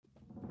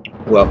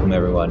Welcome,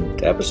 everyone,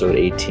 to episode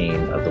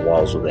 18 of the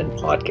Walls Within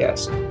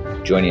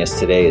podcast. Joining us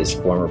today is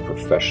former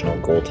professional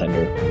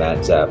goaltender Matt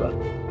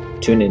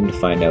Zaba. Tune in to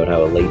find out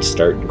how a late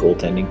start in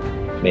goaltending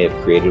may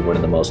have created one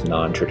of the most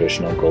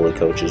non-traditional goalie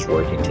coaches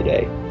working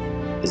today,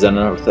 his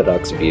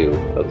unorthodox view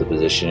of the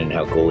position and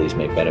how goalies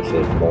may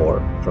benefit more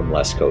from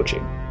less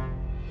coaching.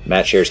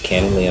 Matt shares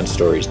candidly on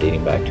stories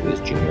dating back to his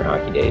junior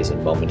hockey days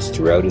and moments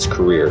throughout his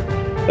career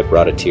that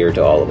brought a tear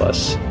to all of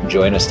us.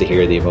 Join us to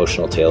hear the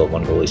emotional tale of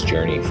one goalie's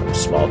journey from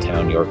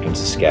small-town Yorkton,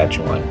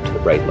 Saskatchewan to the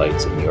bright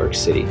lights of New York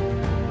City.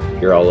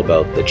 Hear all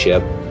about the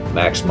chip,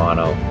 Max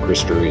Mono,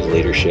 Chris Drury's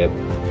leadership,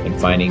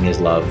 and finding his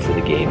love for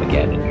the game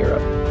again in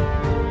Europe.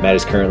 Matt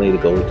is currently the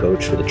goalie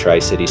coach for the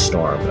Tri-City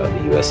Storm of the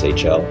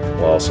USHL,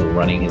 while also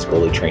running his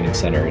goalie training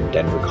center in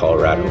Denver,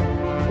 Colorado,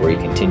 where he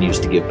continues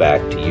to give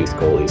back to youth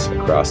goalies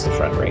across the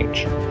Front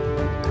Range.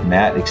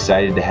 Matt,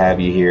 excited to have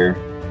you here.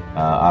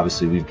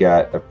 Obviously, we've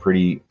got a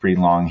pretty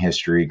long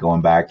history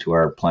going back to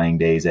our playing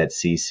days at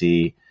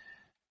CC.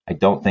 I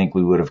don't think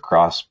we would have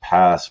crossed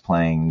paths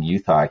playing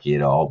youth hockey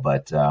at all,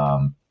 but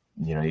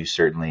you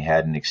certainly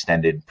had an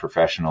extended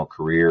professional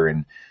career,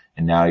 and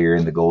now you're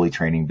in the goalie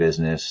training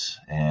business,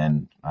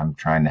 and I'm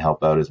trying to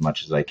help out as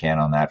much as I can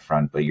on that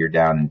front, but you're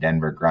down in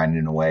Denver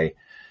grinding away.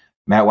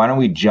 Matt, why don't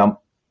we jump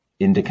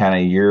into kind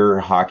of your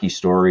hockey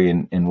story,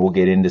 and we'll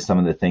get into some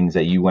of the things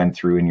that you went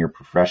through in your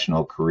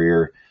professional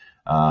career.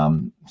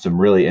 Some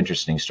really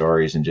interesting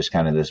stories and just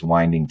kind of this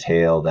winding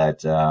tale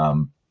that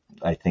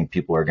I think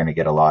people are going to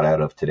get a lot out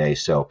of today.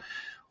 So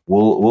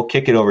we'll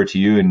kick it over to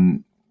you,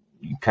 and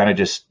you kind of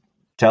just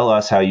tell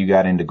us how you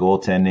got into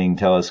goaltending.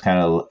 Tell us kind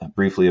of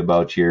briefly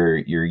about your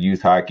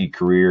youth hockey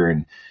career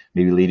and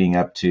maybe leading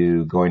up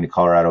to going to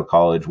Colorado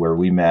College where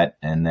we met,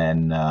 and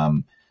then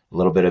a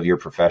little bit of your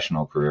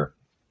professional career.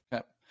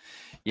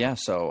 Yeah,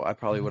 so I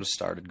probably would have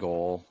started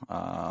goal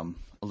a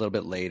little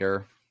bit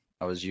later.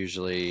 I was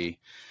usually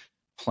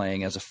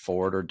playing as a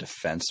forward or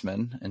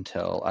defenseman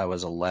until I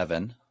was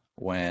 11.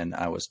 When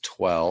I was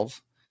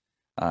 12,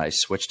 I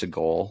switched to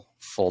goal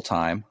full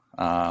time.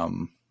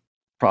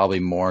 Probably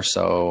more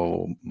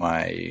so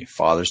my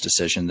father's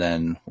decision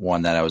than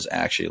one that I was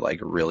actually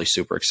really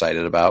super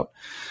excited about.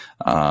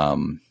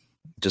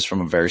 Just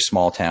from a very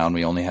small town,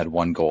 we only had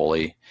one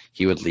goalie.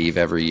 He would leave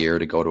every year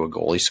to go to a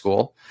goalie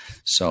school.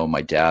 So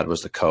my dad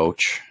was the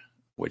coach,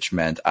 which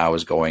meant I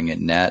was going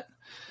in net.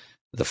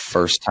 The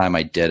first time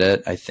I did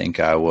it, I think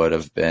I would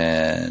have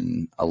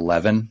been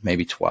 11,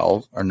 maybe 10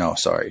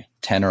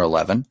 or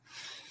 11.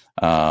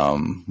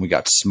 We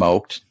got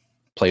smoked,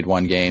 played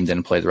one game,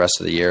 didn't play the rest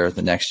of the year.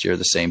 The next year,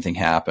 the same thing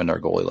happened. Our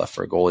goalie left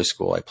for a goalie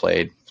school. I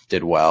played,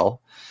 did well.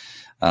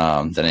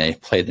 Then I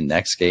played the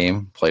next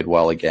game, played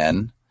well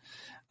again.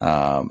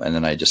 And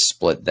then I just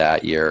split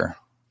that year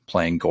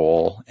playing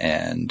goal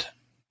and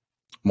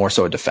more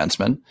so a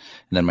defenseman. And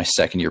then my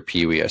second year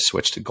Pee Wee, I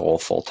switched to goal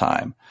full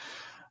time.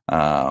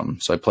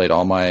 So I played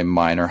all my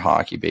minor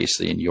hockey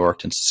basically in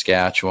Yorkton,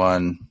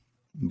 Saskatchewan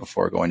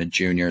before going to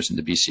juniors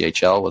into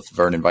BCHL with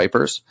Vernon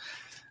Vipers.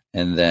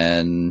 And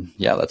then,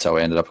 that's how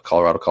I ended up at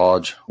Colorado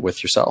College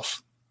with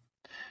yourself.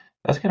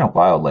 That's kind of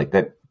wild. Like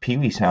that Pee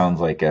Wee sounds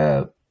like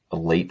a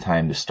late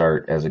time to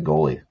start as a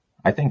goalie.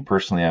 I think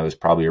personally I was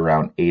probably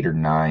around 8 or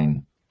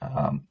 9.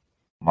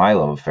 My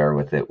love affair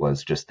with it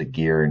was just the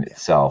gear in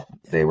itself.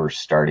 They were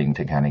starting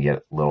to kind of get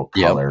a little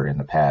color in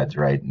the pads,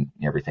 right? And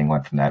everything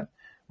went from that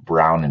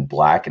brown and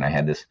black, and I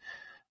had this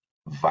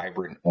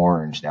vibrant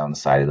orange down the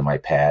side of my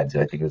pads.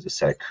 I think it was a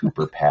set of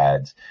Cooper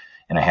pads,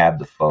 and I had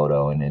the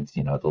photo, and it's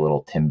the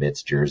little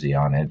Timbits jersey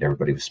on it.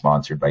 Everybody was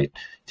sponsored by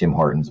Tim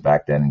Hortons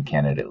back then in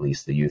Canada, at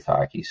least the youth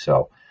hockey.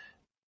 So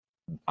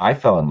I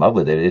fell in love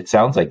with it. It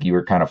sounds like you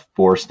were kind of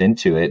forced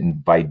into it,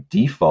 and by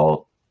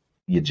default,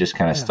 you just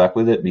kind of stuck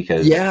with it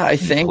because I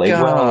think played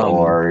well,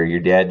 or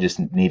your dad just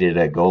needed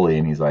a goalie,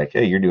 and he's like,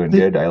 "Hey, you're doing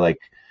good. I like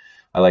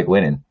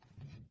winning."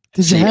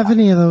 Did you have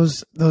any of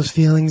those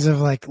feelings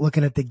of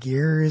looking at the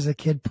gear as a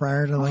kid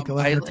prior to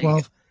 11 or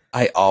 12?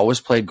 I always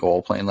played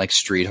goal, playing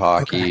street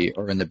hockey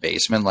or in the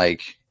basement.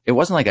 It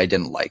wasn't like I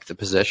didn't like the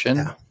position.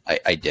 Yeah.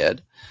 I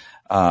did.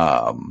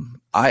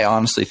 I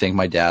honestly think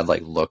my dad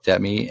looked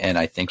at me, and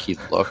I think he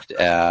looked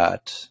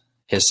at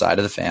his side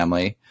of the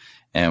family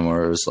and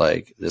was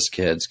like, this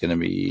kid's going to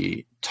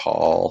be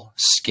tall,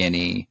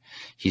 skinny.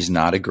 He's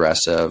not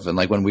aggressive. And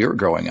when we were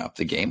growing up,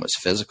 the game was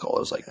physical. It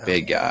was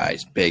big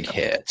guys, big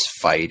hits,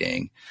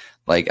 fighting.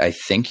 I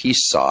think he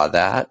saw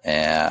that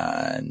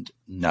and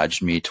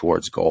nudged me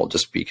towards goal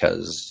just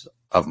because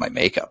of my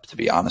makeup, to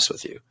be honest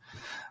with you.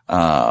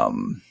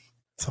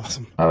 That's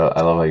awesome. I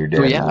love how your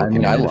dad is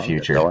looking into the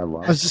future. I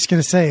was just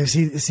going to say, is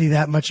he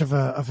that much of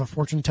a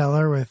fortune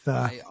teller with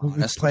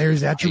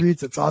players'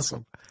 attributes? It's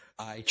awesome.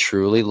 I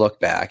truly look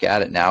back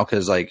at it now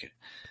because, I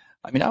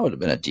would have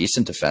been a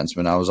decent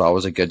defenseman. I was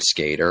always a good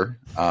skater.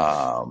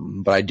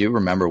 But I do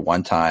remember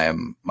one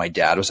time my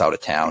dad was out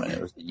of town, and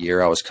it was the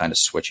year I was kind of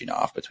switching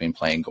off between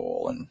playing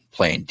goal and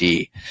playing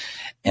D.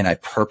 And I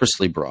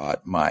purposely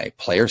brought my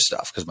player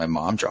stuff because my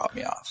mom dropped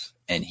me off.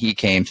 And he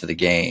came to the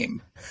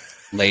game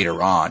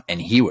later on,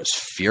 and he was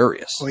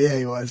furious. Oh yeah,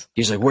 he was.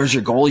 He's like, "Where's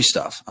your goalie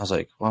stuff?" I was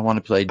like, "Well, I want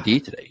to play D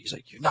today." He's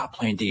like, "You're not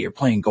playing D, you're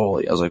playing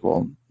goalie." I was like,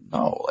 "Well,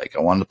 no, like I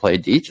wanted to play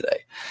D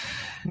today."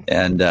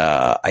 And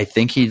I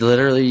think he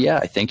literally,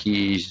 I think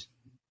he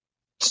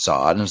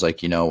saw it and was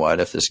like, you know what?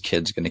 If this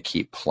kid's going to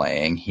keep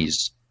playing,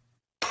 he's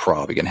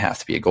probably going to have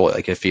to be a goalie.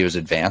 Like if he was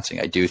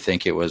advancing, I do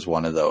think it was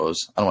one of those,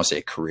 I don't want to say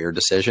a career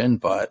decision,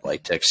 but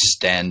like to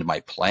extend my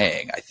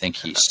playing, I think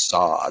he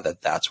saw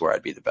that that's where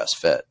I'd be the best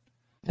fit.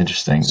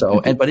 Interesting. So,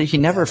 but he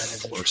never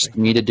forced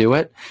me to do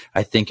it.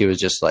 I think it was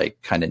just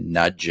like kind of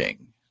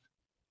nudging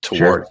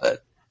towards it.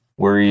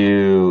 Were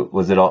you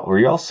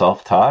all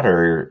self-taught,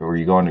 or were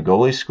you going to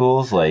goalie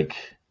schools? Like,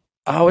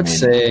 I would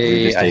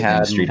say just taking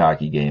a street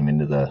hockey game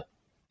into the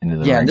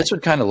ring. And this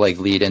would kind of like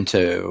lead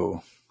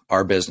into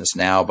our business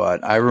now,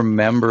 but I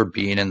remember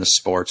being in the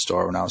sports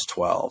store when I was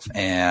 12,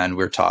 and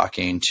we're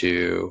talking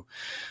to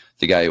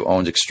the guy who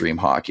owns Extreme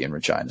Hockey in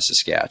Regina,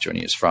 Saskatchewan.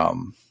 He was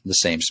from the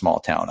same small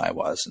town I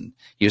was, and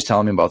he was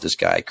telling me about this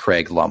guy,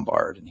 Craig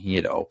Lombard, and he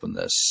had opened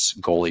this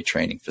goalie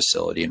training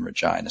facility in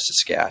Regina,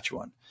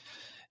 Saskatchewan.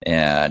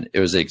 And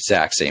it was the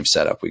exact same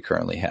setup we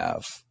currently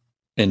have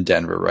in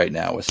Denver right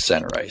now with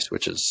center ice,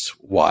 which is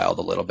wild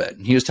a little bit.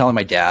 And he was telling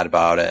my dad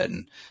about it,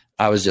 and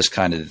I was just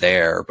kind of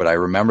there, but I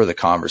remember the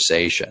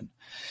conversation.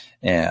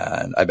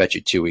 And I bet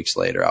you 2 weeks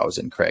later, I was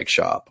in Craig's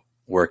shop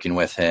working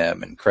with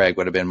him, and Craig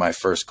would have been my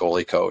first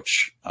goalie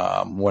coach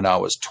when I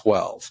was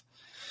 12.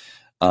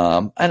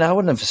 And I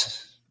wouldn't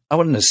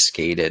have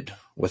skated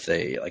with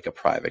a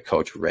private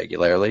coach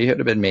regularly. It would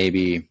have been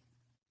maybe,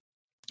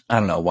 I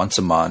don't know, once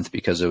a month,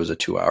 because it was a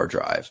 2-hour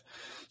drive.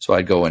 So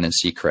I'd go in and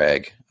see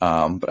Craig.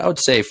 But I would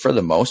say for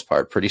the most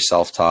part, pretty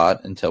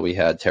self-taught until we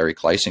had Terry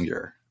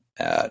Kleisinger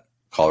at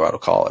Colorado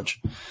College.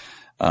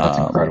 That's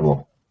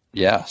incredible.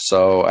 Yeah.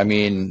 So, I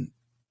mean,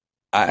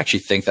 I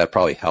actually think that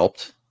probably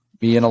helped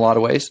me in a lot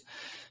of ways.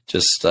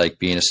 Just like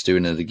being a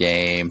student of the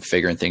game,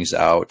 figuring things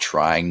out,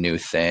 trying new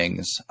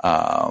things.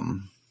 But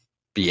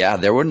yeah,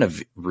 there wouldn't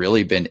have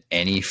really been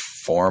any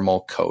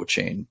formal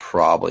coaching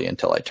probably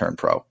until I turned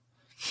pro.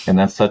 And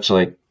that's such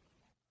like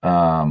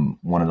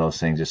one of those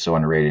things that's so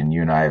underrated. And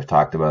you and I have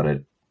talked about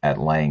it at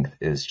length,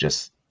 is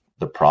just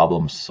the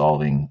problem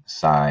solving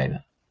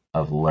side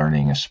of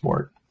learning a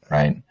sport,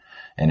 right?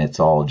 And it's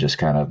all just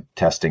kind of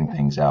testing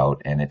things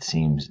out. And it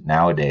seems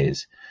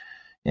nowadays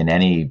in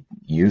any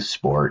youth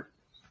sport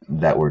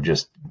that we're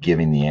just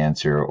giving the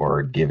answer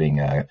or giving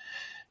a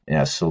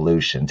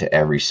solution to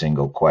every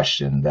single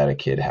question that a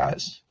kid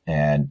has.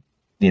 And,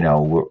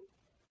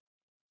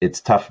 it's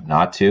tough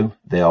not to.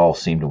 They all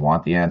seem to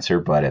want the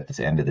answer, but at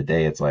the end of the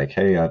day, it's like,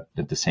 hey, at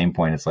the same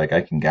point, it's like, I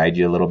can guide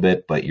you a little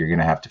bit, but you're going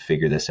to have to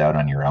figure this out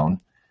on your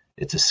own.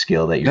 It's a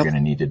skill that you're going to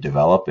need to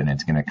develop, and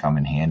it's going to come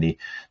in handy,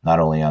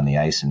 not only on the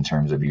ice in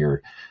terms of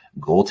your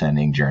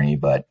goaltending journey,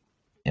 but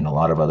in a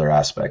lot of other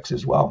aspects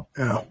as well.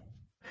 Oh,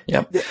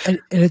 yeah.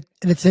 And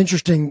it's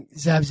interesting,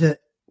 Zabs, that,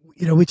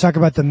 we talk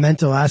about the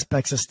mental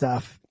aspects of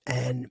stuff,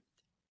 and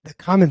the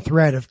common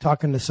thread of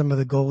talking to some of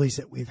the goalies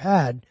that we've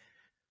had,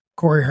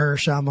 Corey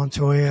Hirsch, Al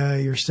Montoya,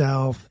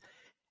 yourself,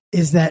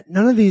 is that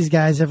none of these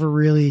guys ever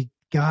really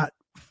got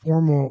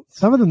formal,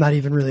 some of them not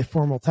even really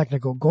formal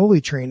technical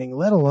goalie training,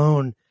 let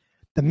alone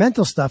the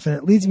mental stuff. And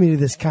it leads me to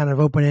this kind of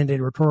open-ended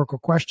rhetorical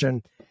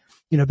question.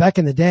 Back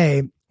in the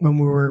day when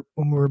we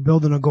were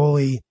building a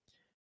goalie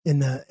in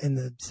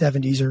the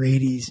 70s or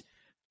 80s,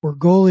 were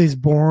goalies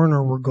born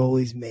or were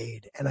goalies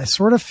made? And I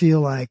sort of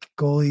feel like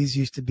goalies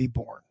used to be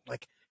born,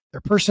 like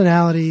their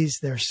personalities,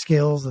 their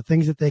skills, the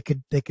things that they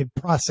could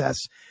process,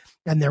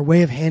 and their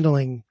way of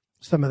handling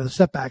some of the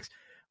setbacks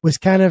was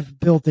kind of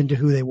built into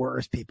who they were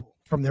as people,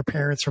 from their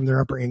parents, from their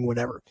upbringing,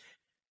 whatever.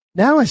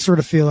 Now I sort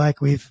of feel like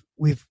we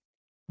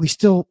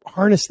still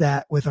harness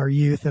that with our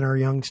youth and our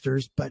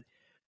youngsters, but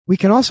we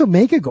can also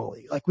make a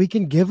goalie. Like we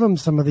can give them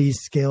some of these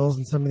skills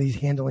and some of these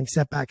handling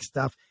setback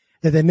stuff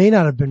that they may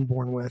not have been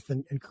born with,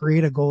 and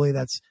create a goalie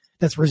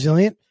that's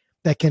resilient,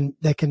 that can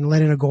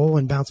let in a goal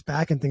and bounce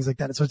back and things like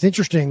that. And so it's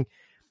interesting.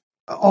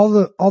 All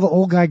the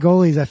old guy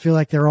goalies, I feel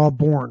like they're all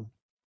born,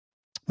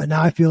 but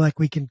now I feel like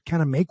we can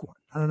kind of make one.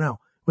 I don't know.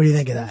 What do you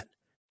think of that?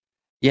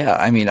 Yeah.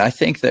 I mean, I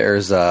think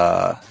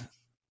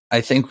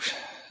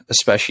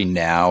especially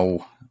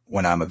now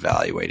when I'm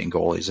evaluating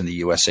goalies in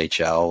the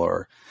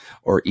USHL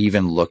or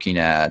even looking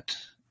at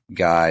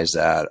guys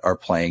that are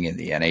playing in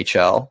the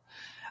NHL,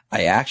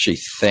 I actually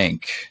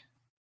think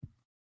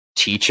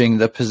teaching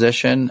the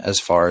position as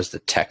far as the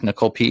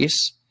technical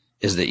piece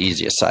is the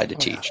easiest side to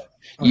teach.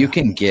 You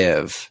can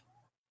give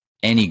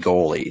any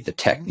goalie the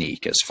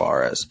technique as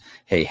far as,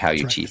 hey, how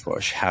you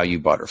T-push, how you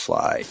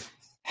butterfly,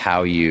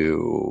 how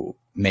you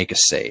make a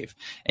save.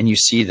 And you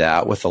see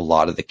that with a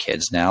lot of the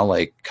kids now,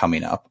 like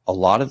coming up, a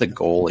lot of the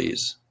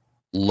goalies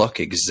look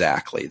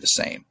exactly the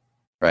same,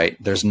 right?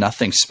 There's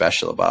nothing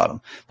special about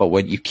them. But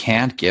what you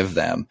can't give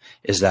them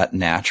is that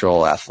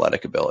natural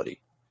athletic ability.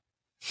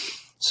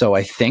 So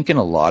I think in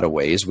a lot of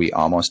ways, we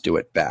almost do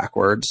it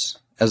backwards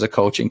as a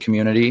coaching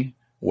community,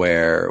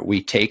 where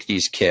we take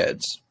these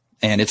kids,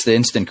 and it's the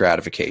instant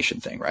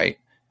gratification thing, right?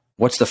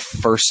 what's the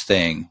first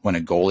thing when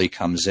a goalie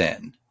comes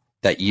in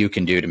that you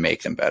can do to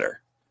make them better?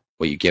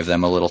 Well, you give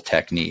them a little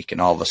technique, and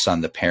all of a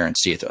sudden the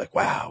parents see it. They're like,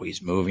 wow,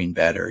 he's moving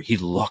better. He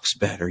looks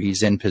better.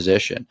 He's in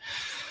position.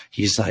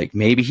 He's like,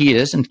 maybe he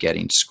isn't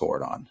getting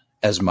scored on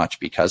as much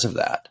because of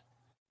that.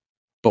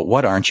 But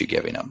what aren't you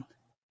giving them?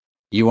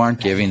 You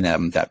aren't giving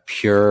them that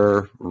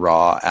pure,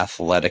 raw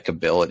athletic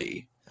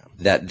ability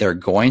that they're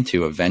going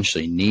to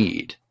eventually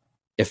need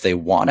if they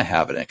want to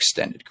have an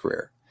extended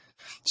career.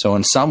 So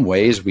in some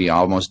ways, we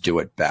almost do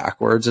it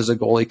backwards as a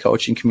goalie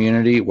coaching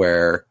community,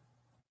 where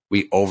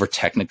we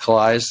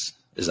over-technicalize,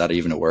 is that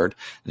even a word,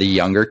 the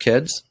younger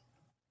kids,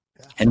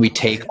 and we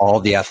take all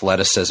the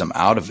athleticism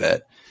out of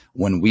it,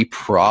 when we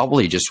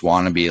probably just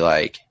want to be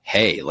like,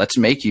 hey, let's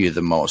make you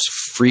the most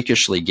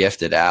freakishly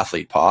gifted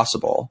athlete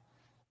possible.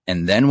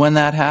 And then when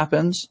that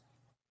happens,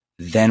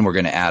 then we're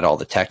going to add all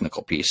the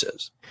technical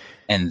pieces.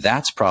 And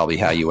that's probably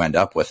how you end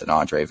up with an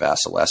Andre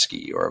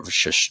Vasilevsky or a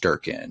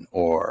Shesterkin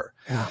or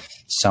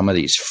some of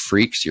these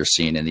freaks you're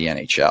seeing in the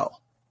NHL.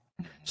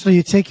 So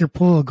you take your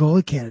pool of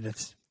goalie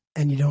candidates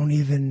and you don't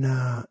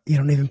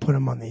even put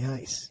them on the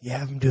ice. You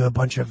have them do a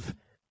bunch of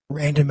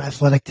random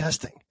athletic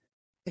testing,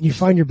 and you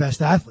find your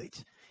best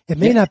athletes. It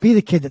may not be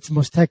the kid that's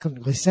most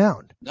technically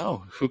sound.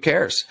 No, who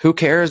cares? Who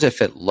cares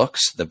if it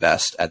looks the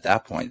best at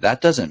that point? That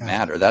doesn't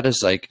matter. That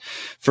is like,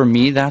 for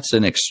me, that's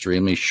an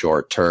extremely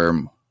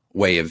short-term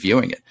way of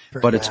viewing it.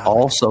 But it's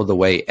also the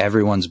way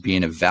everyone's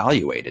being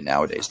evaluated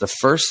nowadays. The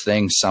first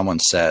thing someone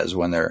says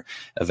when they're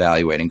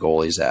evaluating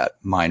goalies at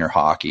minor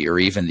hockey or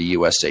even the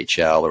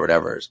USHL or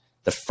whatever, is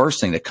the first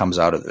thing that comes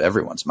out of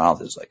everyone's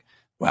mouth is like,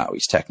 wow,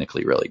 he's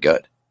technically really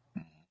good.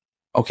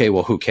 Okay,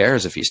 well, who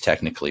cares if he's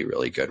technically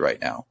really good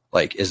right now?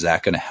 Like, is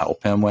that going to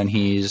help him when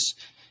he's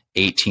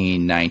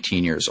 18,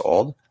 19 years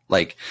old?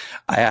 Like,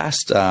 I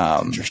asked...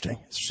 interesting.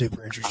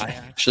 Super interesting. I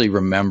actually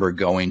remember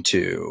going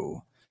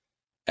to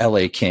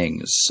LA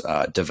Kings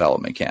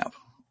development camp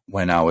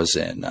when I was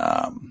in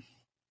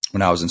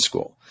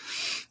school.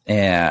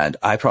 And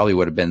I probably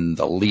would have been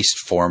the least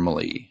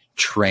formally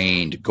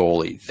trained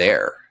goalie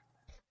there.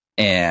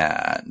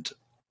 And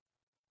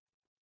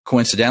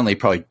coincidentally,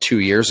 probably 2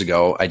 years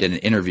ago, I did an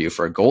interview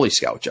for a goalie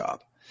scout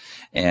job,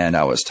 and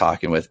I was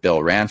talking with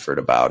Bill Ranford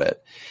about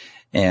it.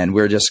 And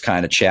we were just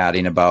kind of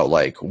chatting about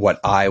like what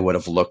I would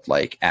have looked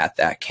like at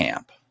that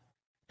camp.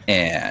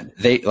 And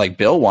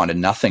Bill wanted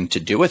nothing to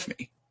do with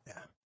me. Yeah.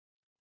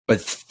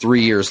 But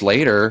 3 years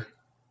later,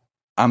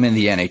 I'm in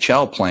the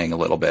NHL playing a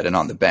little bit and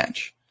on the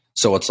bench.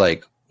 So it's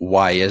like,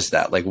 why is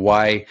that? Like,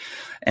 why?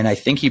 And I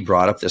think he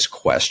brought up this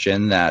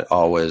question that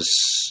always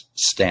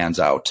stands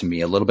out to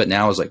me a little bit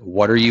now, is like,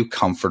 what are you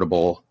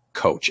comfortable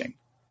coaching?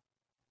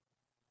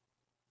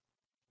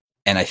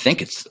 And I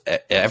think it's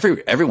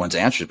everyone's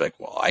answer is like,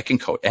 well, I can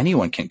coach.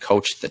 Anyone can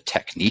coach the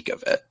technique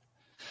of it.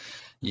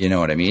 You know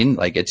what I mean?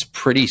 Like, it's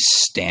pretty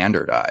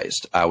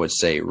standardized, I would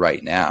say,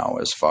 right now,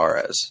 as far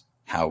as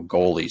how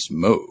goalies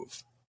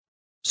move.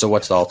 So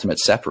what's the ultimate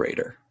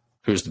separator?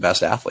 Who's the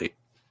best athlete?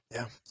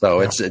 Yeah. So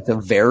it's a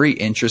very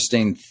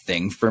interesting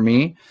thing for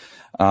me,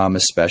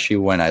 especially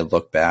when I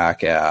look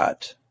back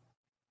at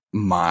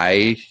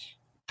my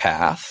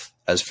path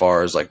as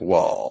far as like,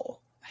 well,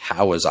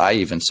 how was I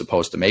even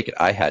supposed to make it?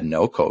 I had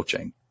no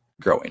coaching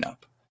growing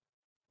up.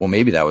 Well,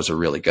 maybe that was a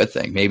really good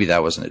thing. Maybe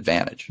that was an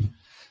advantage.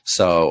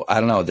 So I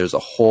don't know. There's a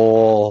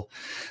whole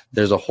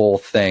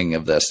thing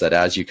of this that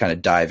as you kind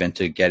of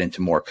get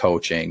into more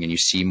coaching and you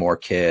see more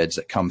kids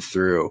that come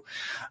through,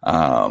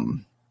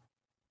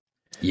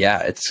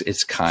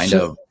 it's kind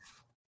of.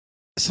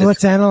 So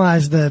let's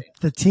analyze the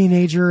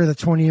teenager or the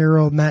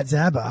 20-year-old Matt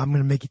Zaba. I'm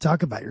going to make you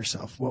talk about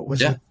yourself. What was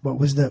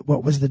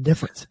the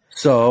difference?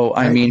 So,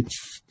 I mean,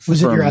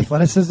 was it your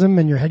athleticism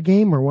and your head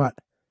game or what?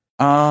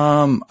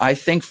 I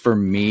think for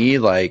me,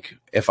 like,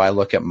 if I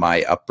look at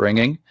my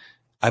upbringing,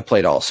 I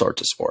played all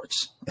sorts of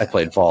sports. Yeah. I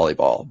played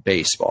volleyball,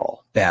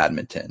 baseball,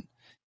 badminton,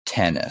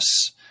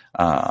 tennis.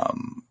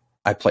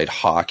 I played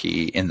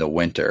hockey in the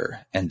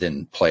winter and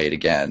then played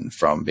again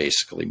from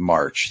basically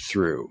March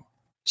through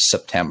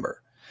September,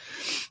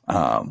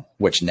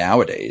 which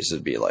nowadays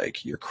would be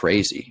like, you're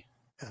crazy.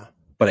 Yeah.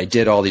 But I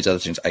did all these other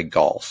things. I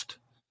golfed,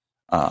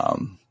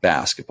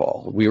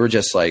 basketball. We were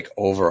just like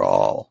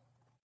overall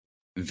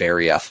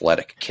very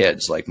athletic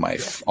kids. Like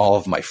all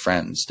of my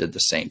friends did the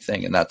same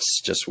thing. And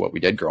that's just what we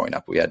did growing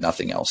up. We had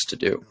nothing else to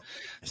do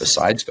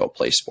besides go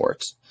play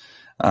sports.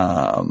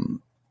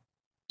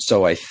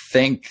 So I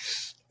think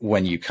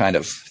when you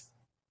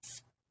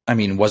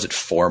was it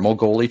formal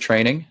goalie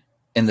training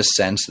in the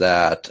sense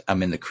that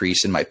I'm in the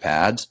crease in my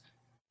pads?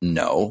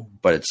 No,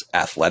 but it's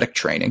athletic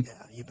training.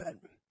 Yeah, you bet.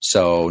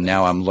 So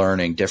now I'm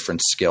learning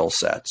different skill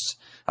sets.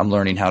 I'm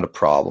learning how to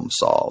problem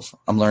solve.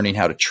 I'm learning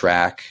how to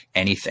track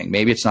anything.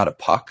 Maybe it's not a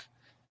puck,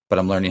 but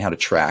I'm learning how to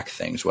track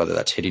things, whether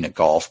that's hitting a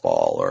golf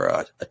ball or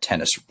a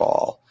tennis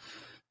ball,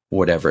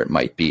 whatever it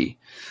might be.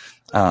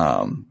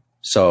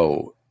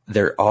 So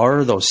there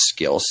are those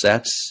skill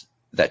sets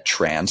that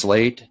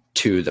translate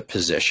to the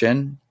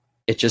position.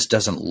 It just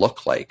doesn't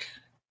look like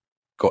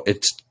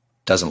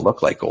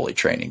goalie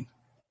training.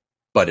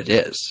 but it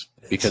is,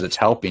 because it's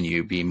helping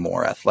you be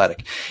more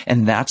athletic.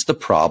 And that's the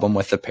problem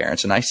with the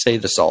parents. And I say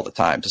this all the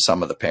time to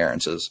some of the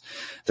parents is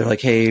they're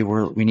like, hey,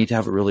 we need to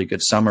have a really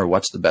good summer.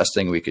 What's the best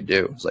thing we could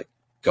do? It's like,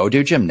 go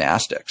do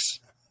gymnastics.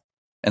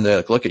 And they're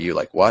like, look at you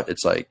like, what?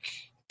 It's like,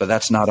 but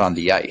that's not on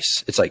the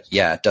ice. It's like,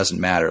 yeah, it doesn't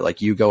matter.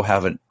 Like, you go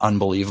have an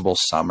unbelievable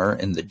summer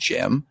in the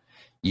gym,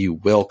 you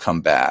will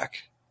come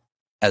back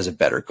as a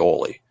better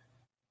goalie.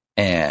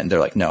 And they're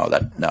like, no,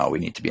 we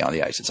need to be on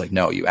the ice. It's like,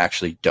 no, you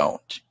actually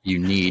don't. You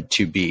need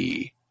to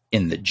be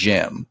in the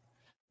gym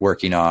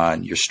working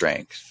on your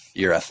strength,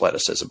 your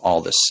athleticism,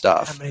 all this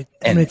stuff. How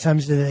many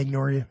times do they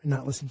ignore you and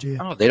not listen to you?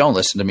 Oh, they don't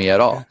listen to me at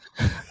all.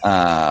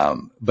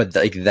 But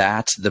like,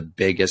 that's the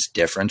biggest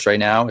difference right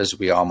now is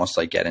we almost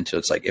like get into,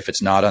 it's like, if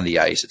it's not on the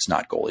ice, it's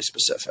not goalie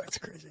specific. That's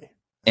crazy.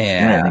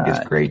 And I think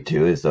it's great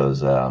too is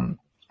those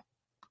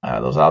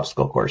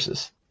obstacle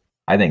courses.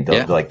 I think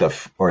those, like the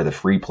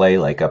free play,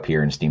 like up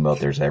here in Steamboat,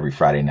 there's every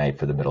Friday night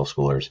for the middle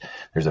schoolers,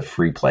 there's a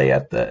free play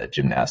at the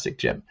gymnastic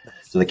gym.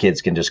 So the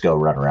kids can just go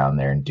run around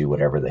there and do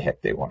whatever the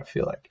heck they want to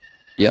feel like.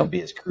 Yeah.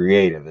 Be as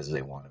creative as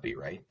they want to be,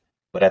 right?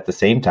 But at the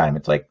same time,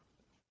 it's like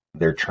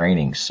they're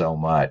training so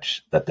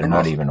much that they're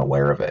not even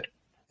aware of it.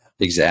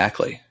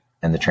 Exactly.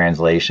 And the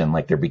translation,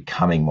 like they're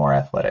becoming more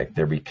athletic.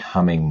 They're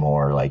becoming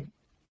more like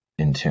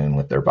in tune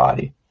with their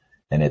body.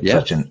 And it's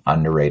such an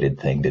underrated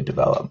thing to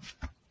develop.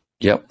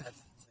 Yep.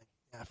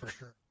 Yeah, for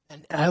sure.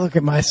 And I look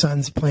at my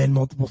sons playing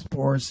multiple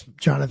sports.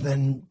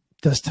 Jonathan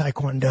does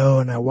Taekwondo,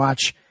 and I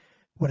watch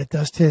what it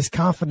does to his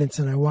confidence,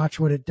 and I watch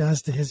what it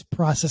does to his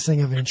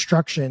processing of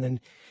instruction and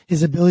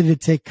his ability to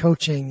take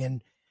coaching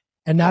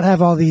and not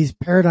have all these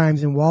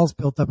paradigms and walls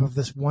built up of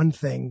this one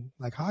thing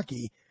like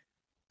hockey,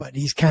 but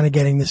he's kind of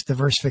getting this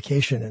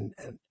diversification,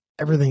 and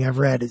everything I've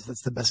read is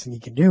that's the best thing you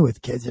can do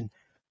with kids. And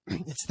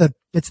it's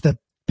the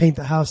paint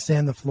the house,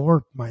 sand the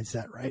floor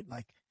mindset, right?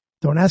 Like,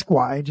 don't ask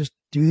why, just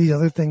do these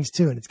other things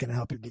too. And it's going to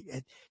help you.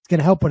 It's going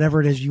to help whatever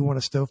it is you want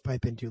to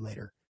stovepipe into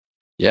later.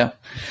 Yeah.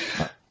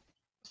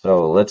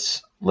 So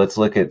let's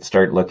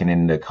start looking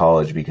into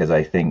college, because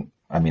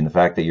the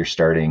fact that you're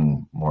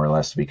starting more or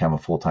less to become a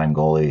full-time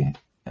goalie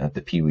at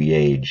the Pee Wee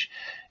age,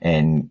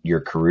 and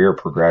your career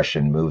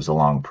progression moves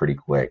along pretty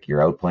quick.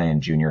 You're out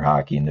playing junior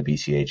hockey in the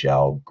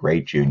BCHL,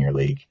 great junior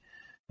league.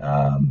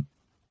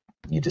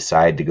 You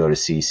decide to go to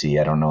CC.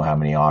 I don't know how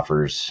many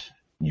offers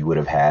you would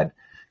have had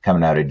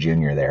coming out of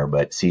junior there,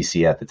 but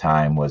CC at the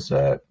time was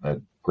a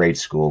great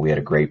school. We had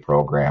a great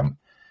program.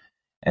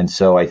 And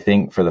so I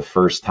think for the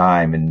first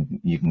time, and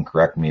you can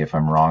correct me if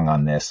I'm wrong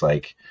on this,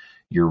 like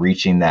you're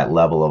reaching that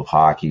level of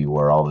hockey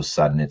where all of a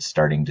sudden it's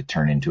starting to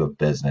turn into a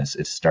business.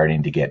 It's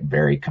starting to get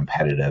very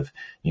competitive.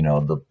 You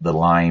know, the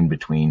line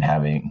between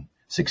having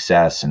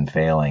success and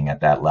failing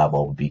at that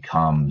level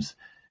becomes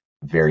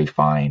very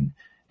fine.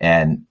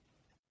 And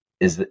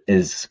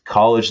is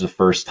college the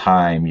first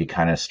time you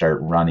kind of start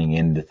running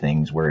into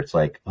things where it's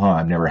like, oh,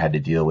 I've never had to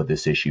deal with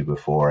this issue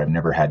before. I've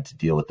never had to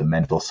deal with the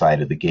mental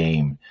side of the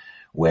game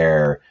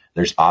where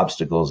there's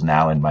obstacles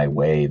now in my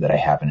way that I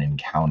haven't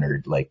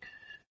encountered. Like,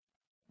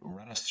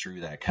 run us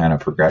through that kind of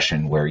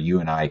progression where you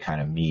and I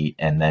kind of meet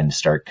and then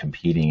start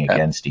competing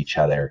against each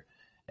other.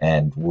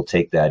 And we'll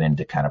take that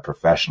into kind of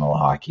professional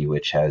hockey,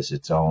 which has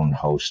its own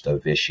host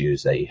of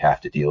issues that you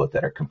have to deal with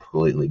that are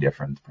completely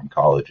different from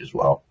college as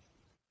well.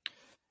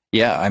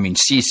 Yeah, I mean,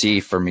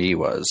 CC for me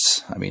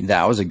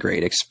that was a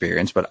great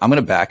experience, but I'm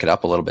going to back it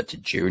up a little bit to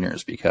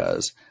juniors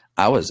because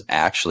I was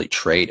actually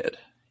traded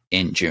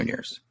in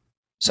juniors.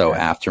 So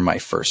after my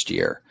first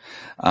year,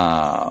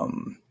 and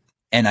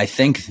I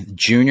think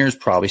juniors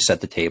probably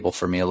set the table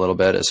for me a little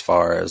bit as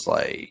far as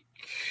like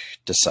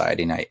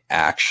deciding I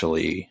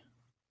actually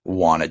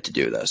wanted to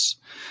do this.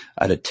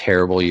 I had a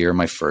terrible year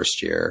my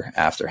first year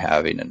after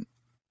having an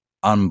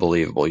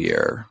unbelievable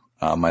year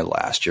my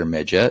last year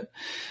midget.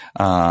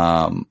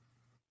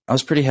 I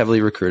was pretty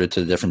heavily recruited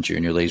to the different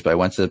junior leagues, but I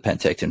went to the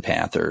Penticton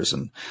Panthers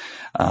and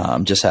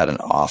just had an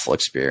awful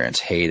experience,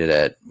 hated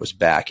it, was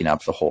backing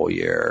up the whole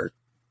year.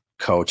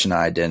 Coach and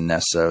I didn't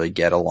necessarily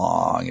get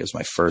along. It was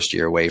my first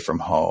year away from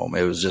home.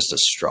 It was just a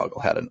struggle.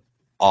 Had an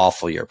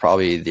awful year,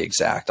 probably the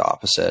exact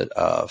opposite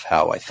of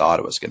how I thought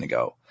it was going to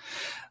go.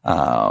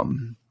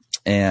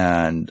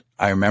 And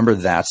I remember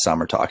that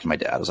summer talking to my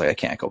dad. I was like, I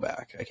can't go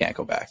back. I can't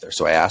go back there.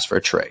 So I asked for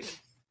a trade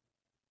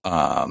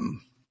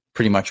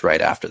pretty much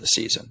right after the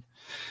season.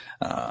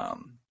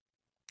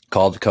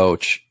 Called the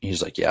coach.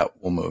 He's like, yeah,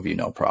 we'll move you.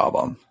 No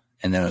problem.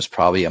 And then it was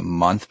probably a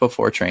month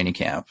before training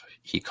camp.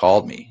 He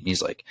called me.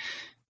 He's like,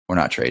 we're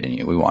not trading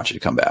you. We want you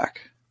to come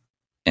back.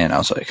 And I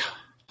was like,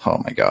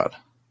 oh my God,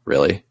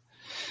 really?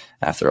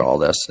 After all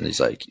this? And he's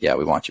like, yeah,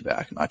 we want you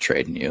back. I'm not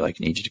trading you. Like,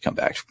 I need you to come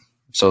back.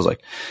 So I was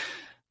like,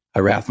 I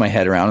wrapped my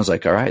head around. I was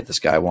like, all right, this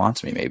guy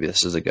wants me. Maybe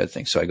this is a good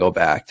thing. So I go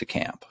back to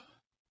camp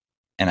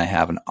and I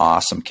have an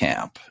awesome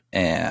camp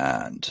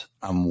and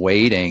I'm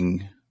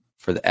waiting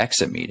for the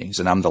exit meetings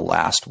and I'm the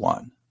last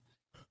one.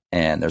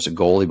 And there's a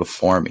goalie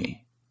before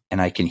me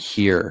and I can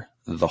hear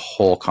the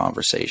whole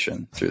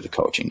conversation through the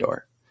coaching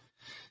door.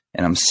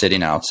 And I'm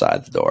sitting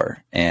outside the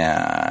door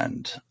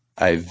and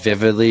I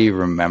vividly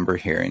remember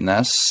hearing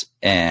this,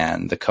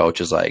 and the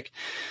coach is like,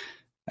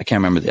 I can't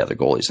remember the other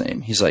goalie's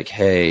name. He's like,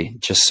 hey,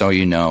 just so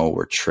you know,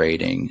 we're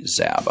trading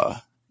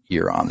Zaba.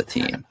 You're on the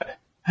team.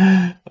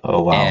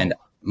 Oh, wow. And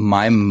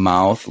my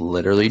mouth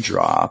literally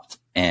dropped,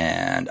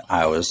 and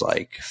I was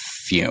like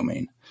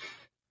fuming.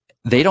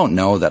 They don't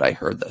know that I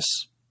heard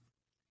this.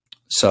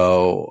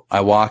 So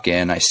I walk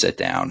in, I sit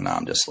down, and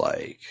I'm just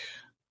like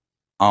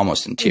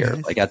almost in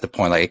tears, like at the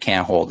point, like I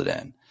can't hold it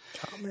in.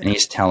 And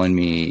he's telling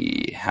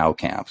me how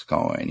camp's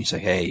going. He's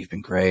like, hey, you've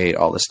been great,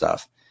 all this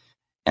stuff.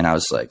 And I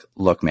was like,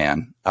 look,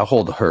 man, I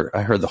heard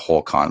the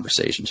whole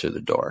conversation through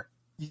the door.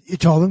 You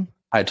told him?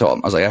 I told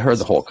him, I was like, I heard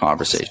the whole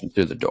conversation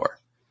through the door.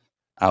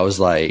 I was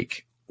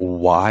like,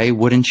 why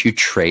wouldn't you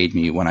trade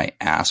me when I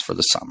asked for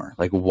the summer?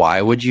 Like,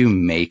 why would you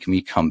make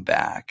me come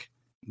back,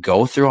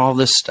 go through all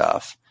this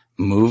stuff,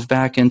 move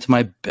back into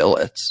my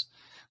billets,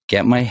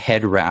 get my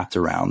head wrapped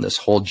around this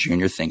whole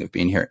junior thing of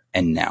being here,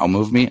 and now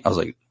move me? I was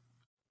like,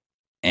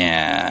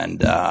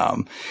 and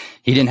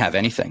he didn't have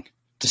anything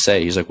to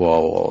say. He's like,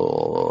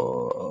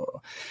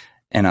 whoa.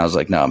 And I was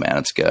like, no, man,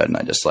 it's good. And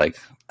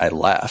I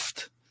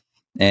left.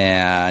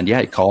 And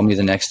yeah, he called me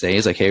the next day.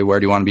 He's like, hey, where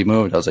do you want to be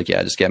moved? I was like,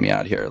 yeah, just get me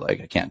out of here.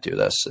 Like, I can't do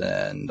this.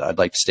 And I'd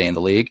like to stay in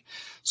the league.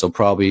 So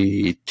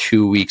probably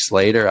 2 weeks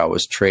later, I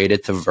was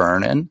traded to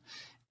Vernon.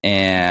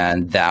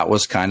 And that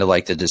was kind of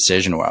like the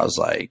decision where I was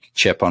like,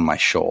 chip on my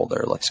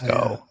shoulder, let's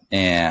go.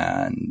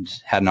 And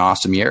had an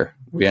awesome year.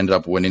 We ended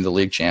up winning the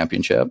league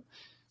championship,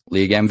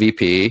 league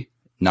MVP,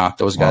 knocked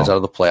those guys out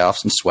of the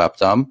playoffs and swept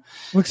them.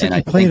 Looks like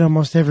you played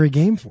almost every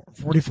game for him,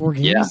 44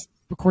 games,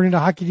 according to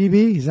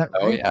HockeyDB. Is that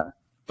right? Oh, yeah.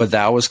 But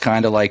that was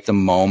kind of like the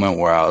moment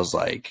where I was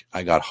like,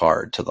 I got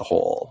hard to the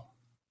whole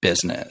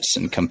business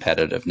and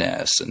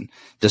competitiveness and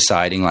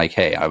deciding like,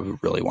 hey, I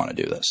really want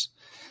to do this.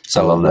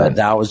 So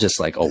that was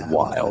just like a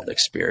wild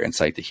experience,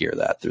 like to hear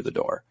that through the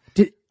door.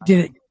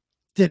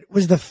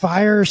 Was the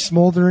fire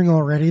smoldering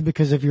already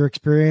because of your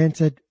experience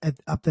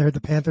up there at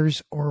the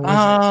Panthers, or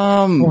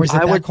was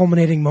it that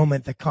culminating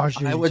moment that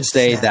caused you? I would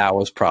say that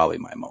was probably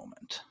my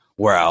moment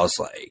where I was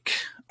like,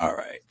 all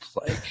right,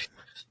 like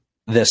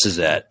this is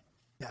it.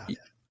 Yeah.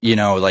 You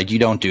know, like you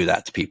don't do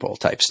that to people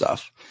type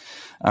stuff.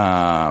 So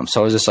I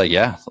was just like,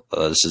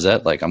 this is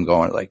it. Like I'm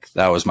going, like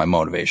that was my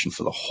motivation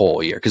for the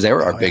whole year. Cause they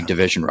were our big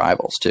division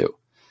rivals too.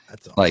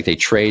 That's awesome. Like they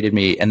traded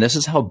me. And this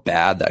is how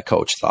bad that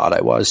coach thought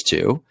I was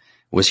too,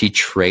 was he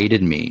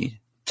traded me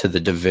to the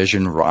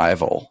division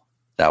rival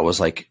that was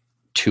like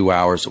 2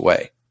 hours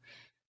away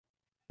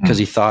because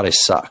he thought I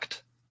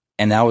sucked.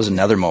 And that was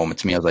another moment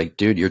to me. I was like,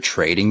 dude, you're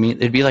trading me.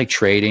 It'd be like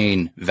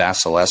trading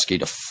Vasilevsky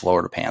to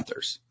Florida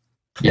Panthers.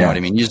 You know what I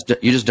mean? You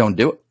just don't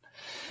do it.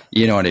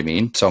 You know what I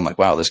mean? So I'm like,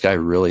 wow, this guy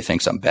really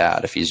thinks I'm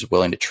bad if he's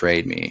willing to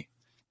trade me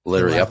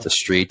literally up the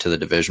street to the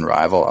division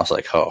rival. I was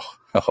like, oh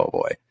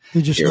boy.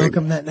 Did you smoke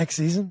him that next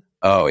season?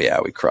 Oh yeah,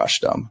 we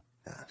crushed him.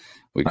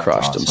 We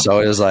crushed him. So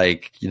it was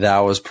like, that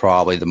was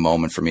probably the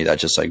moment for me that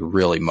just like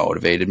really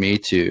motivated me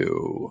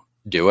to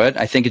do it.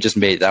 I think it just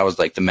that was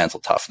like the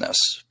mental toughness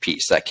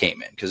piece that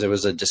came in because it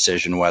was a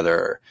decision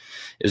whether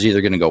it was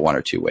either going to go one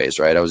or two ways,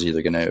 right? I was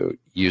either going to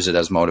use it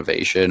as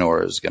motivation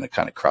or it was going to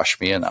kind of crush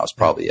me. And that was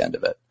probably the end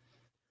of it.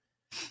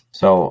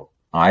 So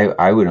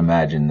I would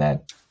imagine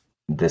that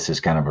this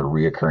is kind of a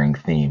reoccurring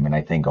theme. And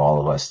I think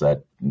all of us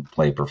that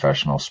play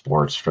professional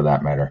sports for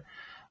that matter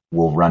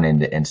will run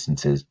into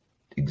instances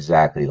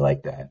exactly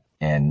like that.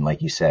 And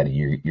like you said,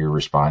 you're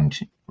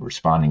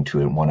responding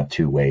to it one of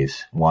two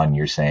ways. One,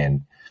 you're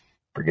saying,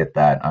 forget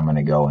that, I'm going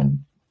to go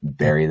and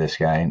bury this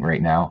guy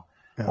right now,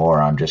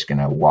 or I'm just going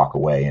to walk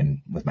away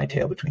and with my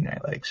tail between my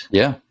legs.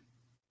 Yeah.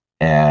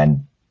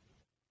 And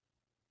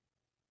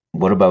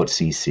what about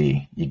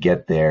CC? You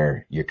get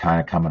there, you're kind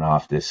of coming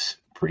off this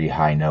pretty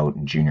high note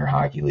in junior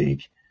hockey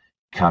league,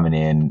 coming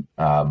in.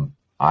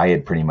 I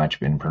had pretty much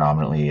been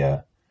predominantly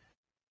that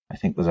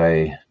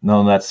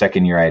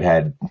second year I'd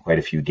had quite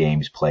a few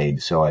games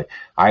played. So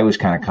I was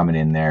kind of coming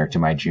in there to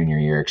my junior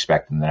year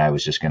expecting that I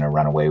was just going to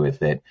run away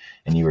with it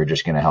and you were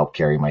just going to help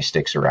carry my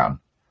sticks around.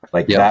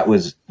 Like that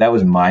was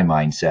my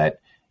mindset.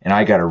 And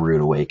I got a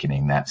rude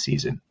awakening that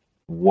season.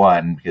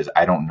 One, because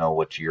I don't know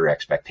what your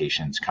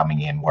expectations coming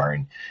in were,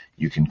 and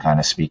you can kind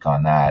of speak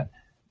on that.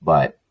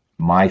 But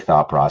my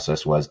thought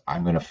process was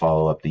I'm going to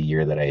follow up the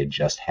year that I had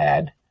just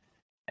had.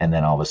 And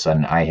then all of a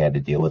sudden I had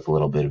to deal with a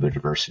little bit of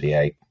adversity.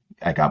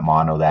 I got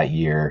mono that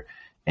year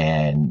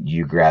and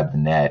you grabbed the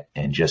net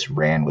and just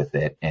ran with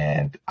it.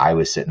 And I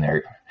was sitting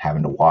there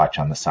having to watch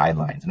on the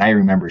sidelines. And I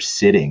remember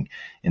sitting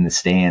in the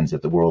stands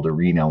at the World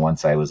Arena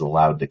once I was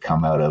allowed to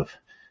come out of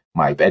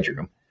my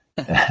bedroom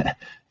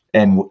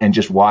and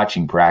just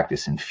watching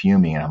practice and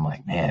fuming. And I'm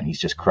like, man, he's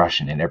just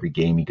crushing it. Every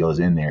game he goes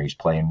in there, he's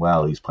playing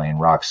well. He's playing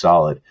rock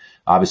solid.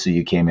 Obviously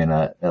you came in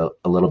a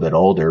little bit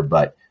older,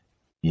 but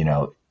you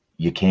know,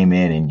 you came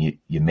in and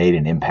you made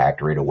an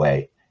impact right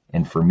away.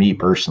 And for me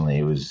personally,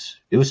 it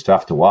was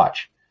tough to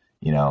watch,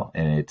 you know,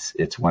 and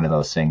it's one of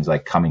those things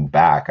like coming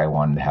back, I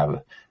wanted to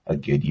have a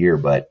good year,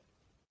 but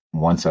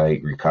once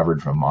I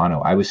recovered from mono,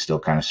 I was still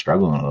kind of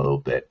struggling a little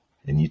bit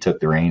and you took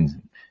the reins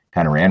and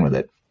kind of ran with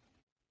it.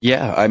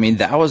 Yeah,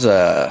 that was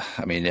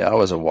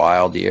a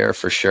wild year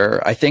for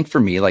sure. I think for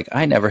me, like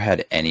I never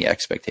had any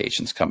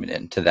expectations coming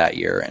into that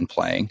year and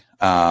playing.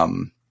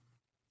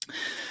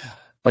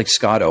 Like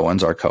Scott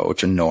Owens, our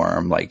coach, and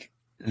Norm, like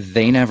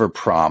they never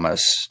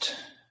promised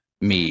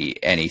me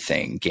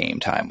anything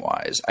game time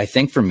wise. I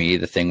think for me,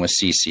 the thing with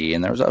CC,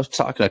 and I was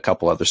talking to a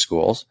couple other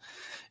schools,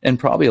 and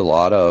probably a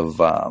lot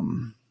of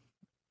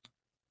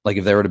like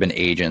if there would have been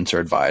agents or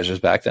advisors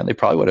back then, they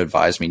probably would have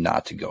advised me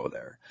not to go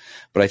there.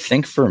 But I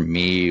think for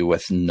me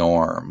with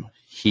Norm,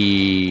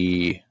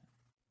 he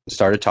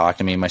started talking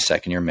to me in my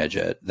second year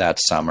midget that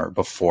summer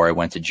before I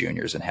went to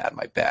juniors and had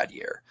my bad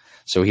year.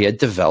 So he had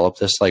developed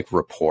this like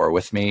rapport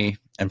with me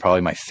and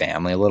probably my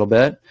family a little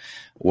bit,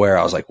 where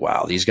I was like,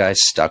 wow, these guys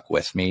stuck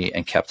with me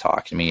and kept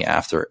talking to me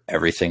after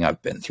everything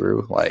I've been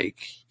through.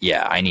 Like,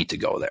 yeah, I need to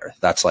go there.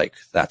 That's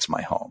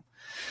my home.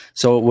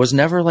 So it was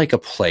never like a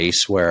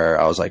place where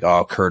I was like,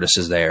 oh, Curtis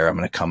is there, I'm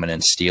going to come in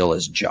and steal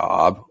his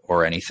job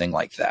or anything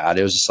like that.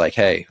 It was just like,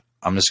 hey,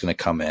 I'm just going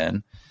to come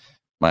in,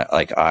 my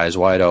like eyes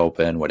wide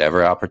open,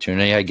 whatever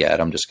opportunity I get,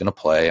 I'm just going to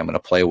play. I'm going to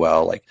play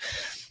well. Like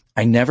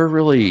I never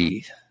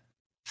really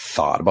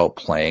thought about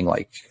playing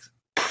like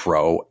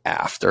pro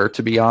after,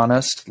 to be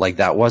honest. Like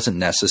that wasn't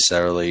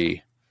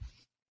necessarily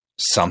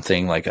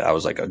something like I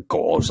was like a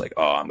goal. It was like,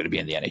 oh, I'm going to be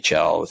in the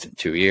NHL within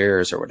 2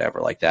 years or whatever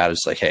like that.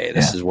 It's like, hey,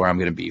 this is where I'm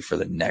going to be for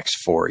the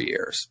next 4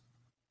 years,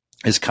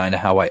 is kind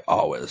of how I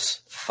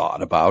always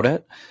thought about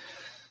it.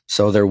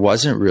 So there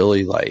wasn't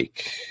really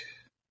like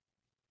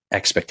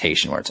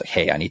expectation where it's like,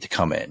 hey, I need to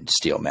come in,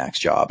 steal Mac's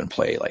job and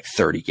play like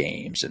 30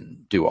 games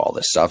and do all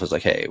this stuff. It's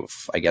like, hey,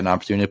 if I get an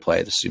opportunity to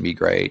play, this is going to be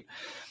great.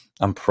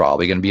 I'm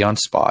probably going to be on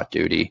spot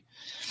duty,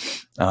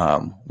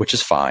 which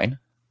is fine.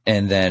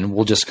 And then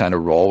we'll just kind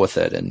of roll with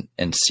it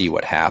and see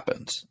what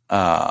happens.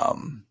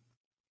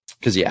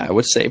 Cause yeah, I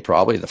would say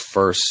probably the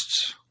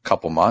first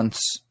couple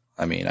months,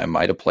 I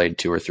might have played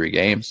 2 or 3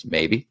 games,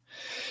 maybe.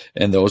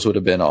 And those would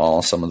have been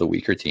all some of the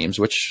weaker teams,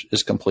 which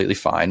is completely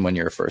fine when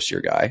you're a first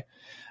year guy.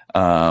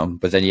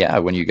 But then, yeah,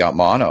 when you got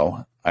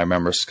mono, I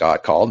remember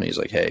Scott called me. He's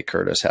like, hey,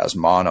 Curtis has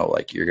mono.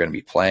 Like, you're going to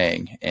be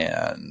playing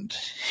and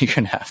you're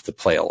going to have to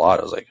play a lot.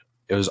 I was like,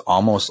 it was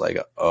almost like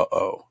a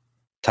uh-oh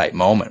type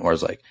moment where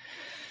it's like,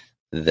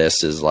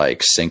 this is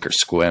like sink or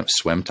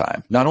swim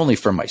time, not only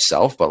for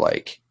myself, but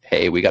like,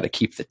 hey, we got to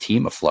keep the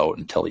team afloat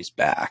until he's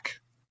back.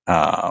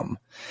 And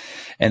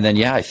then,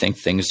 yeah, I think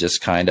things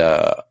just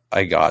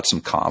I got some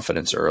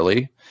confidence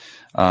early,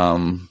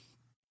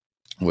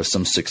 with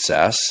some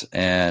success,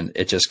 and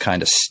it just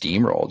kind of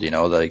steamrolled,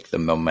 like the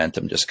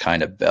momentum just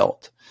kind of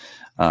built.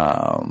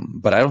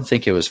 But I don't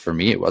think it was for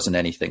me. It wasn't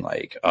anything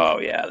like, oh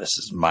yeah, this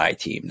is my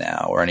team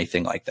now or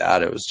anything like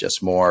that. It was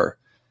just more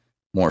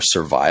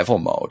survival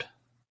mode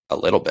a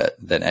little bit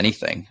than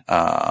anything.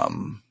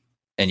 And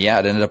yeah,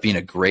 it ended up being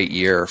a great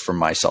year for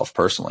myself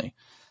personally.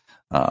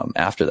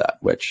 After that,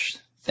 which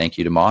thank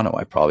you to mono,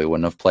 I probably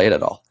wouldn't have played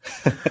at all.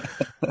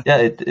 Yeah,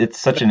 it's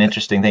such an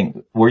interesting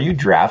thing. Were you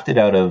drafted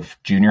out of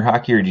junior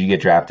hockey, or did you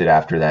get drafted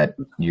after that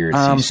year at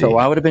CC? So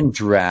I would have been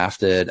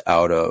drafted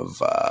out of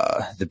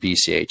the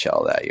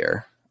BCHL that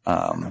year.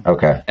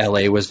 Okay.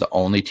 LA was the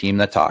only team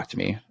that talked to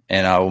me.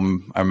 And I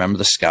remember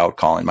the scout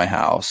calling my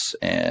house,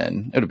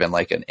 and it would have been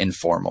like an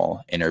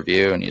informal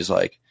interview. And he's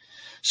like,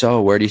 so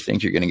where do you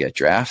think you're going to get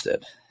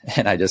drafted?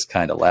 And I just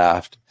kind of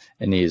laughed.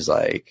 And he's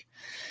like,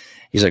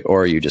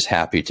 or are you just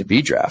happy to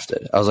be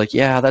drafted? I was like,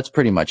 yeah, that's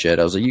pretty much it.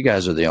 I was like, you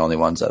guys are the only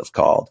ones that have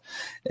called.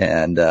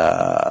 And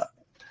yeah,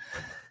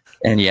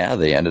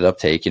 they ended up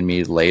taking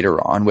me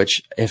later on,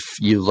 which if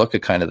you look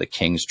at kind of the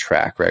Kings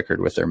track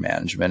record with their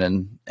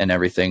management and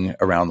everything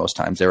around those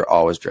times, they were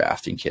always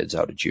drafting kids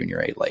out of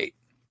junior A late,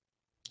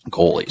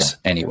 goalies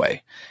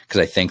anyway, because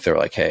I think they're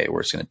like, hey,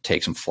 we're just going to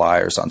take some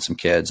flyers on some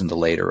kids in the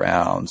later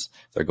rounds.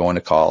 They're going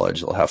to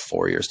college. They'll have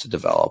 4 years to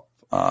develop.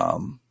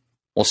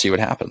 We'll see what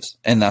happens.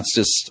 And that's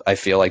just, I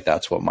feel like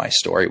that's what my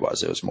story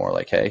was. It was more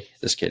like, hey,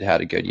 this kid had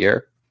a good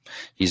year.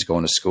 He's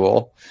going to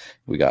school.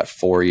 We got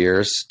 4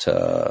 years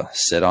to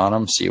sit on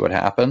him, see what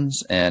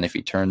happens. And if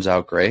he turns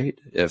out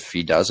great, if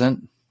he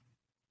doesn't,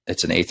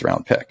 it's an 8th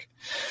round pick.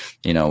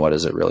 What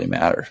does it really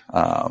matter?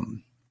 Yeah,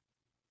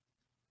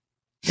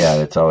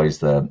 that's always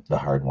the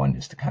hard one,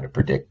 is to kind of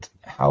predict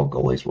how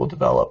goalies will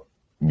develop.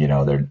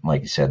 They're,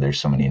 like you said, there's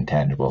so many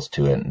intangibles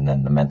to it. And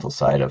then the mental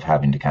side of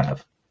having to kind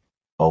of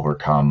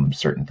overcome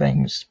certain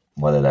things,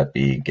 whether that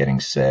be getting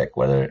sick,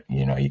 whether,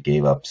 you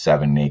gave up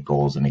 7, 8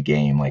 goals in a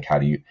game. Like, how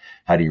do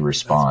you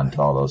respond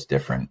to all those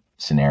different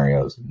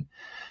scenarios? And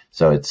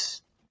so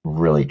it's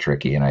really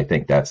tricky. And I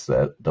think that's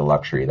the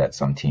luxury that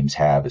some teams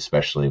have,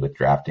 especially with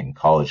drafting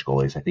college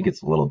goalies. I think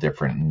it's a little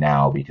different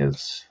now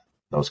because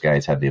those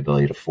guys have the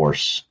ability to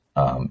force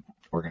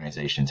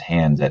organizations'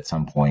 hands at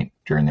some point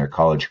during their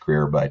college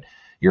career, but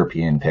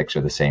European picks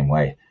are the same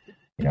way.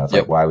 It's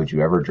like, why would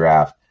you ever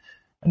draft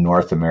a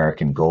North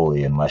American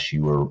goalie unless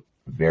you were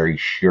very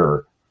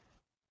sure,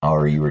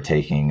 or you were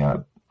taking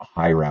a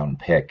high round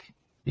pick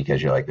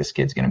because you're like, this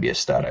kid's going to be a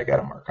stud. I got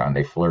a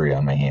Marc-Andre Fleury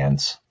on my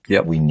hands.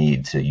 Yep. We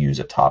need to use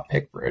a top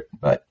pick for it.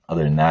 But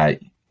other than that,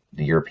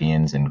 the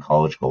Europeans and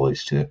college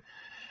goalies to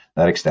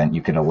that extent.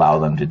 You can allow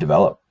them to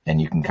develop,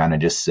 and you can kind of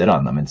just sit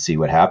on them and see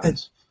what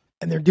happens.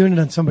 And they're doing it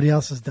on somebody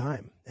else's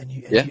dime. And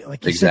you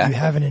like you said, you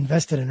haven't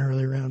invested an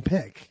early round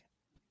pick.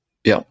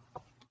 Yep.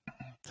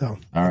 So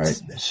all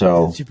right.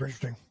 So super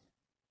interesting.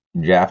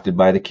 Drafted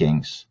by the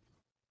Kings.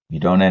 You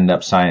don't end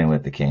up signing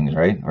with the Kings,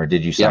 right? Or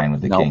did you sign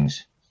with the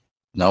Kings?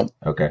 Nope.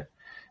 Okay.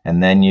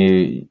 And then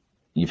you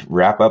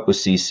wrap up with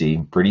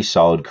CC, pretty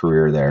solid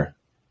career there.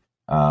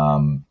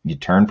 You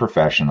turn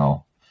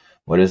professional.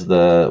 What does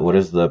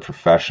the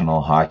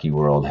professional hockey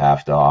world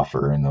have to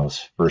offer in those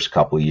first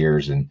couple of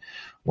years, and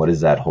what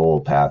does that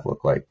whole path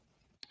look like?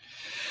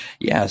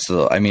 Yeah,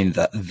 so I mean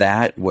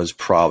that was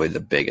probably the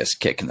biggest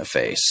kick in the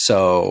face.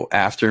 So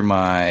after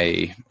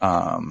my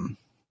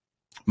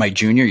my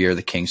junior year,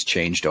 the Kings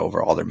changed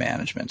over all their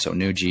management. So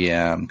new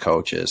GM,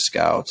 coaches,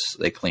 scouts,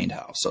 they cleaned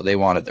house. So they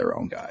wanted their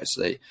own guys.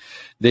 They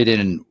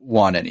didn't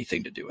want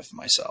anything to do with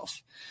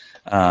myself.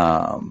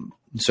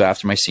 So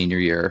after my senior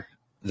year,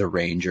 the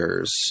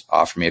Rangers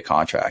offered me a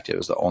contract. It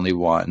was the only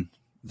one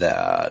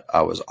that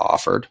I was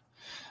offered.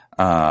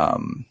 So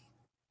I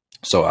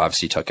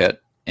obviously took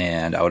it,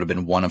 and I would have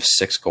been one of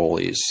 6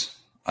 goalies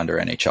under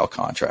NHL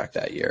contract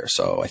that year.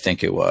 So I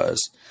think it was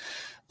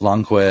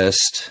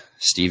Lundqvist,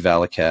 Steve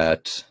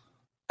Valiquette,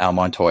 Al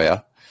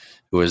Montoya,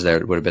 who was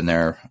there, would have been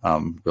their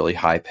really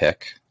high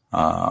pick.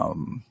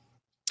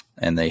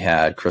 And they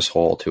had Chris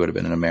Holt, who would have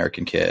been an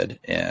American kid,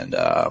 and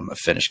a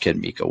Finnish kid,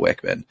 Mikko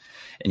Wickman.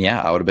 And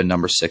yeah, I would have been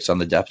number 6 on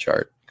the depth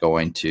chart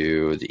going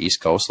to the East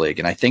Coast League.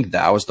 And I think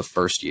that was the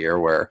first year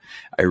where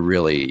I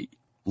really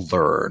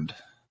learned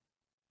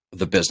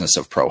the business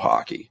of pro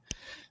hockey,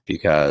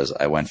 because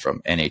I went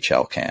from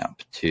NHL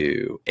camp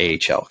to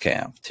AHL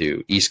camp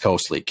to East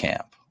Coast League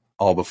camp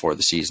all before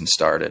the season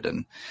started.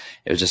 And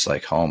it was just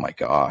like, oh my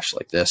gosh,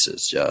 like this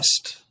is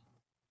just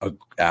an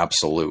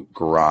absolute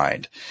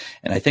grind.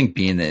 And I think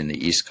being in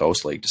the East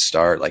Coast League to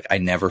start, like I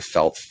never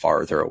felt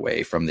farther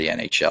away from the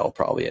NHL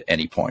probably at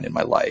any point in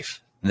my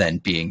life than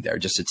being there.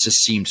 It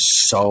just seemed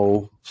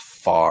so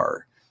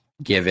far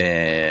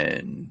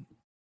given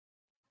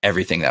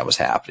everything that was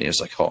happening. It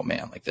was like, oh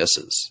man, like this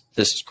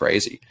is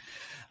crazy.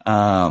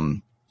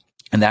 And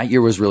that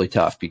year was really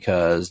tough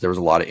because there was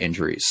a lot of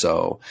injuries.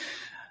 So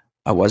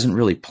I wasn't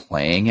really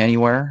playing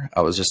anywhere.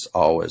 I was just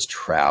always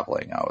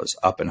traveling. I was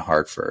up in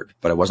Hartford,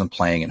 but I wasn't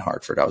playing in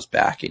Hartford. I was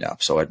backing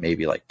up. So I'd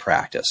maybe like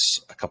practice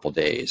a couple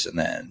days and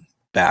then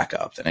back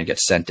up. Then I'd get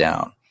sent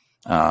down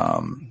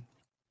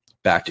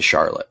back to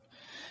Charlotte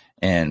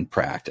and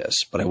practice.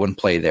 But I wouldn't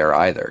play there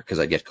either because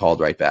I'd get called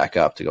right back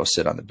up to go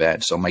sit on the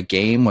bench. So my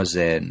game was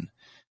in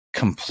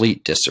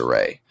complete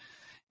disarray.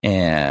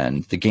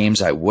 And the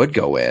games I would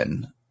go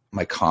in,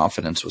 my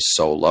confidence was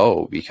so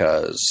low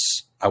because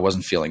I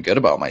wasn't feeling good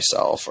about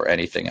myself or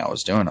anything I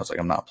was doing. I was like,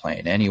 I'm not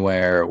playing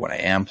anywhere. When I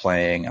am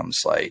playing, I'm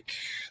just like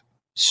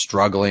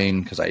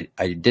struggling because I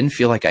didn't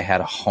feel like I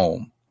had a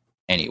home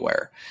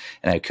anywhere,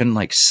 and I couldn't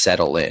like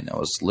settle in. I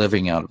was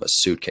living out of a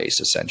suitcase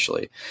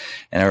essentially.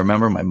 And I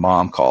remember my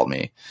mom called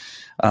me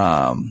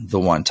the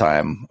one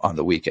time on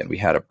the weekend. We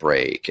had a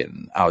break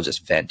and I was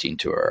just venting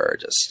to her,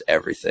 just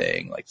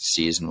everything. Like the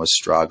season was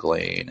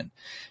struggling, and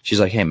she's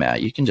like, hey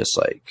Matt, you can just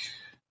like,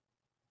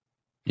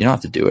 you don't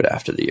have to do it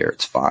after the year.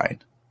 It's fine.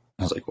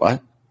 I was like,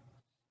 what?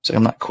 So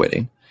I'm not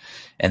quitting.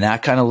 And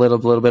that kind of lit a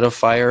little bit of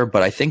fire.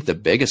 But I think the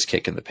biggest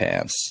kick in the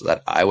pants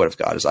that I would have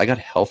got is I got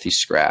healthy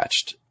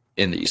scratched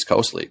in the East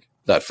Coast League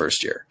that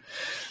first year.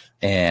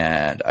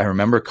 And I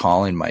remember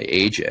calling my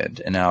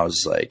agent and I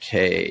was like,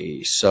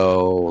 hey,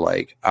 so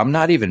like, I'm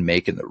not even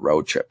making the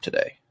road trip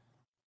today.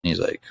 And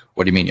he's like,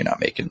 what do you mean you're not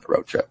making the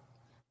road trip?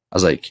 I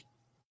was like,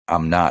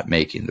 I'm not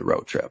making the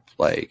road trip.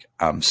 Like,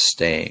 I'm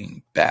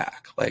staying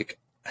back. Like,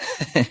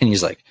 and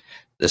he's like,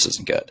 this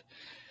isn't good.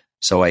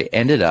 So I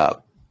ended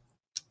up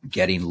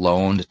getting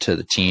loaned to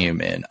the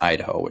team in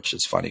Idaho, which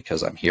is funny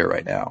because I'm here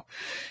right now.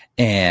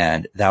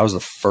 And that was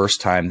the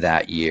first time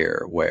that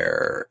year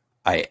where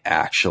I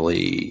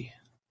actually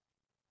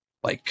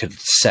like could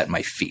set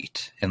my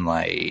feet and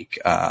like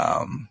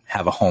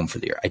have a home for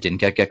the year. I didn't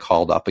get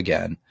called up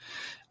again.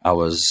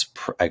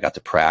 I got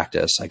to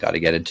practice. I got to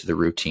get into the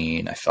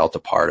routine. I felt a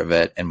part of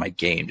it, and my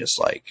game just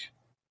like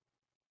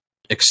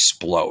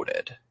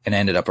exploded, and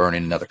ended up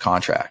earning another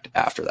contract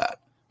after that,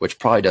 which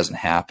probably doesn't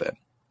happen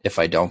if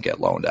I don't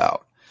get loaned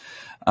out.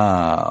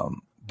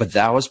 But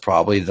that was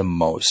probably the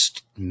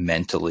most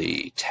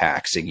mentally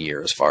taxing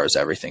year as far as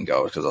everything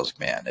goes. Because I was like,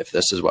 man, if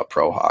this is what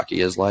pro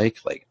hockey is like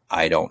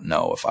I don't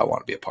know if I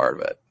want to be a part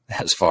of it,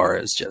 as far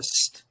as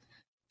just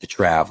the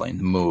traveling,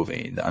 the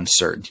moving, the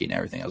uncertainty and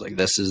everything. I was like,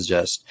 this is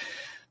just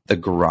the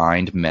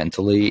grind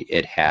mentally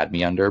it had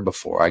me under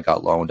before I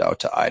got loaned out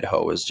to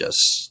Idaho was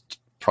just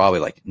probably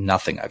like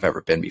nothing I've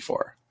ever been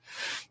before.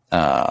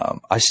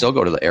 I still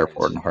go to the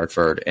airport in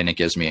Hartford and it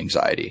gives me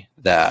anxiety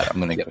that I'm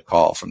going to get a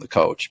call from the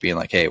coach being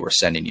like, hey, we're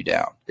sending you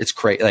down. It's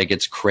crazy. Like,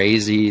 it's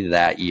crazy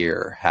that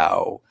year,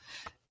 how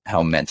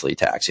mentally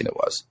taxing it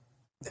was.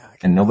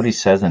 And nobody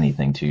says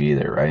anything to you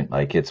either, right?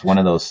 Like, it's one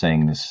of those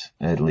things,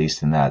 at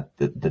least in that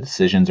the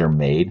decisions are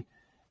made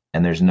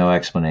and there's no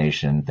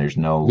explanation. There's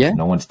no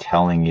one's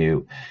telling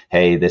you,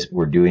 hey,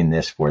 we're doing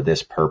this for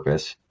this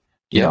purpose.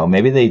 You know,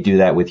 maybe they do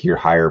that with your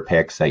higher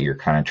picks that you're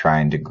kind of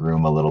trying to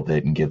groom a little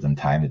bit and give them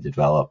time to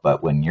develop.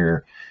 But when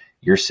you're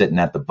sitting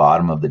at the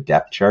bottom of the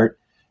depth chart,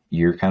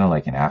 you're kind of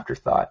like an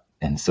afterthought.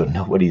 And so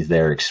nobody's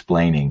there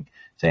explaining,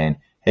 saying,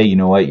 hey, you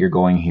know what, you're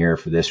going here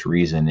for this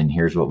reason, and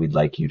here's what we'd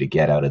like you to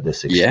get out of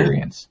this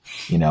experience.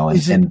 You know,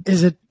 and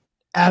is it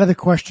out of the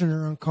question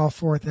or uncalled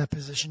for at that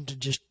position to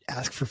just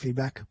ask for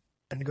feedback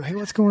and to go, hey,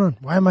 what's going on?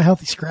 Why am I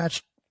healthy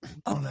scratched?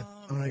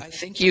 I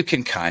think you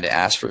can kind of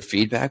ask for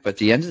feedback, but at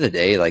the end of the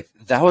day, like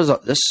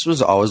this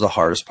was always the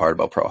hardest part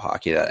about pro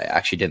hockey that I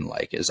actually didn't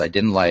like, is I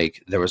didn't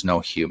like there was no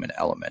human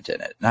element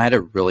in it. And I had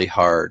a really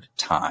hard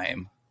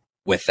time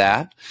with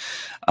that.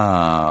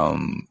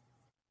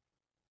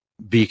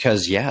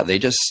 Because they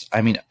just,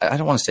 I mean, I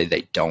don't want to say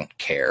they don't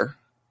care,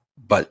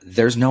 but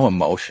there's no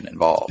emotion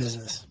involved.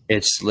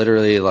 It's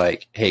literally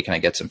like, hey, can I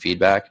get some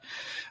feedback?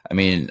 I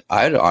mean,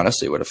 I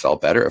honestly would have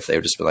felt better if they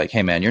would just be like,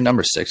 hey man, you're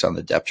number 6 on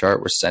the depth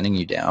chart. We're sending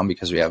you down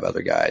because we have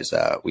other guys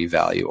that we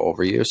value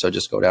over you. So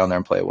just go down there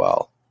and play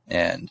well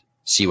and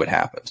see what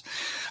happens.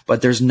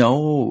 But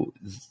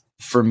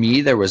for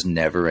me, there was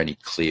never any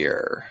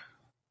clear,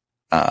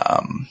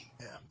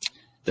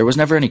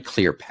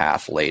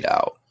 path laid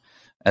out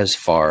as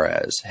far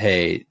as,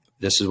 hey,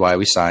 this is why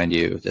we signed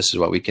you. This is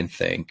what we can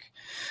think.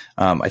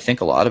 I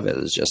think a lot of it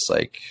is just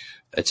like,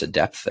 it's a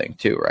depth thing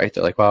too, right?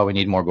 They're like, well, we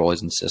need more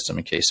goalies in the system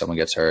in case someone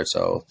gets hurt.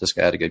 So this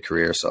guy had a good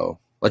career, so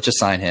let's just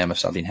sign him. If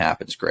something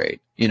happens, great.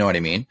 You know what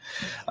I mean?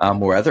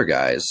 Where other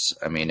guys,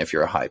 I mean, if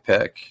you're a high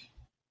pick,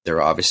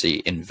 they're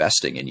obviously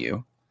investing in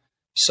you.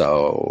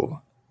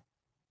 So,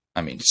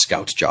 I mean,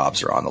 scouts'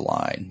 jobs are on the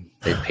line.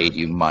 They paid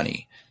you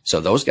money. So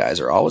those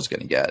guys are always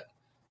going to get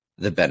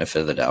the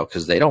benefit of the doubt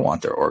because they don't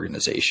want their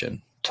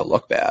organization to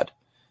look bad.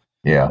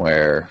 Yeah.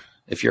 Where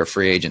if you're a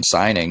free agent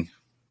signing,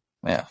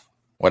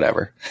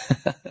 whatever.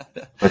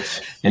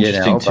 It's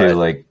interesting too.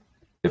 Like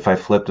if I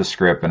flip the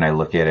script and I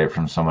look at it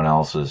from someone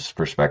else's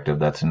perspective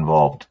that's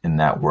involved in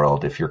that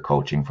world, if you're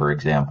coaching, for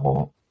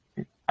example,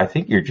 I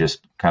think you're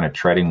just kind of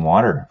treading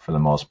water for the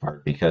most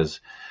part, because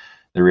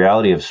the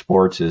reality of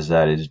sports is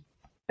that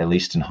at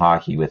least in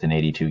hockey with an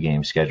 82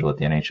 game schedule at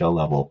the NHL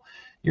level,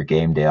 you're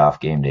game day off,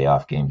 game day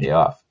off, game day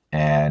off.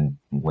 And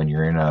when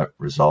you're in a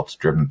results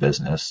driven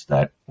business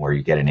where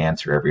you get an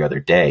answer every other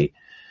day,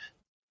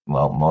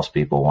 well, most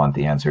people want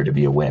the answer to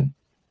be a win.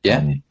 Yeah.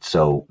 And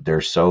so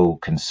they're so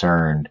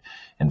concerned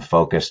and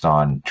focused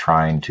on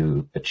trying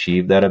to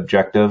achieve that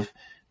objective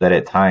that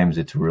at times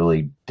it's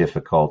really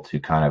difficult to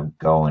kind of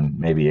go and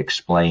maybe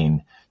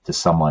explain to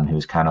someone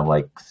who's kind of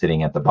like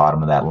sitting at the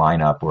bottom of that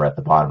lineup or at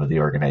the bottom of the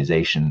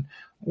organization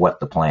what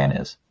the plan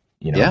is,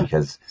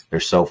 because they're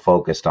so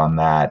focused on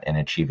that and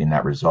achieving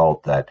that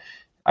result that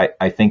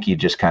I think you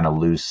just kind of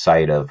lose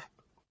sight of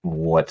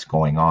what's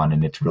going on,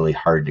 and it's really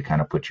hard to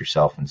kind of put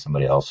yourself in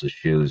somebody else's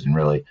shoes and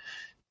really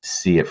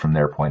see it from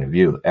their point of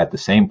view. At the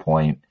same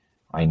point,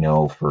 I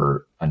know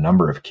for a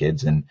number of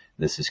kids, and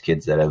this is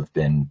kids that have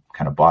been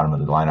kind of bottom of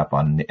the lineup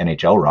on the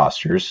NHL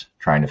rosters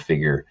trying to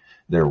figure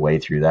their way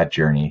through that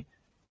journey.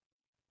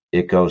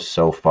 It goes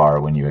so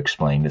far when you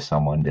explain to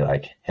someone, be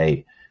like,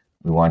 hey,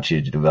 we want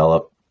you to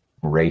develop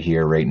right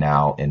here, right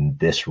now in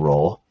this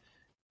role.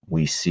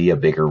 We see a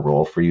bigger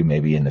role for you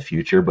maybe in the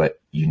future, but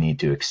you need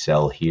to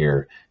excel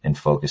here and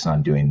focus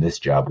on doing this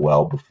job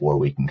well before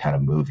we can kind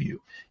of move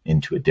you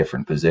into a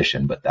different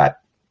position. But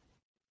that,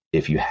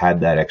 if you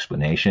had that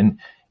explanation,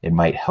 it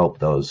might help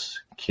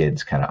those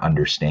kids kind of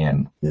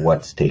understand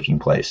what's taking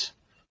place.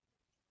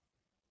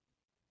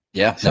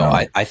 Yeah, so,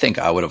 no, I think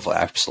I would have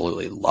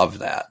absolutely loved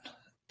that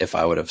if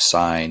I would have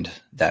signed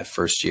that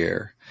first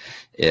year.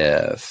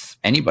 If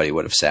anybody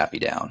would have sat me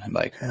down and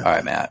like, all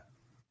right, Matt,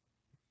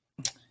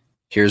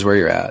 here's where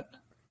you're at.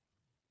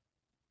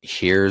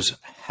 Here's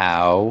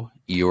how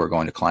you are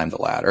going to climb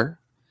the ladder.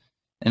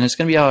 And it's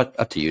going to be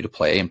up to you to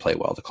play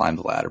well to climb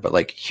the ladder. But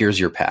like, here's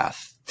your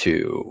path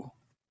to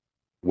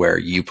where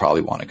you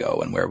probably want to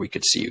go and where we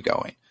could see you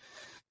going.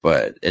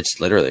 But it's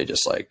literally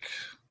just like,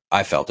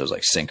 I felt it was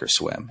like sink or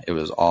swim. It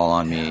was all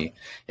on me.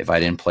 If I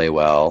didn't play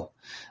well,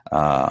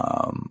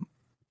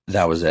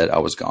 that was it. I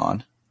was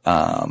gone.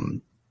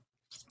 And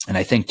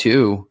I think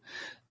too,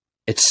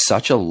 it's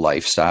such a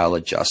lifestyle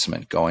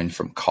adjustment going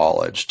from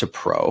college to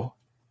pro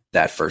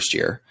that first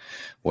year,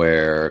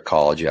 where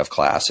college, you have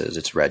classes,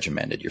 it's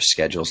regimented, your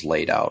schedule's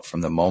laid out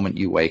from the moment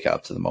you wake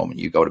up to the moment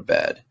you go to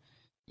bed,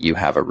 you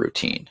have a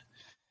routine.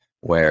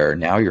 Where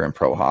now you're in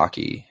pro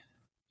hockey,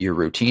 your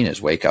routine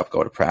is wake up,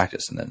 go to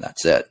practice, and then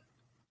that's it.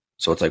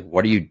 So it's like,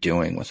 what are you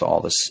doing with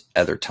all this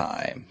other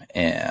time?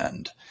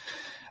 And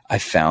I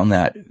found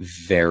that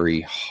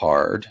very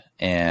hard.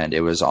 And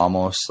it was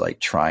almost like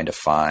trying to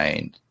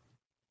find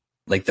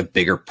like the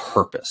bigger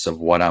purpose of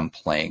what I'm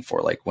playing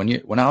for. Like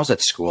when I was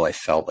at school, I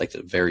felt like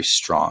a very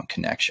strong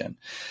connection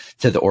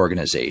to the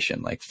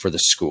organization, like for the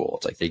school.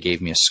 It's like they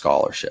gave me a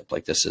scholarship.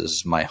 Like this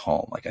is my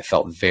home. Like I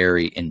felt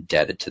very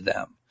indebted to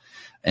them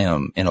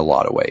in a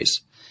lot of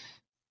ways.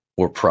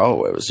 Or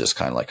pro, it was just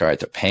kind of like, all right,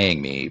 they're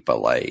paying me,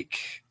 but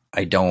like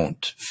I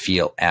don't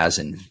feel as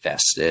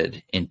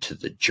invested into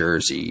the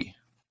jersey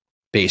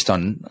based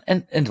on,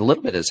 and a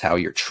little bit is how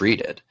you're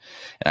treated.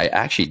 And I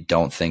actually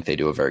don't think they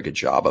do a very good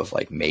job of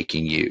like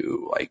making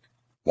you like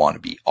want to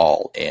be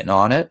all in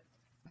on it.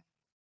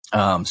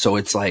 So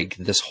it's like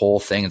this whole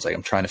thing. It's like,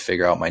 I'm trying to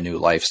figure out my new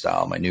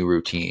lifestyle, my new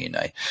routine.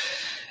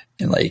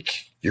 And like,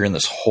 you're in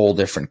this whole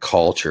different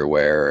culture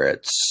where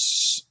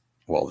it's,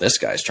 well, this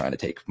guy's trying to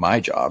take my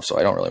job, so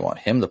I don't really want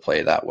him to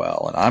play that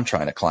well. And I'm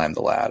trying to climb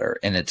the ladder.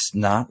 And it's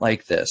not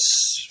like this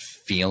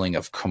feeling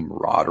of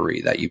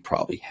camaraderie that you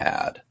probably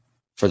had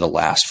for the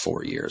last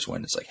 4 years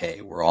when it's like,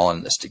 hey, we're all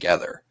in this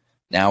together.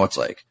 Now it's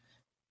like,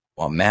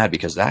 well, I'm mad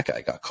because that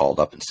guy got called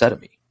up instead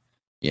of me.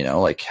 You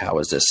know, like, how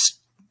is this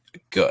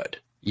good?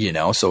 You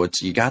know, so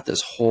it's, you got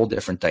this whole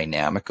different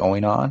dynamic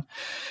going on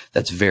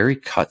that's very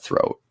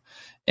cutthroat,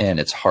 and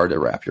it's hard to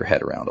wrap your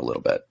head around a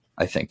little bit,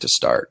 I think, to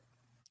start.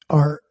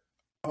 Are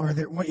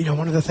there, you know,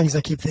 one of the things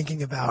I keep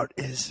thinking about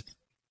is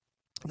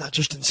not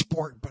just in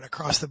sport, but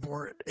across the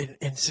board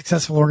in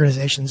successful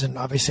organizations. And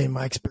obviously in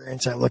my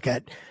experience, I look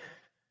at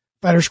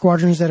fighter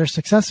squadrons that are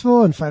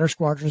successful and fighter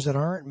squadrons that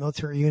aren't,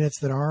 military units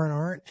that are and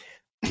aren't.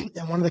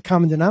 And one of the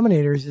common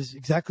denominators is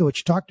exactly what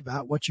you talked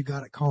about, what you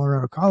got at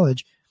Colorado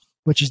College,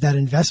 which is that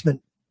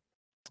investment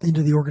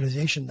into the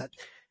organization,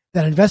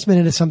 that investment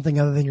into something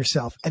other than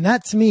yourself. And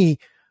that, to me,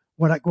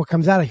 what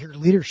comes out of here,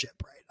 leadership,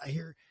 right? I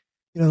hear,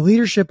 you know,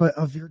 leadership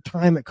of your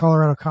time at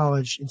Colorado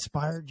College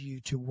inspired you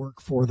to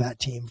work for that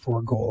team, for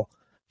a goal,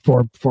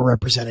 for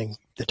representing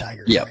the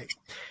Tigers, Yep. right?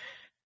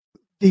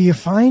 Do you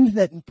find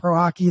that in pro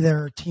hockey,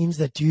 there are teams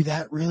that do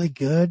that really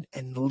good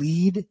and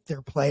lead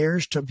their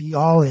players to be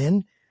all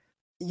in,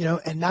 you know,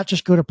 and not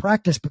just go to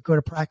practice, but go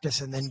to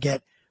practice and then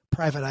get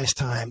private ice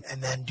time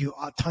and then do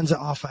tons of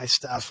off ice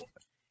stuff?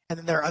 And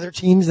then there are other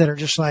teams that are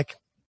just like,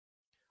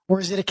 or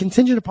is it a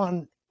contingent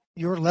upon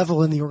your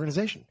level in the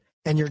organization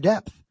and your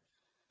depth?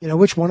 You know,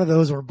 which one of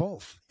those or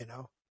both, you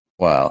know?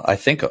 Well, I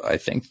think,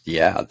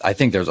 yeah, I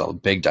think there's a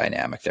big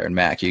dynamic there. And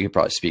Mac, you could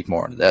probably speak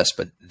more into this,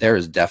 but there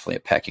is definitely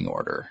a pecking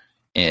order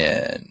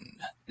in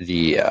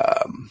the,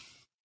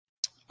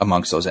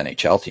 amongst those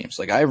NHL teams.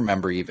 Like, I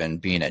remember even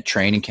being at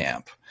training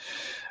camp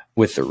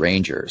with the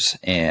Rangers,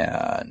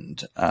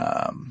 and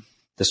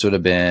this would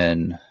have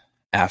been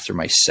after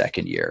my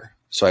second year.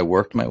 So I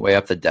worked my way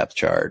up the depth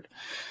chart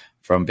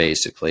from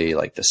basically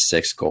like the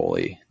sixth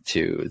goalie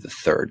to the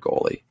third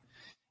goalie.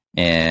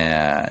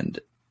 And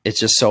it's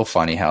just so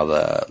funny how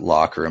the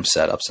locker room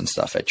setups and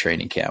stuff at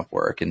training camp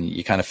work. And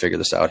you kind of figure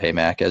this out, hey,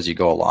 Mac, as you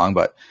go along.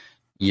 But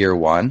year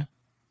one,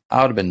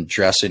 I would have been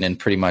dressing in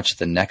pretty much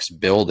the next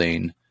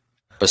building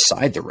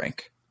beside the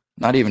rink,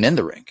 not even in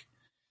the rink.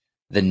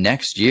 The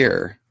next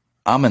year,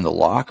 I'm in the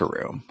locker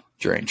room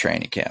during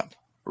training camp,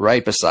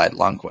 right beside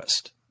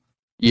Lundqvist.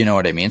 You know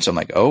what I mean? So I'm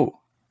like, oh,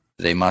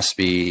 they must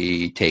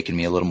be taking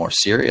me a little more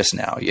serious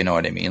now. You know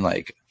what I mean?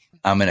 Like,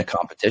 I'm in a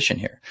competition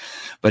here.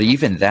 But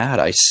even that,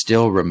 I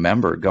still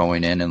remember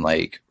going in and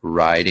like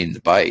riding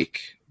the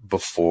bike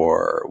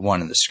before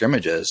one of the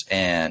scrimmages,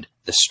 and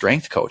the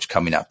strength coach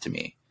coming up to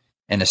me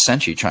and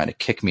essentially trying to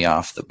kick me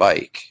off the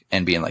bike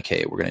and being like,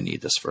 hey, we're going to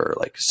need this for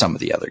like some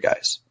of the other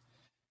guys.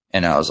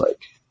 And I was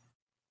like,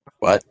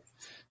 what?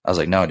 I was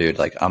like, no, dude,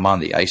 like, I'm on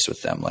the ice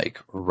with them, like,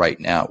 right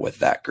now with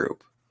that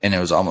group. And it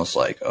was almost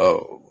like,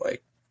 oh,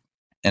 like,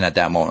 and at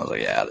that moment I was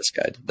like, yeah, this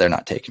guy, they're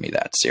not taking me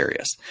that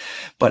serious.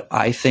 But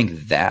I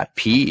think that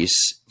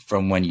piece,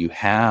 from when you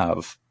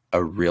have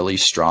a really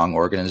strong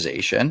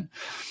organization,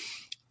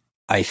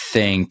 I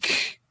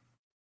think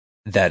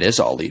that is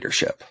all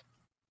leadership.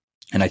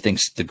 And I think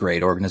the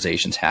great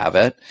organizations have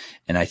it.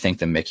 And I think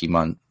the Mickey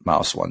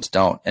Mouse ones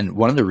don't. And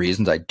one of the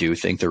reasons I do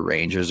think the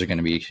Rangers are going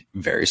to be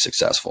very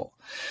successful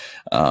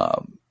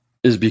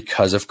is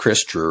because of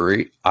Chris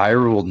Drury. I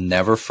will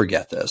never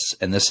forget this.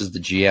 And this is the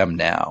GM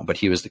now, but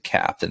he was the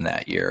captain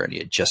that year, and he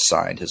had just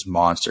signed his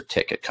monster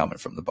ticket coming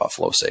from the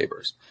Buffalo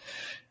Sabres.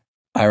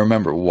 I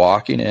remember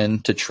walking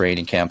into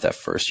training camp that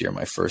first year,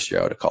 my first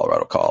year out of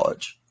Colorado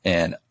College,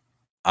 and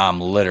I'm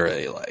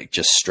literally like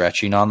just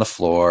stretching on the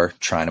floor,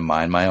 trying to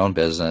mind my own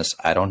business.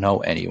 I don't know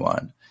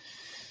anyone.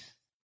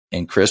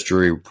 And Chris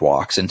Drury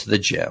walks into the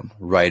gym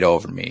right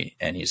over me,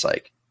 and he's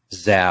like,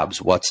 Zabs,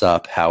 what's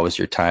up? How was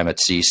your time at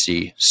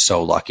CC?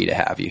 So lucky to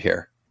have you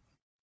here.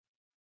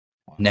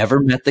 Never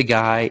met the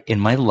guy in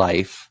my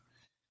life.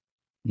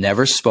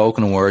 Never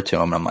spoken a word to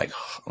him. I'm like,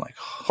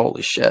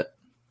 holy shit.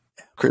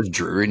 Chris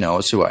Drury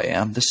knows who I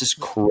am. This is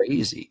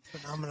crazy.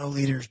 Phenomenal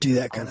leaders do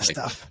that kind of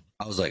stuff.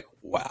 I was like,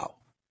 wow.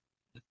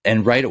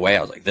 And right away,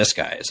 I was like, this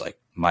guy is like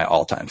my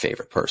all-time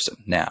favorite person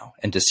now.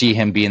 And to see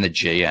him being the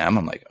GM,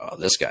 I'm like, oh,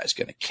 this guy's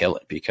going to kill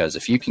it. Because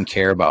if you can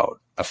care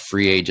about a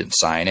free agent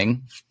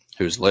signing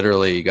who's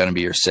literally going to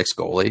be your sixth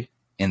goalie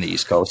in the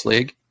East Coast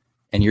League,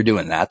 and you're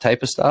doing that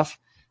type of stuff,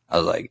 I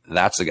was like,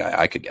 that's the guy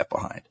I could get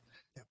behind.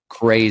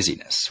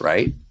 Craziness,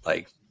 right?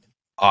 Like,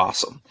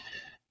 awesome.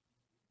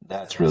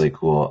 That's really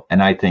cool.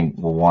 And I think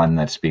one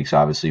that speaks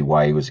obviously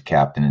why he was a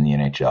captain in the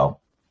NHL,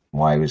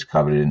 why he was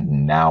coveted,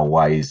 and now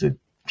why he's the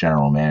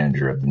general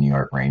manager of the New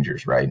York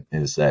Rangers, right?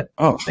 Is that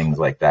things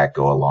like that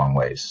go a long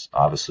ways.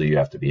 Obviously, you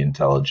have to be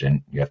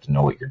intelligent. You have to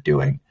know what you're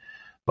doing.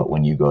 But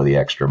when you go the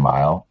extra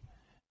mile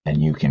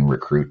and you can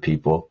recruit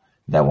people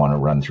that want to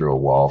run through a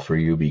wall for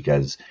you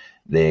because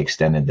they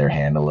extended their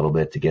hand a little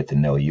bit to get to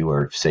know you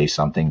or say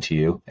something to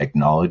you,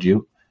 acknowledge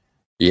you.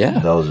 Yeah.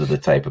 Those are the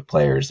type of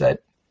players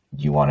that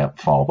you want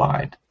to fall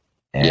behind.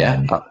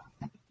 And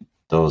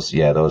those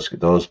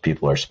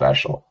people are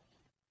special.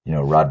 You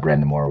know, Rod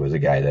Brendamore was a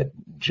guy that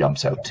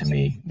jumps out to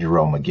me.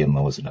 Jerome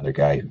McGinley was another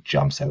guy who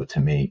jumps out to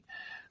me,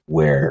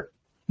 where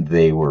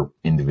they were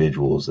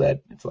individuals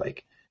that it's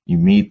like you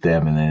meet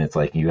them and then it's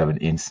like you have an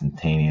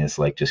instantaneous,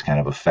 like, just kind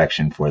of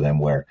affection for them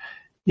where,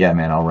 yeah,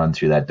 man, I'll run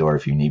through that door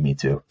if you need me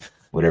to,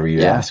 whatever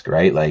you ask,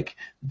 right? Like,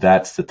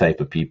 that's the type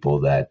of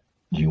people that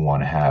you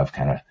want to have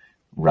kind of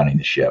running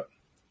the ship.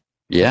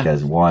 Yeah.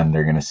 Because one,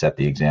 they're going to set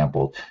the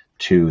example.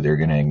 Two, they're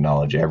going to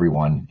acknowledge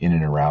everyone in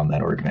and around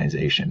that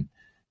organization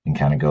and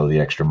kind of go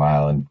the extra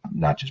mile and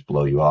not just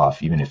blow you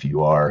off, even if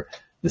you are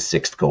the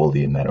sixth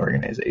goalie in that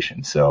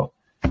organization. So,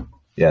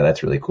 yeah,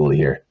 that's really cool to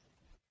hear.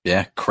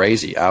 Yeah,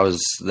 crazy.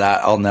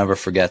 I'll never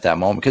forget that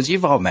moment, because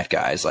you've all met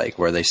guys like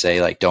where they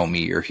say like, don't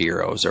meet your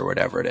heroes or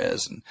whatever it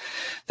is. And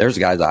there's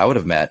guys I would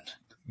have met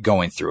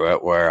going through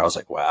it where I was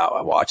like, wow,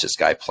 I watched this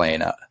guy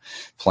playing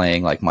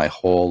like my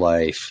whole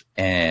life.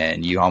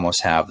 And you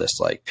almost have this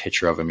like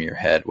picture of him in your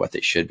head, what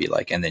they should be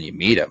like. And then you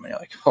meet him and you're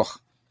like, oh,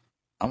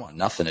 I want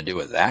nothing to do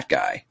with that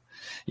guy.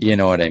 You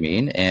know what I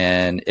mean?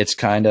 And it's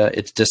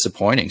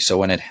disappointing. So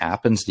when it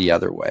happens the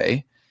other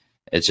way,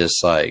 it's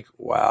just like,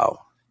 wow,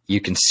 you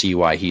can see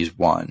why he's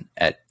won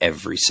at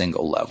every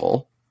single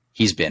level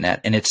he's been at.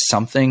 And it's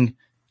something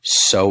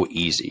so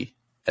easy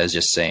as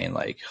just saying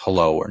like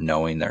hello or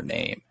knowing their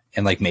name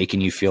and like making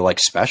you feel like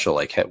special.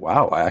 Like, hey,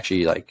 wow,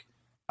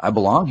 I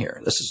belong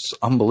here. This is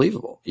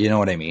unbelievable. You know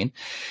what I mean?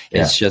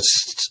 Yeah. It's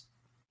just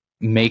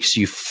makes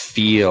you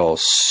feel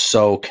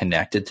so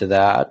connected to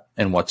that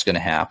and what's going to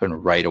happen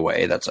right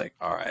away. That's like,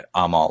 all right,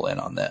 I'm all in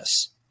on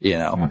this, you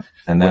know,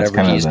 and that's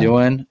whatever he's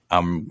doing,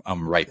 I'm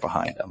right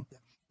behind him.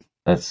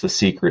 That's the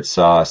secret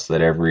sauce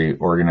that every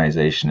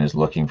organization is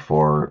looking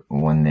for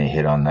when they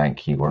hit on that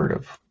keyword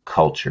of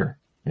culture.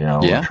 You know,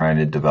 we're trying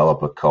to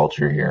develop a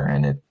culture here,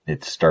 and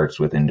it starts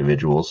with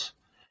individuals.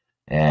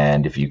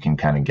 And if you can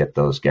kind of get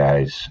those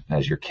guys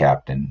as your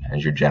captain,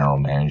 as your general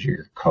manager,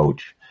 your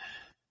coach,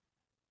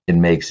 it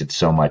makes it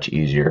so much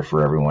easier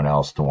for everyone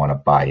else to want to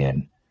buy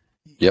in.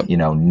 Yep. You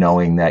know,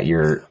 knowing that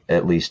you're,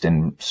 at least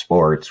in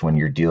sports, when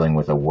you're dealing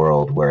with a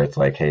world where it's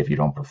like, hey, if you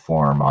don't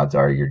perform, odds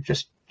are you're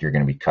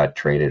going to be cut,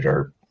 traded,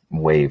 or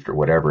waived, or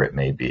whatever it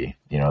may be.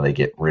 You know, they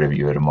get rid of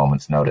you at a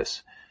moment's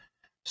notice.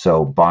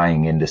 So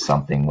buying into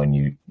something when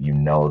you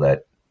know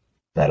that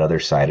other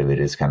side of it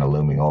is kind of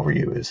looming over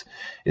you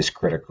is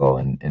critical,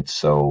 and it's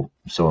so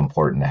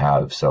important to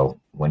have. So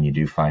when you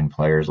do find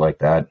players like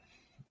that,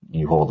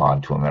 you hold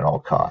on to them at all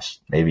costs.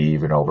 Maybe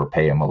even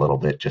overpay them a little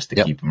bit just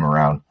to keep them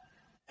around.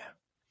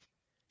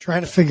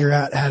 Trying to figure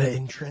out how to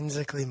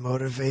intrinsically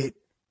motivate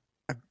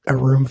a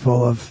room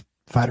full of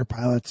fighter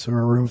pilots or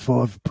a room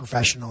full of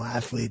professional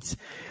athletes.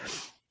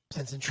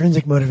 Since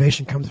intrinsic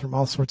motivation comes from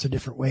all sorts of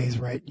different ways,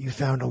 right? You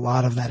found a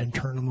lot of that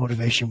internal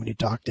motivation when you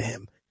talk to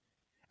him.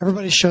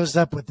 Everybody shows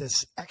up with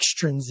this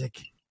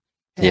extrinsic.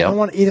 Hey,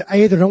 I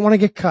either don't want to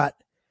get cut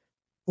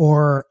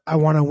or I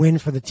want to win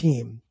for the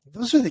team.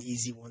 Those are the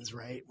easy ones,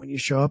 right? When you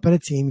show up at a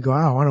team, you go,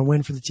 I want to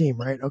win for the team,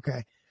 right?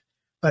 Okay.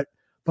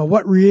 But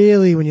what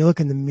really, when you look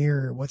in the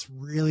mirror, what's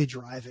really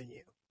driving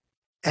you?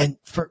 And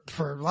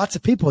for lots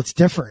of people, it's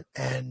different.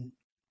 And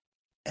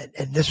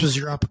this was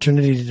your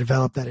opportunity to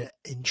develop that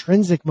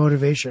intrinsic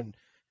motivation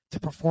to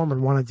perform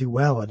and want to do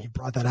well. And you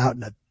brought that out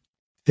in a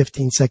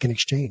 15-second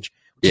exchange,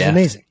 which is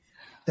amazing.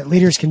 That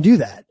leaders can do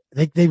that.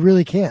 They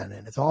really can.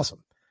 And it's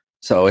awesome.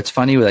 So it's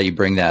funny that you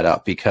bring that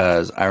up,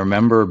 because I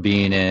remember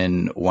being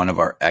in one of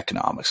our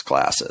economics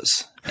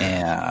classes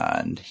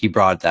and he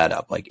brought that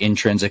up, like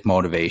intrinsic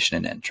motivation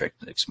and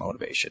intrinsic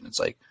motivation. It's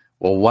like,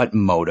 well, what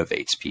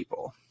motivates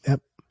people? Yep.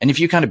 And if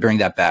you kind of bring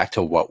that back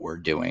to what we're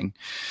doing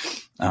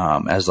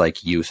as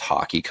like youth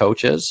hockey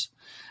coaches,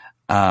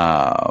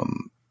 I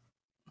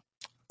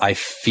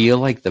feel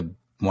like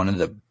one of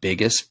the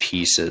biggest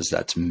pieces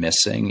that's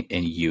missing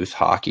in youth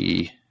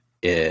hockey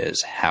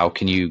is how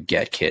can you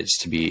get kids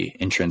to be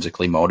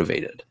intrinsically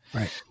motivated?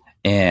 Right.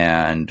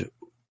 And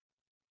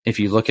if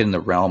you look in the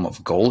realm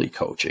of goalie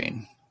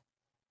coaching,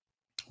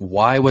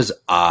 why was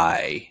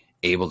I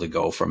able to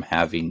go from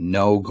having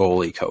no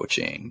goalie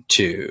coaching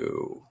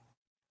to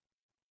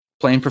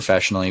playing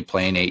professionally,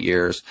 playing 8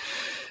 years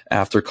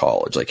after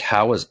college? Like,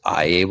 how was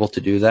I able to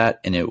do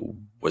that? And it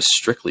was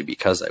strictly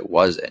because I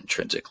was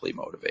intrinsically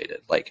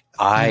motivated. Like,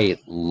 I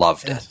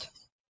loved it.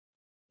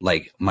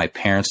 Like, my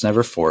parents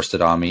never forced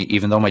it on me,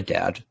 even though my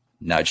dad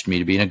nudged me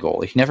to being a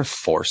goalie. He never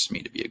forced me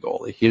to be a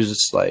goalie. He was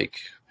just like,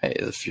 hey,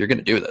 if you're going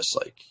to do this,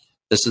 like,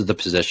 this is the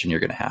position you're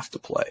going to have to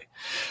play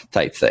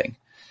type thing.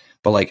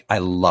 But like, I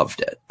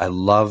loved it. I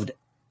loved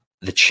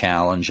the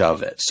challenge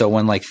of it. So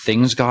when like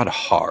things got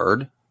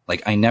hard,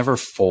 Like I never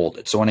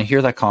folded. So when I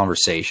hear that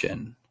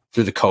conversation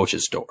through the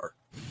coach's door,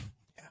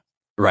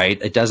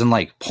 right, it doesn't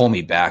like pull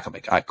me back. I'm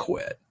like, I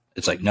quit.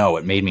 It's like, no,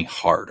 it made me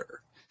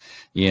harder.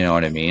 You know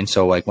what I mean?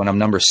 So like when I'm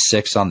number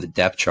 6 on the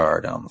depth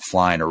chart and I'm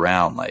flying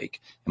around, like,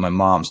 and my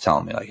mom's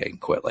telling me like I can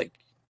quit, like,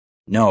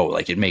 no,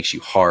 like it makes you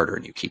harder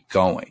and you keep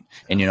going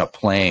and you're not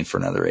playing for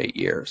another 8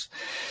 years.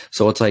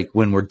 So it's like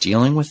when we're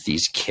dealing with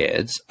these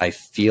kids, I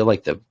feel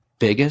like the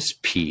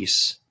biggest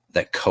piece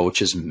that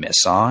coaches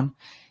miss on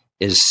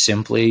is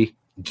simply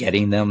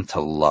getting them to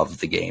love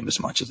the game as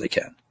much as they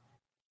can.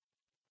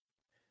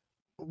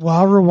 Well,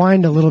 I'll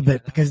rewind a little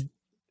bit because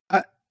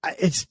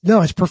it's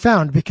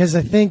profound, because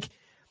I think,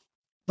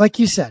 like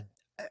you said,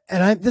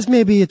 and this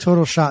may be a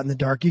total shot in the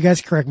dark. You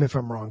guys correct me if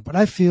I'm wrong, but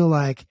I feel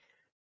like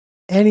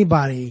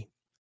anybody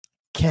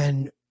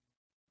can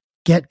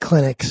get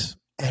clinics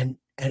and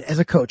as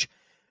a coach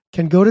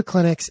can go to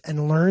clinics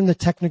and learn the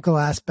technical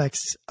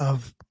aspects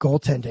of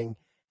goaltending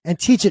and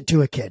teach it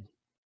to a kid.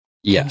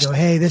 Yes. And go,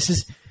 hey, this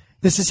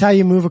is how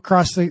you move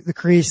across the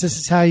crease. This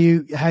is how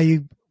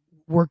you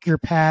work your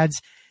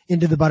pads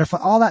into the butterfly,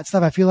 all that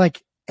stuff. I feel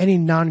like any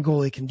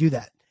non-goalie can do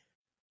that.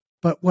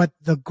 But what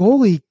the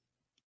goalie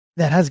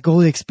that has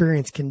goalie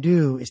experience can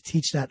do is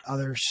teach that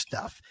other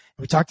stuff.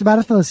 We talked about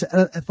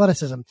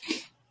athleticism,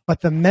 but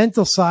the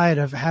mental side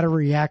of how to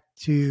react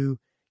to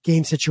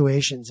game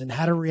situations and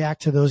how to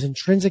react to those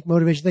intrinsic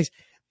motivation things,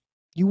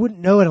 you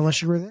wouldn't know it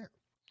unless you were there.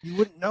 You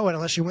wouldn't know it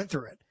unless you went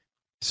through it.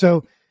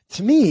 So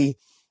to me,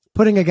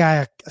 putting a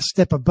guy a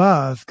step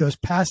above goes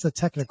past the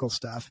technical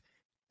stuff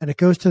and it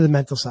goes to the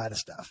mental side of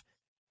stuff.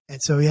 And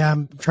so, yeah,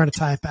 I'm trying to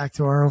tie it back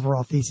to our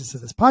overall thesis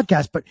of this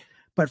podcast.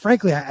 But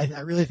frankly,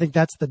 I really think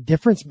that's the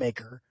difference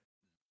maker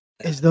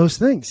is those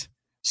things.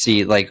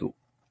 See, like,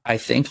 I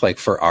think like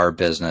for our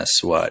business,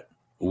 what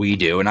we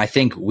do, and I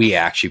think we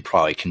actually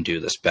probably can do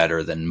this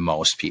better than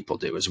most people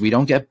do, is we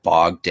don't get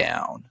bogged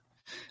down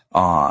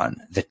on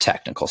the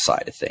technical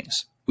side of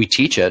things. We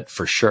teach it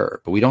for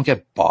sure, but we don't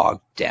get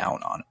bogged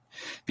down on it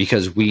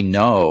because we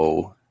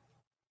know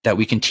that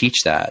we can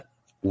teach that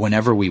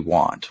whenever we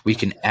want. We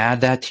can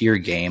add that to your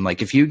game.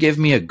 Like if you give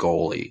me a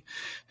goalie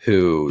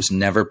who's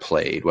never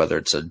played, whether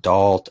it's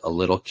adult, a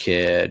little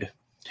kid,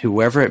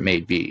 whoever it may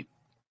be,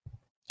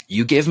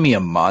 you give me a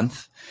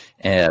month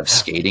of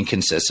skating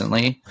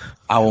consistently,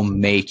 I will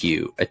make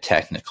you a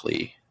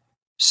technically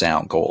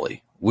sound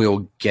goalie.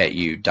 We'll get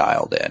you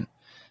dialed in.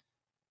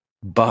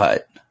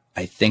 But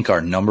I think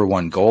our number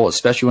one goal,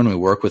 especially when we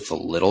work with the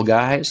little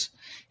guys,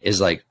 is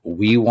like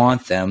we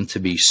want them to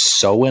be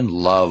so in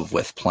love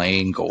with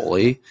playing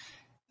goalie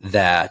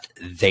that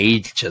they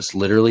just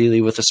literally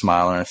leave with a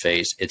smile on their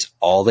face. It's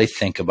all they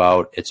think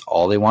about. It's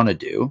all they want to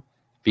do.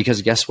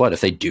 Because guess what?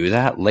 If they do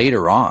that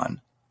later on,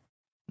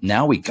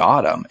 now we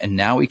got them and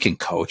now we can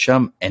coach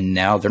them. And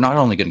now they're not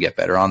only going to get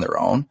better on their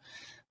own,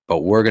 but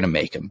we're going to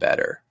make them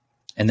better.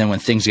 And then when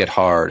things get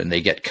hard and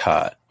they get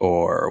cut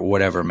or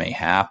whatever may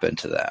happen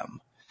to them,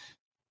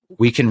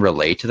 we can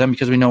relate to them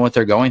because we know what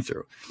they're going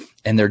through.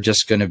 And they're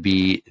just going to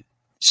be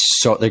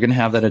they're going to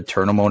have that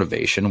internal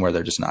motivation where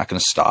they're just not going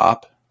to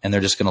stop and they're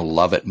just going to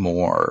love it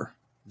more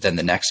than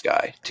the next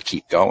guy to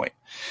keep going.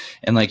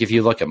 And like, if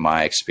you look at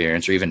my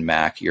experience or even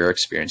Mac, your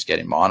experience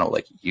getting mono,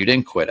 like you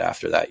didn't quit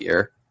after that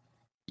year.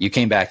 You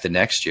came back the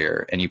next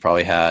year and you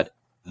probably had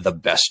the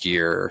best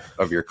year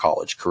of your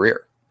college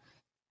career.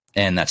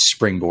 And that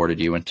springboarded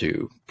you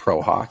into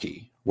pro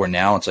hockey, where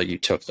now it's like you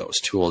took those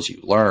tools you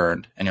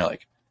learned and you're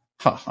like,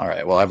 all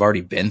right, well, I've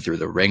already been through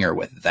the ringer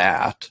with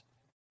that.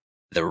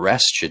 The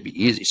rest should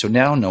be easy. So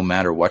now no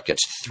matter what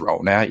gets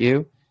thrown at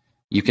you,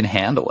 you can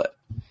handle it.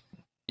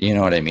 You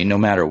know what I mean? No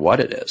matter what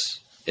it is.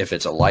 If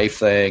it's a life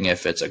thing,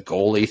 if it's a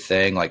goalie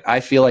thing, like I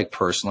feel like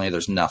personally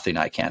there's nothing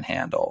I can't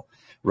handle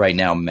right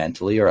now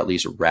mentally, or at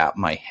least wrap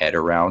my head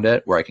around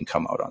it where I can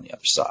come out on the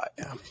other side.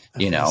 Yeah,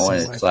 you know,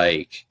 and it's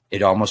like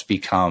it almost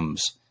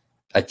becomes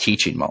a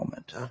teaching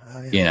moment,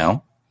 you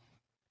know?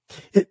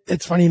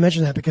 It's funny you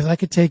mention that because I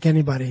could take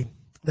anybody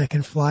that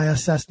can fly a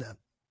Cessna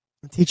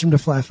and teach them to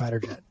fly a fighter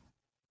jet.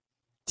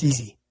 It's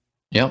easy.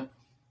 Yep.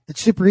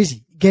 It's super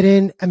easy. Get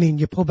in. I mean,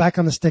 you pull back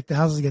on the stick, the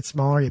houses get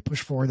smaller. You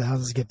push forward, the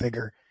houses get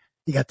bigger.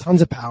 You got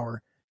tons of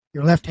power.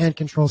 Your left hand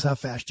controls how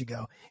fast you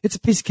go. It's a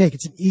piece of cake.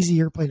 It's an easy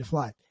airplane to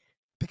fly.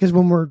 Because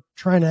when we're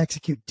trying to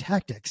execute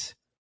tactics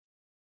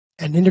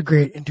and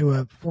integrate into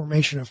a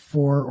formation of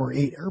 4 or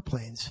 8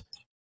 airplanes,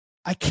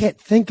 I can't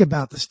think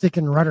about the stick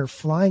and rudder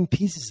flying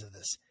pieces of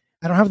this.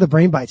 I don't have the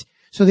brain bites.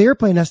 So the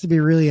airplane has to be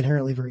really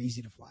inherently very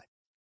easy to fly.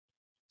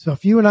 So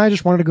if you and I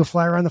just wanted to go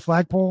fly around the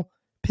flagpole,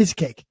 piece of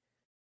cake.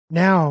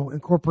 Now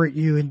incorporate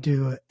you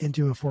into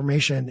a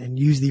formation and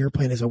use the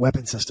airplane as a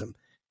weapon system.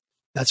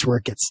 That's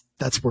where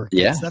that's where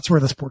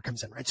the sport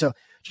comes in, right? So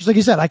just like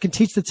you said, I can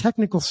teach the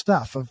technical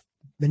stuff of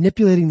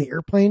manipulating the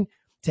airplane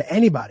to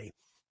anybody.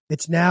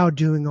 It's now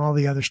doing all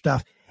the other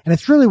stuff. And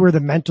it's really where the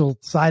mental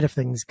side of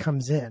things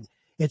comes in.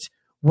 It's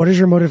what is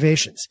your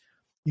motivations?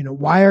 You know,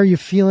 why are you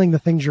feeling the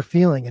things you're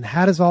feeling? And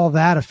how does all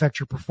that affect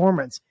your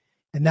performance?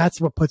 And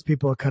that's what puts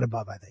people a cut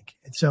above, I think.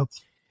 And so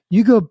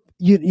you go,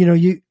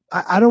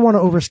 I don't want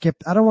to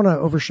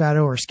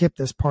overshadow or skip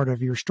this part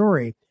of your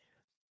story,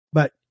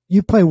 but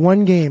you play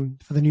one game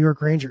for the New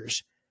York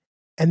Rangers,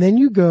 and then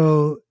you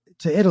go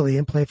to Italy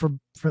and play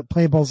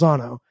play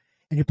Bolzano,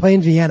 and you play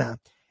in Vienna,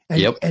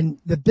 and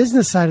the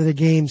business side of the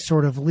game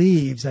sort of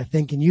leaves, I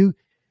think, and you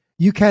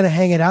kind of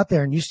hang it out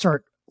there and you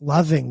start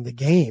loving the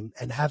game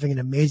and having an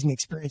amazing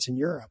experience in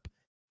Europe.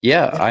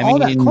 Yeah, and all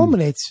that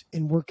culminates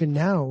in working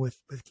now with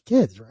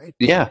kids, right?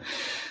 Yeah.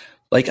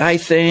 Like, I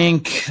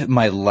think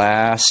my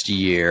last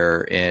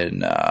year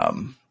in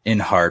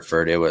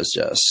Hartford, it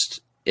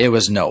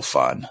was no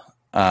fun.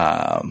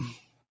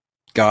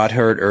 Got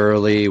hurt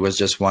early, was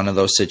just one of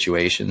those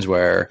situations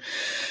where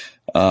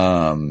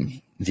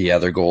the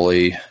other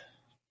goalie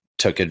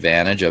took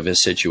advantage of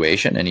his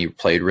situation and he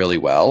played really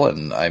well.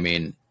 And I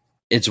mean,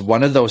 it's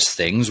one of those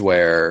things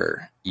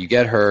where you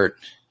get hurt,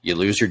 you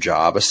lose your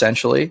job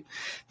essentially,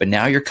 but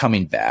now you're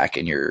coming back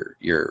and you're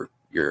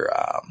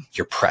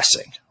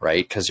pressing,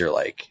 right? Because you're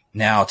like,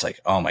 now it's like,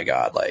 oh my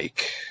God,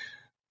 like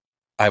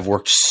I've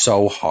worked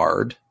so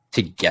hard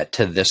to get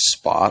to this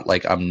spot.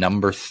 Like I'm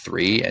number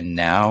 3 and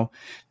now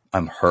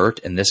I'm hurt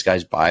and this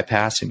guy's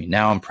bypassing me.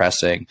 Now I'm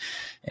pressing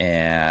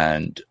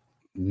and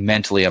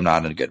mentally I'm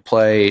not in a good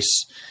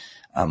place.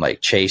 I'm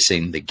like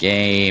chasing the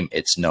game.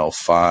 It's no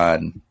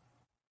fun.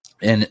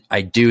 And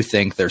I do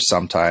think there's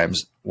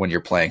sometimes when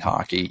you're playing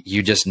hockey,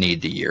 you just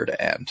need the year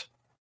to end.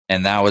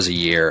 And that was a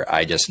year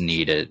I just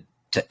needed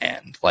to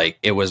end. Like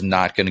it was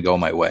not going to go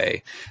my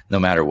way no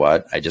matter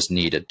what. I just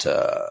needed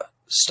to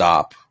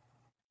stop,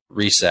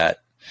 reset,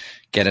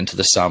 get into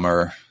the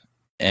summer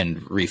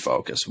and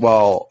refocus.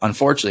 Well,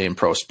 unfortunately in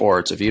pro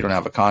sports, if you don't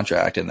have a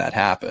contract and that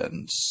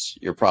happens,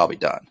 you're probably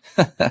done.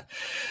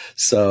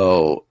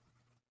 So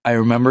I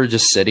remember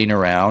just sitting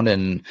around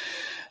and,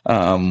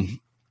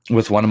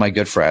 with one of my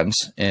good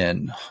friends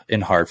in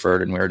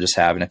Hartford, and we were just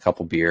having a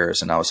couple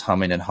beers and I was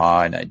humming and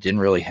hawing. I didn't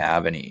really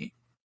have any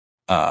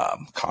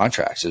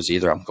contracts. It was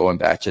either I'm going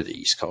back to the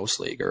East Coast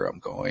League or I'm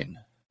going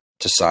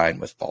to sign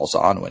with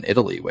Bolzano in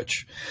Italy,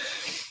 which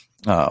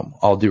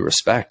all due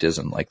respect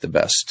isn't like the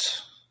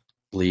best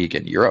league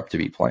in Europe to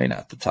be playing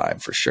at the time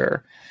for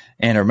sure.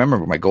 And I remember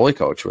my goalie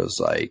coach was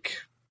like,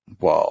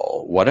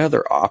 well, what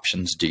other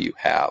options do you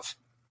have?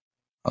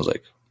 I was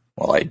like,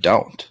 well, I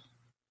don't.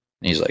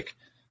 And he's like,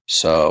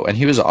 so, and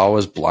he was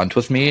always blunt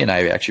with me and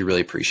I actually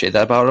really appreciate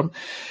that about him.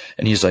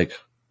 And he's like,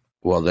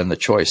 well, then the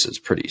choice is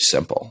pretty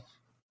simple.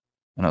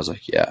 And I was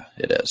like, yeah,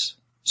 it is.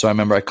 So I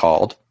remember I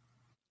called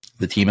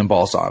the team in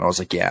Bolzano. I was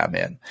like, yeah,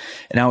 man.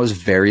 And I was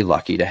very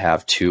lucky to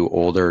have 2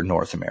 older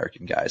North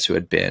American guys who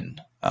had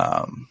been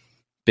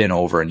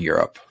over in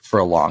Europe for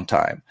a long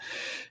time.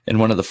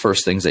 And one of the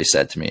first things they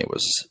said to me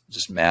was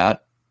just,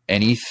 Matt,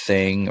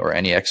 anything or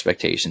any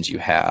expectations you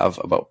have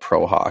about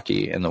pro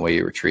hockey and the way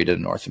you were treated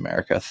in North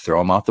America, throw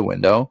them out the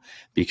window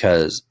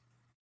because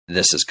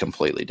this is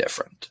completely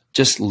different.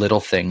 Just little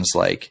things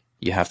like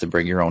you have to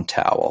bring your own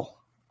towel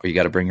or you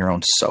got to bring your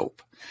own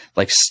soap,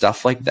 like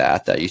stuff like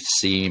that you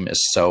seem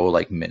is so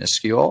like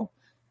minuscule,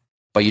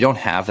 but you don't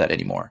have that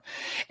anymore.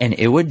 And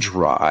it would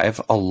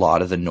drive a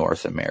lot of the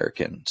North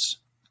Americans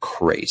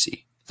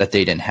crazy that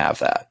they didn't have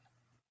that.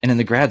 And in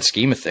the grand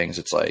scheme of things,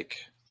 it's like,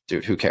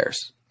 dude, who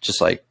cares?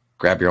 Just like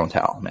grab your own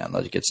towel, man.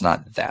 Like it's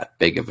not that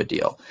big of a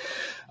deal.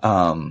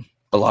 A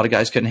lot of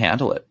guys couldn't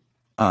handle it.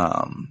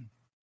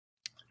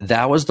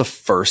 That was the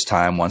first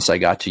time once I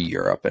got to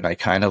Europe and I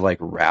kind of like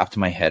wrapped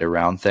my head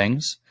around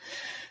things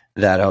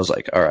that I was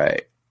like, all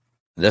right,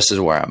 this is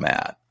where I'm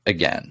at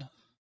again.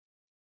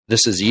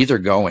 This is either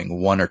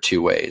going one or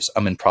two ways.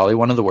 I'm in probably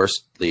one of the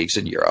worst leagues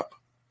in Europe.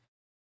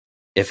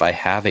 If I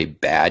have a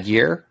bad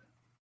year,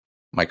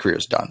 my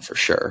career's done for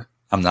sure.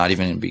 I'm not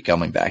even going to be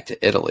coming back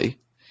to Italy.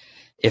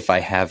 If I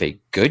have a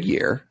good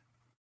year,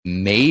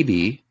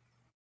 maybe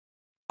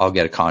I'll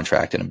get a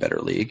contract in a better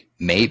league,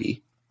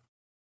 maybe.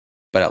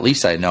 But at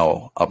least I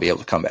know I'll be able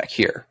to come back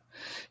here,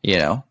 you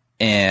know?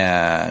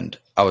 And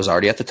I was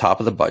already at the top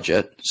of the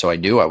budget, so I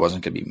knew I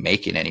wasn't going to be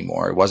making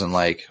anymore. It wasn't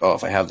like, oh,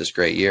 if I have this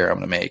great year, I'm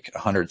going to make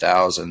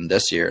 100,000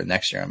 this year, and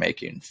next year I'm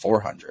making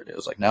 400. It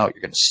was like, no,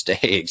 you're going to stay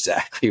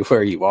exactly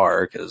where you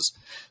are because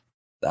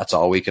that's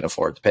all we can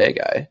afford to pay a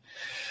guy.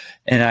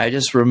 And I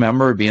just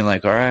remember being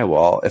like, all right,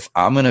 well, if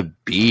I'm going to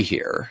be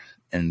here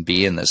and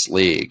be in this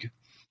league,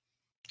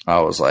 I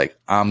was like,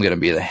 I'm going to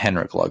be the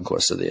Henrik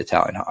Lundqvist of the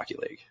Italian Hockey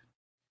League.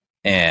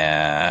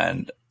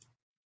 And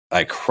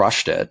I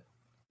crushed it.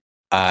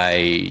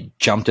 I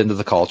jumped into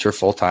the culture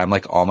full time.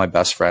 Like all my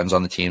best friends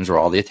on the teams were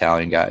all the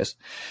Italian guys.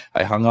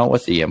 I hung out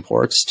with the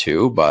imports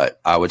too, but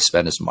I would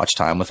spend as much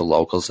time with the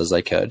locals as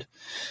I could.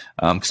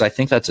 Because I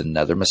think that's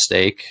another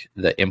mistake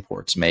the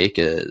imports make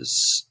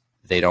is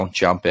they don't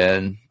jump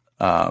in.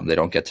 They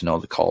don't get to know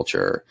the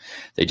culture.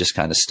 They just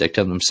kind of stick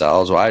to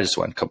themselves. Well, I just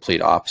went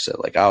complete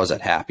opposite. Like I was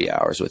at happy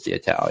hours with the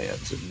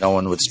Italians and no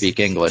one would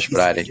speak English, but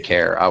I didn't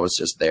care. I was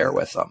just there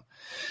with them.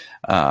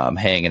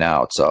 Hanging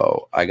out.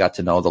 So I got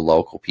to know the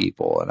local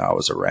people and I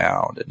was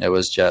around and it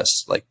was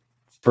just like,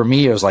 for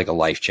me, it was like a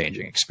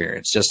life-changing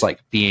experience, just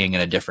like being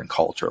in a different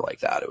culture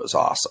like that. It was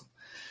awesome.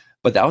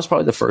 But that was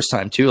probably the first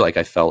time too, like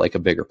I felt like a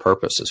bigger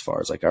purpose as far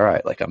as like, all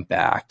right, like I'm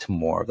back to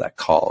more of that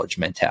college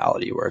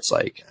mentality where it's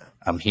like,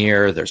 I'm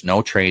here, there's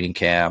no training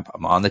camp,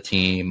 I'm on the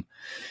team,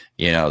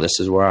 this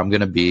is where I'm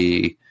going to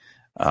be.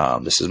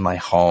 This is my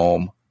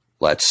home.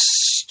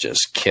 Let's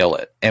just kill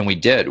it. And we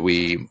did.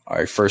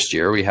 Our first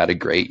year, we had a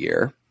great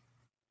year.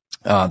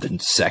 The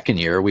second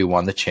year, we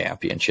won the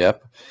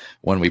championship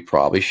when we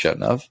probably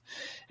shouldn't have.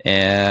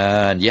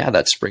 And yeah,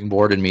 that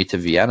springboarded me to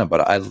Vienna.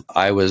 But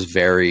I was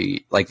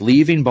very, like,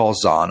 leaving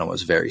Bolzano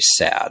was very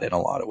sad in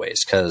a lot of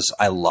ways because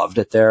I loved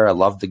it there. I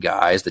loved the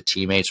guys. The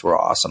teammates were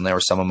awesome. They were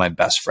some of my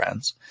best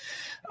friends.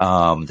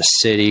 The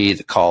city,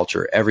 the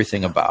culture,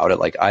 everything about it.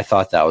 Like, I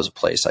thought that was a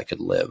place I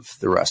could live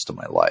the rest of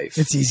my life.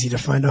 It's easy to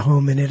find a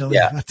home in Italy.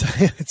 Yeah.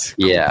 It's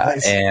cool.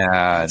 Nice.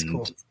 And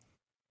cool.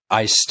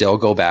 I still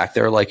go back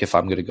there. Like, if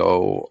I'm going to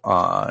go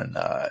on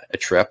a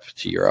trip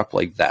to Europe,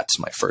 like, that's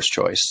my first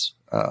choice.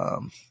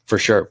 For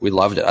sure. We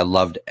loved it. I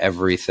loved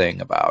everything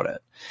about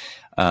it.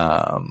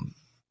 And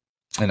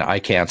I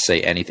can't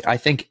say anything. I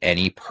think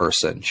any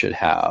person should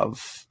have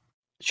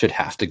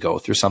to go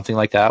through something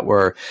like that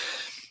where,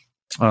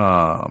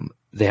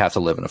 they have to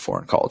live in a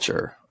foreign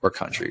culture or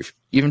country,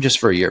 even just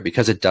for a year,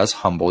 because it does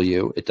humble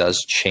you. It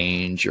does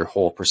change your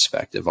whole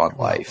perspective on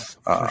life.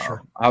 For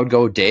sure. I would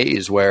go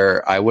days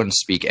where I wouldn't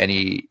speak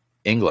any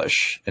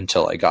English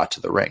until I got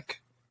to the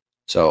rink.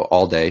 So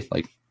all day,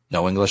 like,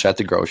 no English at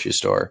the grocery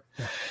store.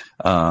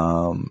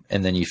 Yeah.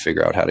 And then you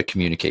figure out how to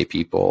communicate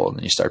people, and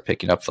then you start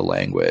picking up the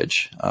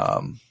language.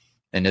 And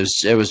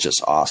it was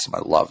just awesome. I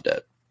loved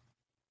it.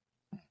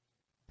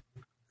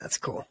 That's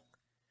cool.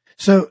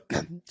 So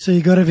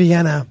you go to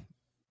Vienna.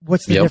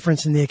 What's the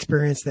difference in the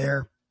experience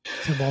there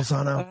to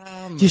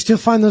Bolzano? Do you still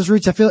find those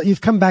roots? I feel like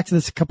you've come back to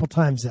this a couple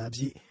times,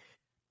 Zabs.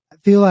 I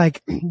feel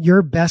like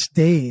your best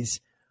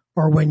days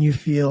are when you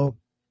feel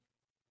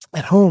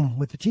at home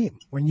with the team,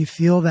 when you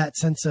feel that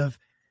sense of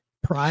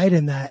pride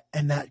and that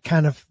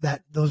kind of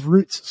those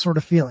roots sort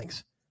of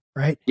feelings,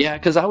 right? Yeah,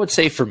 because I would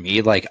say for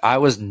me, like, I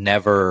was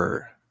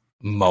never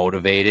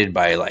motivated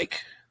by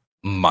like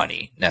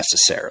money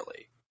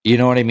necessarily. You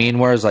know what I mean?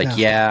 Whereas like,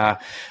 yeah,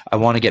 I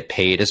want to get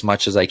paid as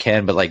much as I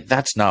can, but like,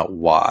 that's not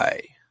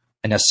why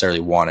I necessarily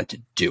wanted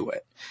to do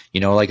it.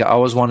 Like, I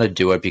always wanted to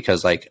do it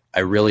because like, I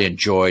really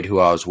enjoyed who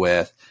I was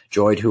with,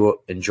 enjoyed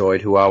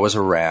who I was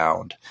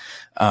around,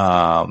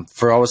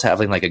 for always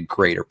having like a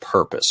greater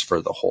purpose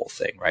for the whole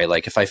thing, right?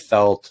 Like, if I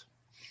felt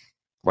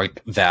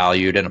like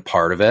valued and a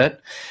part of it,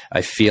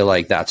 I feel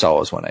like that's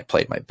always when I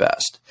played my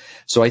best.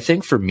 So I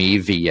think for me,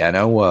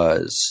 Vienna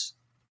was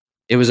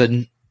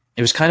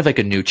kind of like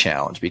a new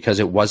challenge because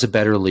it was a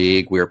better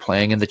league. We were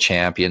playing in the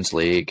Champions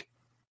League.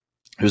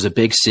 It was a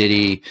big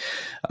city,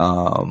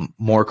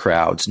 more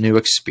crowds, new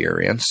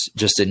experience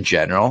just in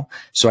general.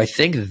 So I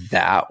think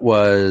that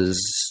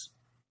was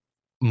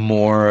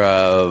more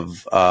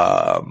of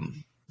a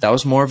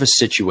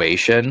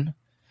situation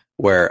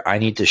where I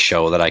need to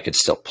show that I could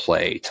still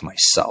play to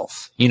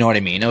myself. You know what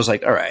I mean? I was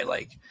like, all right,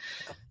 like,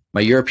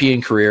 my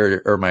European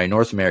career or my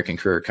North American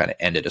career kind of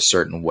ended a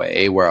certain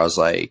way where I was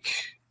like,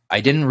 I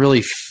didn't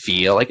really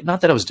feel like,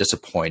 not that I was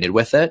disappointed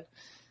with it,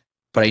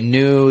 but I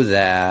knew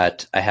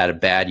that I had a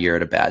bad year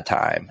at a bad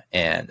time.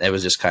 And it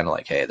was just kind of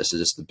like, hey, this is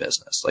just the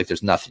business. Like,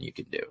 there's nothing you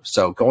can do.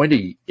 So going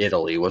to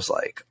Italy was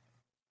like,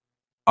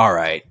 all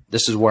right,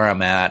 this is where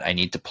I'm at. I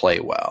need to play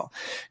well.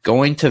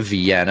 Going to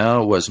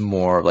Vienna was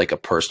more like a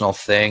personal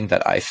thing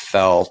that I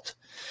felt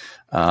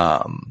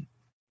a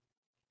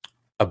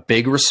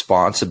big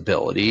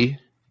responsibility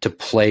to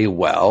play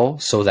well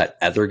so that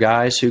other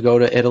guys who go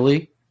to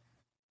Italy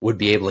would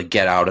be able to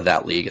get out of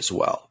that league as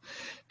well.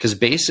 Because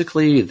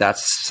basically that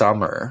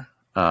summer,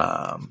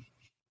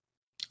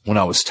 when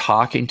I was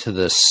talking to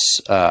this,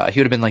 he would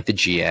have been like the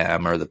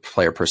GM or the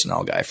player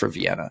personnel guy for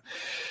Vienna.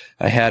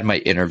 I had my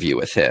interview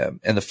with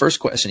him. And the first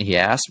question he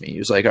asked me, he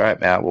was like, all right,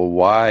 Matt, well,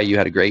 why, you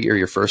had a great year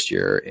your first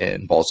year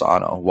in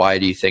Bolzano. Why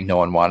do you think no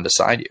one wanted to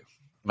sign you?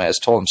 And I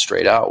just told him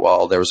straight out,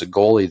 well, there was a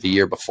goalie the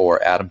year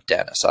before, Adam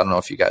Dennis. I don't know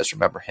if you guys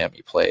remember him.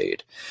 He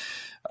played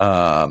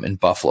in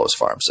Buffalo's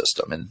farm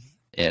system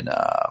in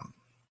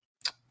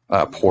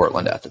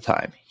Portland at the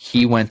time.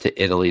 He went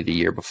to Italy the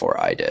year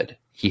before I did.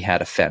 He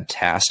had a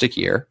fantastic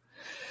year.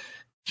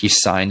 He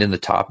signed in the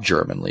top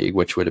German league,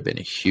 which would have been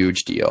a huge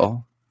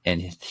deal. And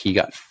he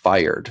got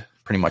fired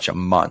pretty much a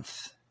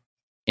month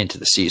into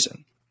the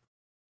season.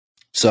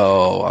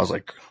 So I was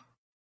like,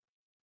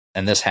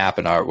 and this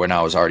happened when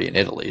I was already in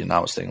Italy. And I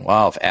was thinking,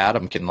 wow, if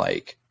Adam can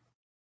like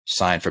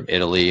sign from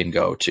Italy and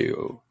go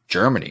to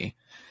Germany,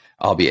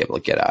 I'll be able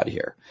to get out of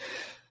here.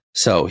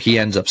 So he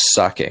ends up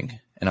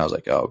sucking. And I was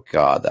like, oh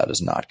God, that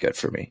is not good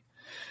for me.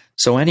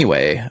 So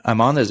anyway,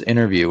 I'm on this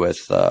interview with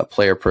a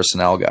player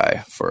personnel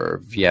guy for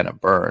Vienna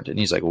Burned. And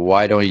he's like,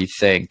 why don't you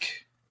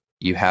think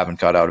you haven't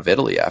got out of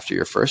Italy after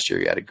your first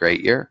year? You had a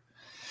great year.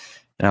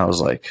 And I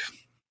was like,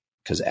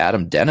 because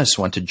Adam Dennis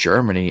went to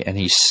Germany and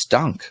he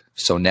stunk.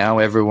 So now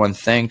everyone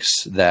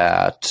thinks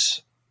that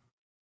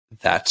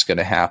that's going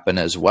to happen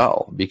as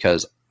well.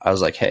 Because I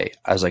was like,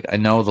 I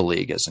know the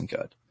league isn't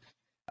good.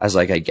 I was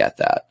like, I get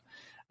that.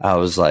 I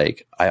was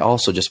like, I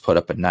also just put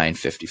up a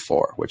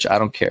 954, which I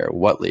don't care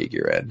what league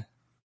you're in.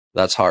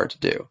 That's hard to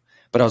do.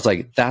 But I was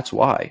like, that's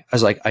why. I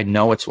was like, I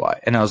know it's why.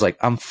 And I was like,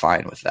 I'm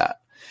fine with that.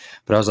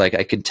 But I was like,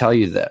 I can tell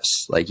you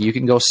this, like, you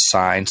can go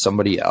sign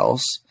somebody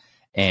else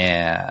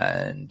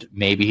and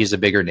maybe he's a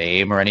bigger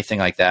name or anything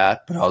like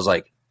that. But I was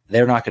like,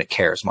 they're not going to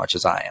care as much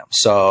as I am.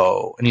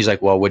 So, and he's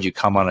like, well, would you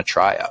come on a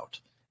tryout?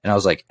 And I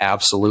was like,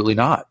 absolutely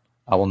not.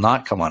 I will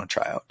not come on a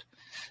tryout.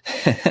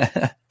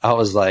 I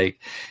was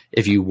like,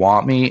 if you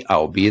want me, I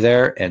will be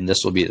there and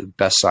this will be the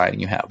best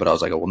signing you have. But I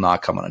was like, I will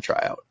not come on a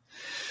tryout.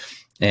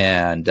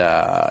 And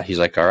he's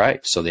like, all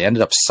right. So they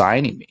ended up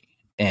signing me.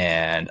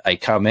 And I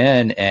come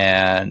in,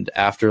 and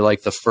after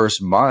like the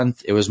first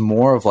month, it was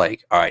more of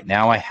like, all right,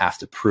 now I have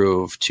to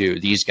prove to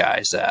these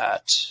guys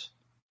that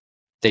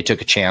they took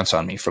a chance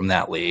on me from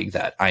that league,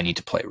 that I need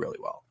to play really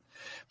well.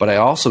 But I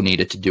also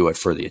needed to do it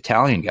for the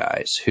Italian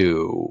guys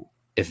who,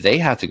 if they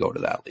had to go to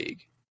that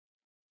league,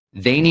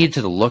 they needed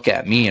to look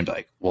at me and be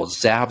like, well,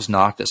 Zab's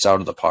knocked us out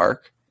of the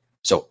park,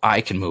 so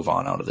I can move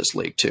on out of this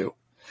league too.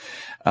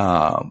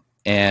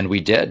 And we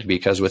did,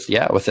 because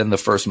within the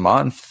first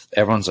month,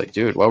 everyone's like,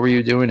 dude, what were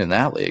you doing in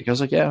that league? I was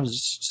like, yeah, it was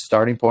just a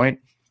starting point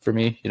for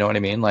me. You know what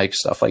I mean? Like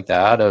stuff like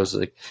that. I was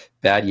like,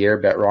 bad year,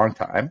 bet wrong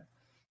time.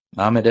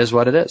 It is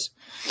what it is.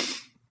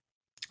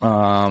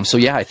 So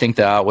yeah, I think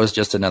that was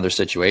just another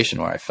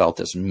situation where I felt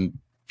this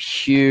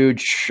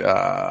huge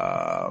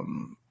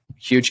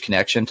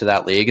connection to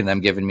that league, and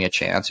them giving me a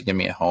chance and giving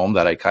me a home,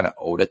 that I kind of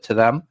owed it to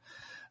them.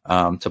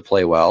 To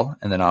play well,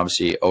 and then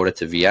obviously owed it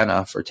to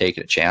Vienna for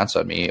taking a chance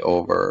on me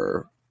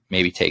over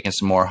maybe taking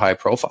some more high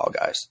profile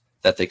guys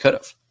that they could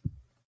have.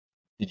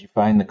 Did you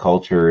find the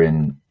culture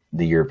in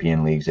the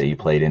European leagues that you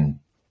played in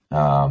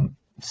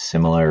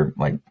similar?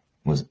 Like,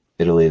 was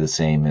Italy the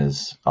same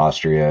as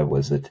Austria?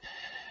 Was it,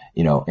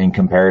 in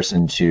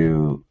comparison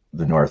to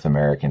the North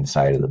American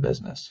side of the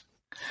business?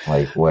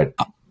 Like what?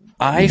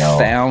 I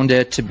found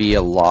it to be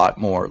a lot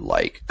more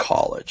like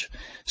college.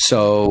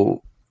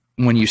 So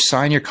when you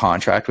sign your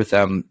contract with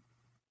them,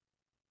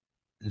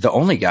 the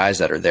only guys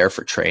that are there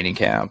for training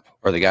camp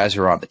are the guys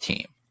who are on the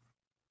team.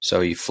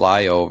 So you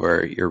fly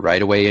over, you're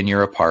right away in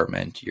your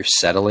apartment, you're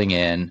settling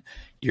in,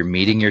 you're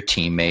meeting your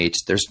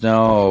teammates. There's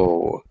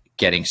no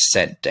getting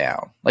sent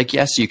down. Like,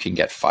 yes, you can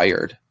get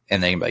fired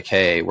and then be like,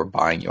 hey, we're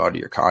buying you out of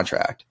your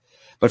contract.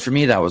 But for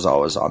me, that was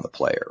always on the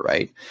player,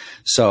 right?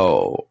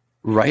 So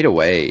right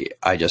away,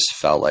 I just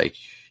felt like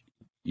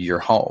you're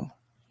home,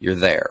 you're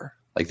there.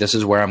 Like, this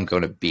is where I'm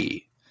going to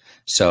be.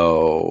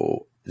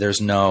 So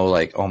there's no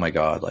like, oh my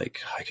God,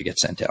 like I could get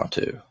sent down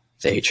to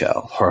the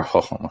HL, or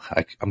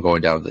I'm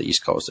going down to the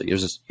East Coast. Like,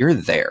 you're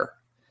there.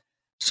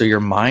 So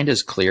your mind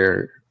is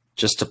clear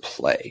just to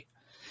play.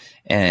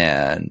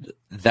 And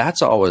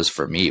that's always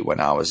for me when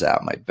I was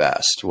at my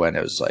best, when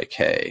it was like,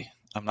 hey,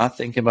 I'm not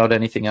thinking about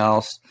anything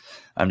else.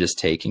 I'm just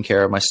taking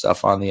care of my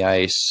stuff on the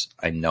ice.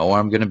 I know where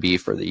I'm going to be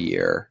for the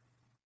year.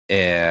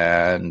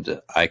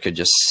 And I could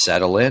just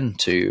settle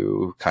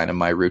into kind of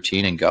my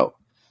routine and go.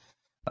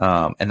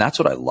 And that's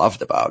what I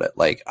loved about it.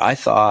 Like, I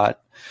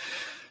thought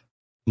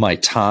my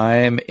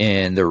time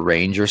in the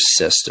Ranger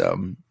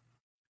system,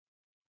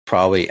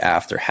 probably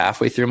after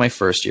halfway through my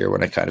first year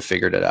when I kind of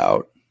figured it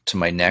out, to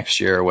my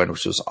next year,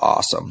 which was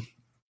awesome,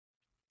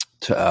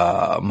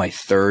 to my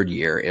third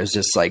year, it was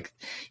just like,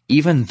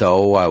 even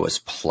though I was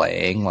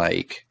playing,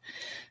 like,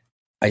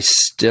 I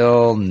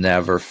still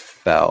never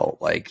felt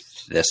like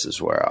this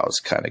is where I was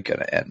kind of going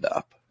to end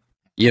up.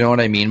 You know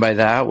what I mean by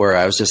that? Where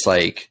I was just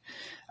like,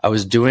 I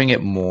was doing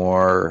it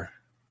more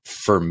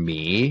for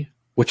me,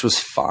 which was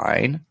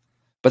fine,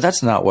 but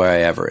that's not where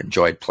I ever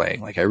enjoyed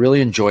playing. Like, I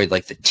really enjoyed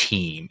like the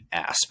team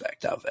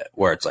aspect of it,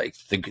 where it's like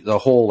the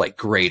whole like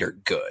greater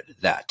good,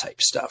 that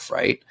type stuff.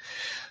 Right.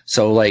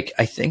 So like,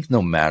 I think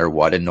no matter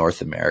what in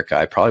North America,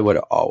 I probably would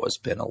have always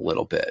been a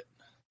little bit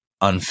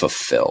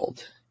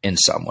unfulfilled in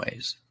some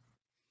ways.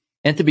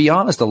 And to be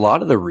honest, a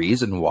lot of the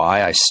reason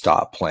why I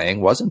stopped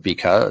playing wasn't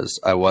because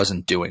I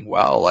wasn't doing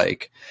well.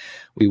 Like,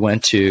 we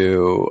went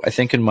to, I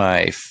think in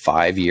my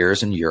 5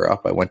 years in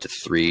Europe, I went to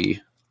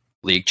 3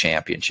 league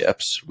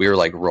championships. We were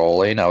like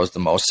rolling. I was the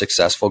most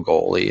successful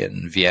goalie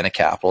in Vienna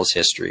Capitals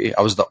history.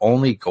 I was the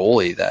only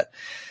goalie that,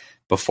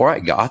 before I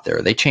got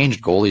there, they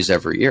changed goalies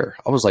every year.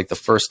 I was like the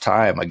first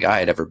time a guy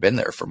had ever been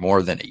there for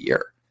more than a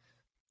year,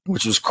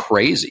 which was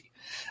crazy.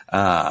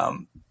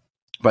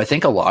 But I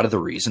think a lot of the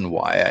reason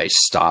why I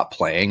stopped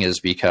playing is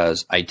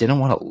because I didn't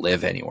want to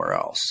live anywhere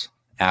else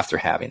after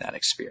having that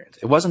experience.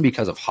 It wasn't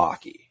because of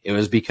hockey. It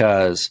was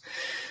because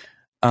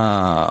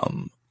I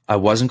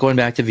wasn't going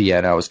back to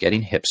Vienna. I was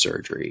getting hip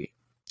surgery,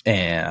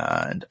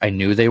 and I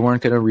knew they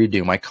weren't going to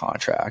redo my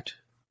contract,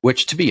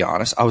 which, to be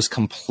honest, I was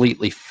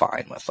completely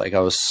fine with. Like,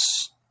 I was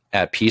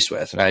at peace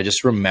with. And I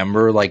just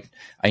remember, like,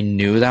 I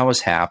knew that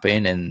was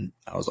happening, and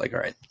I was like, all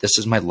right, this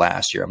is my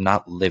last year. I'm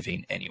not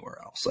living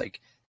anywhere else. Like,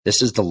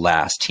 this is the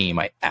last team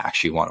I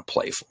actually want to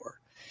play for.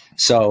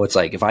 So it's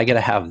like, if I get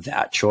to have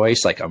that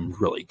choice, like, I'm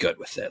really good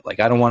with it. Like,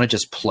 I don't want to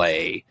just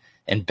play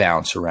and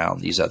bounce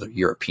around these other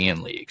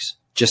European leagues.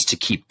 just to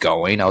keep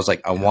going. I was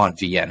like, I want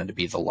Vienna to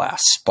be the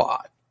last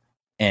spot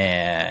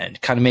and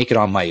kind of make it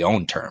on my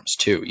own terms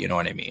too. You know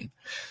what I mean?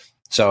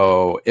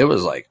 So it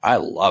was like, I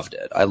loved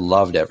it. I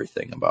loved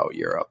everything about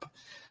Europe.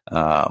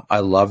 I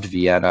loved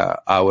Vienna.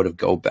 I would have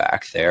go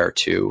back there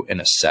too in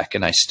a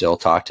second. I still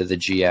talk to the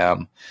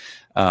GM.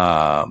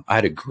 I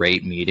had a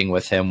great meeting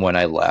with him when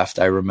I left.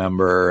 I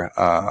remember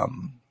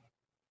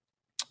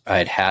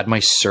I had my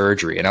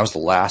surgery and I was the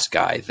last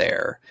guy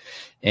there,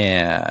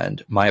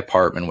 and my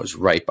apartment was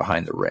right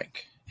behind the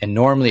rink. And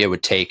normally it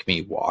would take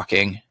me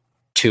walking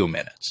 2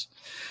 minutes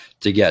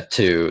to get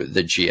to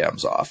the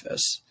GM's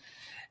office.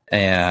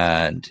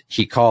 And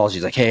he calls,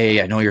 he's like,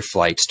 hey, I know your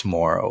flight's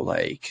tomorrow.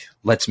 Like,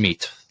 let's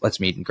meet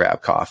and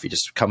grab coffee.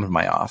 Just come to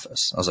my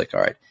office. I was like,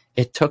 all right.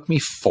 It took me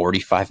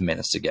 45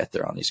 minutes to get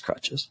there on these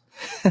crutches.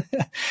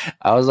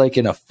 I was like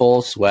in a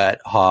full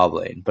sweat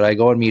hobbling, but I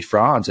go and meet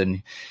Franz,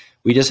 and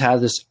we just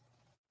had this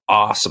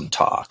awesome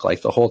talk.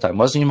 Like the whole time, it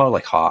wasn't even about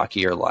like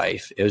hockey or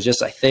life. It was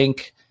just, I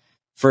think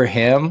for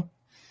him,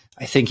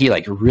 I think he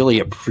like really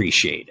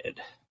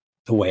appreciated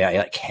the way I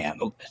like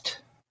handled it.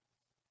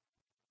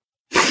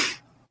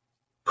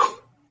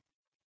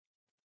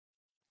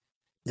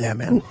 Yeah,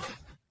 man.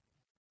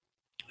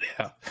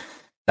 Yeah.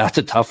 That's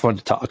a tough one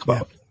to talk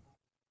about.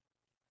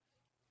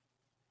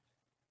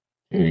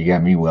 Dude, you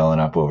got me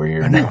welling up over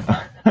here now.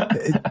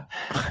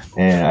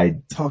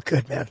 And it's all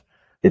good, man.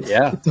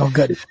 It's all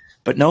good.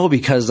 But no,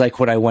 because like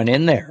when I went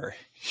in there,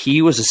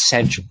 he was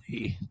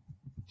essentially,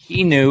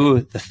 he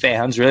knew the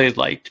fans really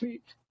liked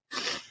me.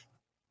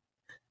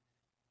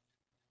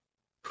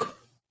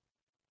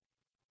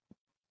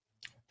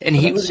 And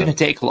he was going to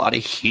take a lot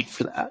of heat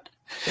for that.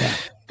 Yeah.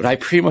 But I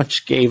pretty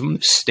much gave him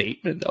a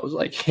statement. I was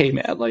like, hey,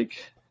 man,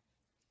 like,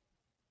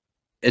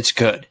 it's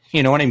good.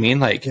 You know what I mean?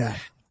 Like,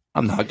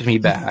 I'm not going to be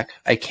back.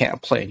 I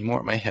can't play anymore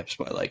with my hips,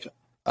 but like,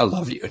 I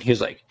love you. And he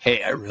was like,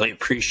 hey, I really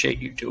appreciate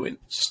you doing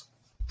this.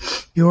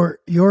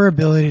 Your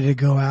ability to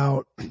go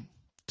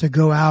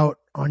out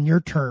on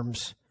your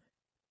terms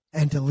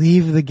and to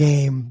leave the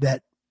game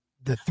that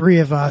the three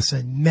of us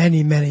and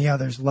many, many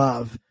others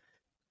love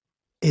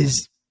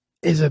is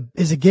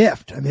a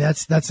gift. I mean,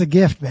 that's a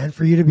gift, man,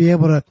 for you to be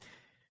able to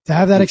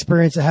have that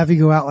experience, to have you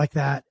go out like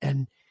that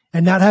and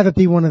not have it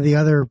be one of the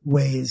other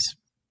ways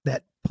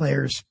that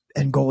players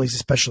and goalies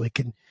especially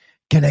can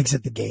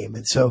exit the game.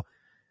 And so,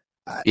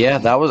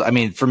 that was, I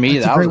mean, for me,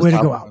 that was a way to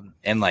go out.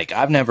 And like,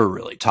 I've never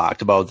really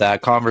talked about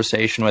that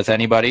conversation with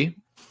anybody,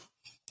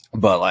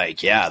 but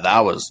like,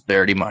 that was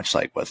very much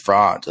like with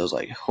Franz. I was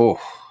like, oh,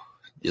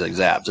 he's like,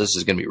 Zabs, this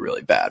is going to be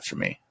really bad for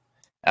me.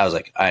 I was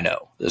like, I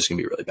know this is going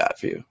to be really bad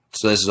for you.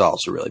 So this is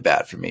also really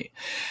bad for me.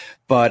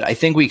 But I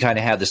think we kind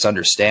of had this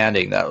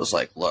understanding that was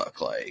like, look,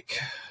 like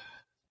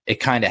it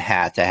kind of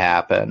had to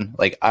happen.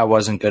 Like I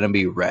wasn't going to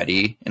be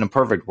ready. In a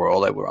perfect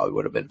world, I probably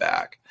would have been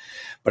back.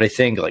 But I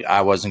think like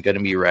I wasn't going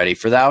to be ready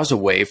for that. Was a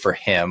way for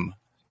him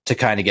to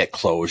kind of get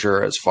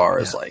closure as far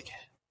as like,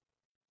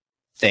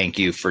 thank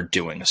you for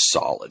doing a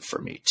solid for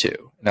me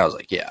too. And I was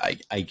like,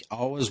 I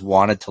always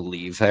wanted to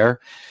leave there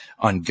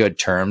on good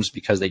terms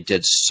because they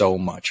did so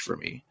much for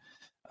me.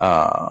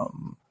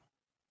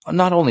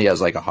 Not only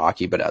as like a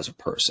hockey, but as a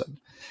person.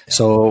 Yeah.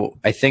 So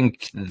I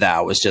think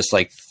that was just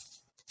like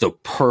the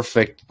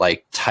perfect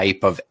like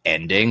type of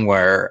ending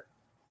where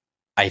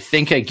I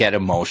think I get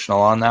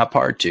emotional on that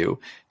part too,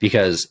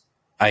 because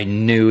I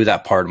knew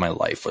that part of my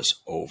life was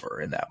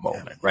over in that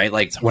moment, right?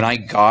 Like when I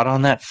got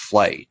on that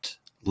flight,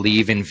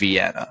 leaving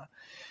Vienna,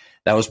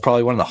 that was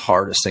probably one of the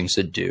hardest things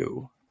to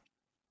do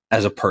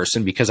as a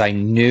person, because I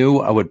knew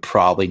I would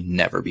probably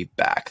never be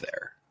back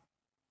there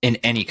in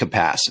any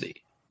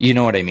capacity. You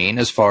know what I mean?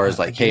 As far as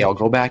like, hey, I'll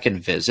go back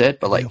and visit,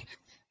 but like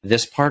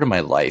this part of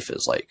my life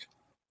is like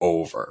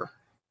over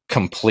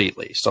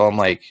completely. So I'm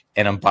like,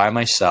 and I'm by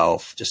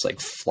myself, just like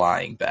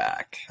flying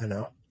back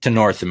to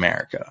North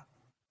America,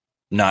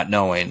 not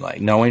knowing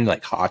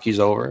like hockey's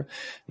over,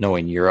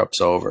 knowing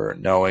Europe's over,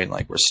 knowing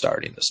like we're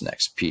starting this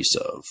next piece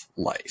of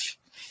life.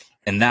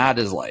 And that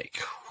is like,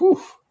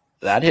 whew,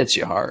 that hits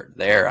you hard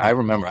there. I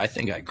remember, I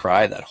think I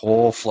cried that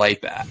whole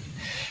flight back,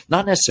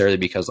 not necessarily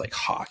because like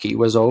hockey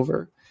was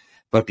over,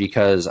 but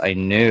because I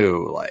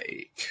knew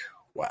like,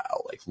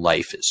 wow, like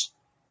life is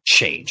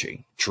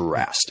changing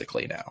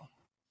drastically now.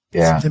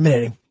 Yeah.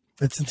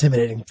 It's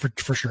intimidating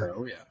for sure.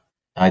 Oh yeah.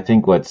 I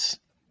think what's,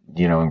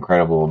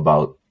 incredible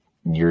about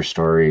your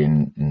story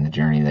and the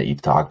journey that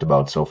you've talked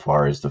about so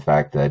far is the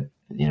fact that,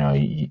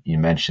 you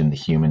mentioned the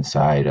human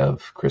side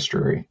of Chris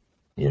Drury,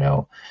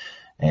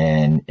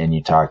 and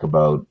you talk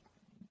about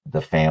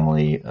the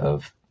family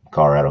of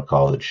Colorado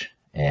College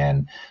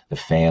and the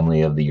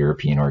family of the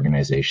European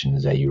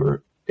organizations that you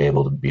were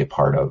able to be a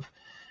part of,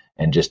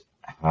 and just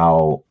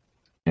how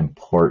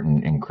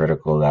important and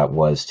critical that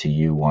was to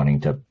you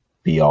wanting to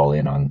be all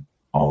in on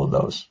all of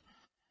those.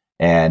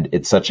 And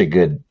it's such a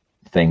good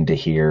thing to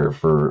hear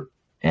for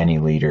any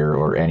leader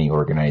or any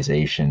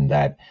organization,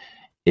 that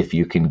if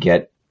you can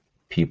get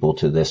people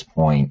to this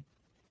point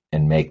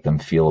and make them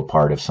feel a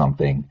part of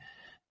something,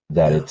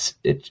 that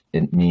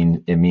it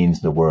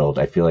means the world.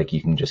 I feel like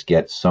you can just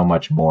get so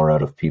much more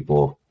out of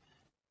people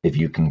if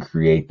you can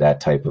create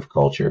that type of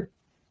culture.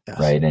 Yes.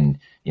 Right. And,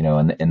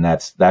 and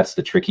that's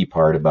the tricky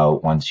part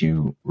about once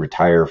you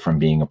retire from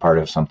being a part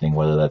of something,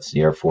 whether that's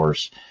the Air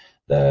Force,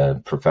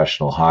 the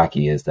professional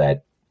hockey, is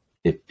that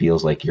it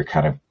feels like you're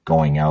kind of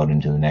going out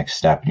into the next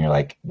step, and you're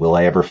like, will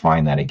I ever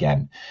find that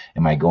again?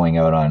 Am I going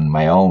out on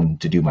my own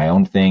to do my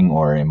own thing,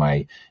 or am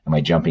I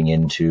jumping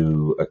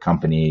into a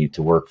company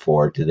to work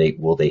for?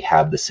 Will they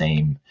have the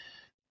same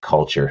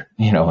culture?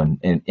 And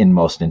in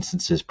most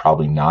instances,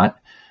 probably not.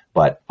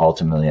 But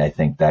ultimately, I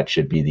think that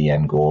should be the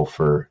end goal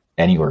for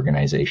any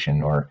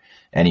organization or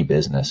any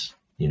business.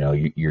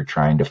 You're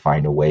trying to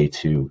find a way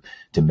to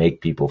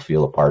make people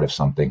feel a part of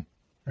something,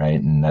 right?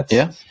 And that's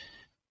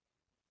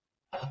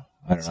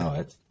I don't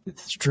know.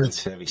 It's true.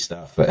 It's heavy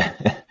stuff, but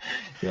I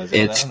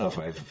don't know if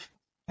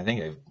I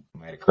think I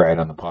might have cried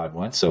on the pod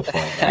once so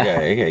far.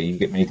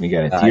 You make me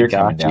get a tear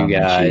coming down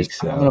my cheek.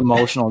 So. I'm an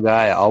emotional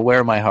guy. I'll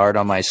wear my heart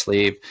on my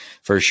sleeve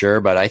for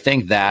sure. But I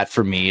think that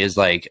for me is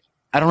like,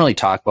 I don't really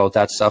talk about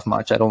that stuff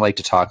much. I don't like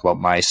to talk about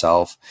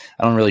myself.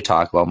 I don't really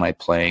talk about my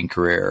playing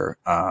career.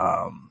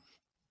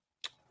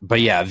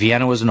 But yeah,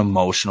 Vienna was an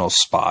emotional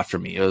spot for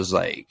me. It was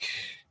like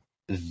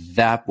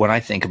that. When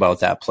I think about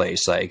that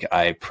place, like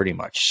I pretty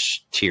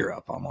much tear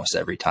up almost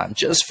every time,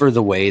 just for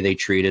the way they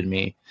treated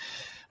me.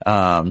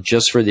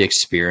 Just for the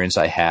experience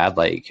I had.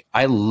 Like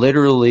I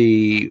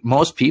literally,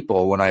 most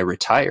people when I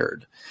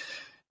retired,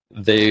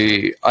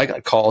 I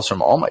got calls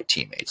from all my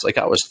teammates. Like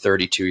I was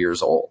 32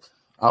 years old.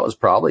 I was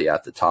probably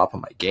at the top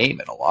of my game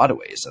in a lot of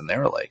ways. And they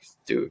were like,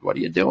 dude, what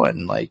are you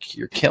doing? Like,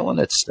 you're killing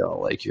it still.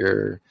 Like,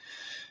 you're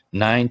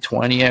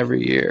 920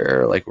 every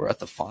year. Like, we're at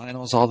the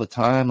finals all the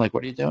time. Like,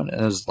 what are you doing? And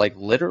it was like,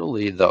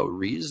 literally the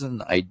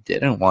reason I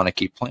didn't want to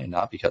keep playing,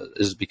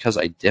 because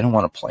I didn't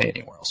want to play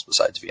anywhere else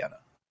besides Vienna.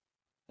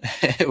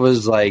 It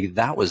was like,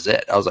 that was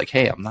it. I was like,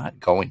 hey, I'm not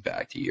going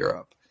back to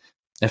Europe.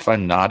 If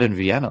I'm not in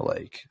Vienna,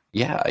 like,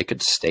 yeah, I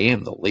could stay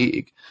in the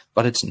league,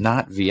 but it's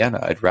not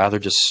Vienna. I'd rather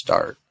just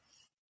start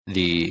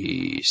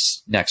the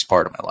next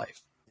part of my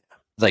life.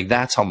 Like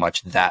that's how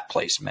much that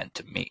place meant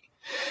to me.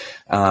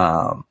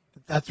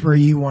 That's where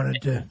you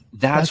wanted to.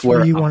 That's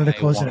where you wanted to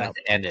close it out.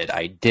 Ended.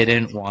 I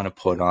didn't want to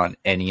put on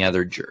any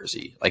other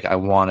jersey. Like I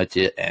wanted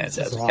to end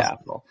as a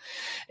Capital.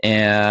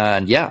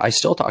 And yeah, I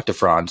still talk to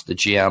Franz, the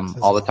GM,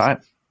 all the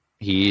time.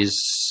 He's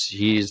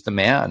the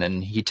man,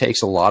 and he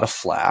takes a lot of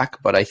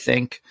flack. But I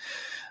think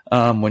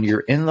when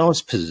you're in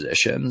those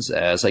positions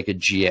as like a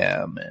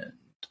GM and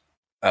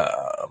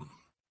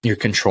you're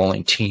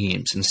controlling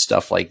teams and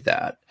stuff like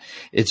that,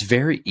 it's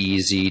very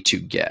easy to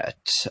get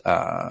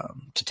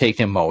to take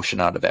the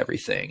emotion out of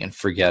everything and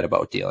forget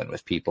about dealing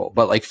with people.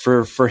 But like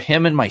for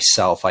him and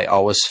myself, I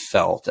always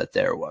felt that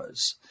there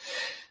was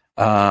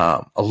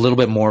a little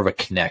bit more of a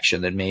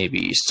connection than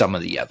maybe some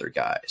of the other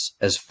guys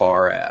as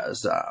far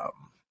as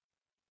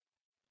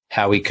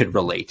how he could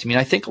relate to me.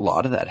 And I think a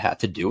lot of that had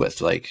to do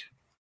with like,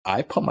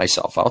 I put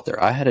myself out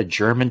there. I had a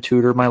German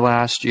tutor my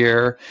last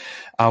year.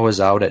 I was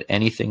out at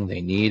anything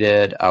they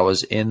needed. I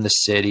was in the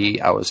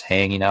city. I was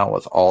hanging out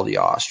with all the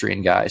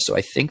Austrian guys. So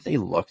I think they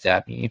looked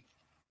at me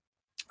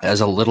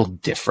as a little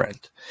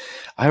different.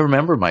 I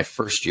remember my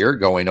first year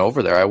going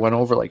over there. I went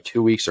over like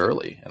 2 weeks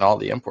early, and all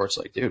the imports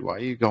like, dude, why are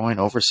you going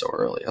over so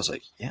early? I was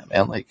like, yeah,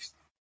 man, like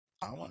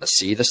I want to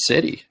see the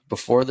city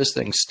before this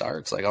thing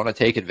starts. Like I want to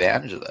take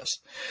advantage of this.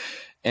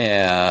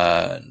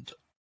 And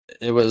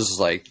it was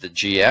like the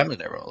GM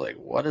and everyone was like,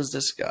 what is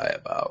this guy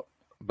about?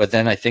 But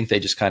then I think they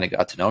just kind of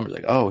got to know him.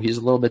 Like, oh, he's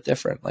a little bit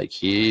different. Like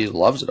he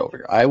loves it over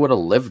here. I would have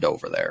lived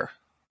over there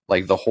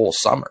like the whole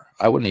summer.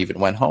 I wouldn't even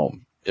went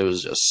home. It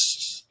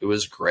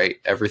was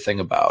great.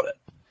 Everything about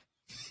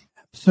it.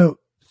 So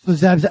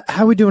Zabs,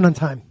 how are we doing on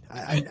time?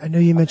 I know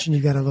you mentioned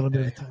you got a little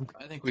bit of time.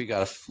 I think we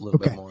got a little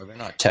bit more. They're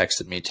not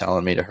texting me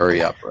telling me to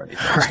hurry up or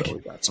anything. Right. So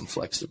we got some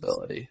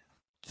flexibility.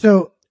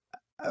 So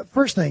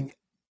first thing,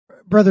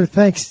 brother,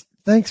 thanks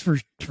for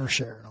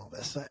sharing all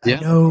this. I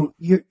know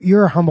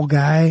you're a humble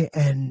guy,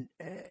 and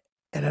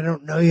I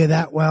don't know you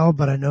that well,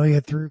 but I know you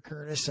through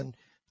Curtis and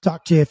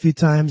talked to you a few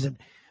times.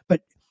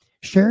 But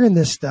sharing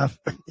this stuff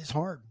is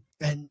hard,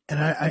 and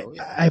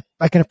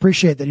I can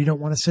appreciate that you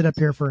don't want to sit up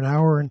here for an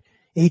hour and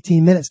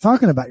 18 minutes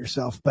talking about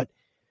yourself, but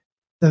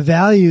the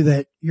value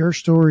that your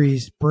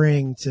stories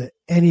bring to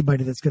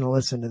anybody that's going to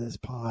listen to this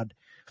pod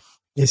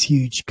is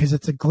huge, because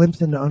it's a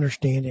glimpse into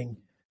understanding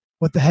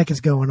what the heck is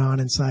going on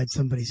inside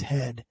somebody's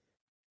head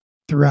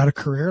throughout a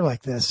career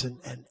like this. And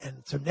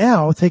so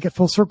now take it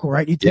full circle,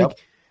 right? You take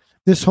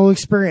this whole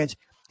experience,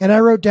 and I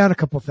wrote down a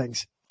couple of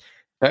things.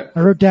 Okay. I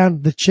wrote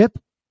down the chip,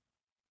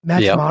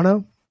 Matt's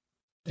mono,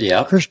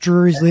 Chris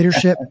Drury's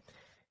leadership,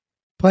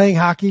 playing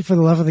hockey for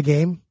the love of the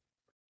game.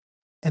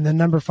 And the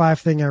number 5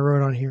 thing I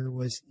wrote on here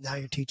was now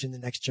you're teaching the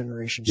next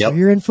generation. So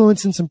you're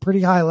influencing some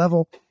pretty high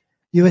level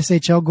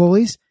USHL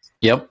goalies.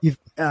 Yep. You've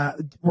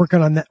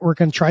working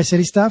on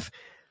Tri-City stuff.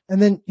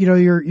 And then,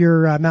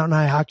 your Mountain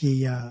High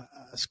Hockey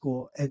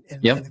school and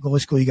the goalie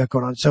school you got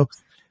going on. So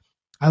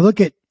I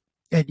look at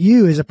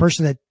you as a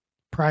person that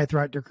probably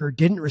throughout your career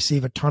didn't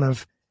receive a ton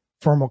of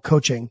formal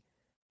coaching,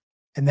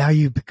 and now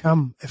you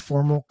become a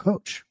formal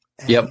coach.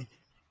 And Yep.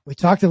 we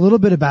talked a little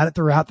bit about it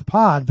throughout the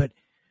pod, but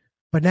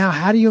now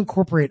how do you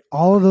incorporate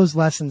all of those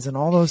lessons and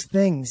all those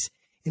things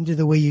into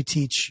the way you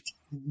teach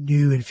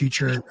new and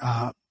future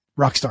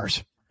rock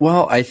stars?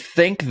 Well, I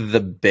think the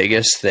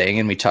biggest thing,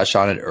 and we touched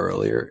on it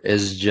earlier,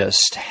 is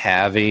just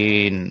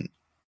having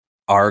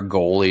our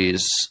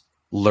goalies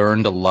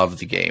learn to love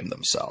the game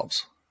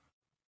themselves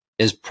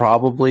is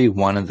probably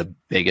one of the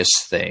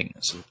biggest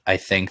things. I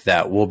think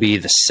that will be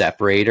the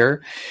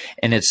separator.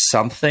 And it's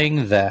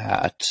something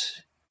that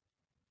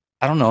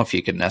I don't know if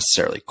you can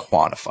necessarily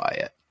quantify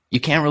it. You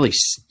can't really,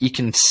 you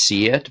can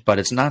see it, but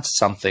it's not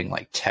something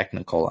like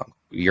technical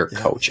you're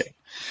coaching.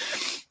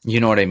 You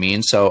know what I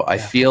mean? So I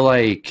feel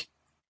like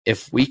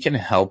if we can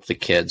help the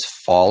kids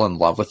fall in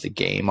love with the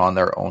game on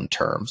their own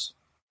terms,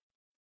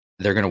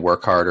 they're going to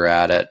work harder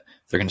at it.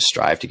 They're going to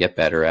strive to get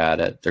better at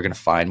it. They're going to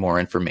find more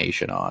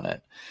information on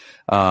it.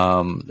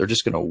 They're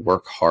just going to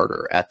work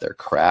harder at their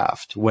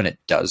craft when it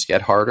does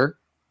get harder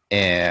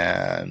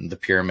and the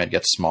pyramid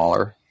gets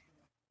smaller.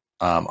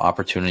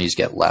 Opportunities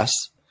get less.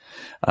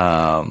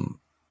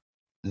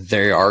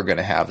 They are going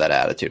to have that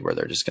attitude where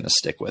they're just going to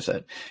stick with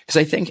it. Because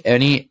I think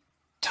any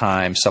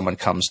time someone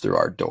comes through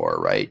our door,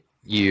 right,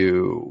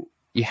 you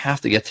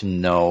have to get to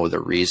know the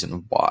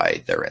reason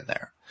why they're in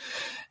there.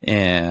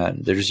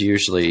 And there's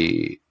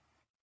usually,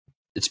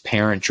 it's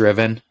parent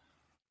driven,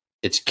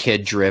 it's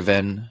kid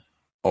driven,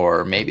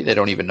 or maybe they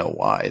don't even know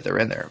why they're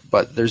in there,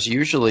 but there's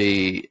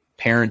usually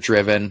parent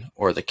driven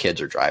or the kids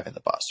are driving the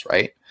bus,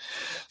 right?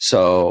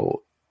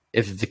 So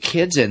if the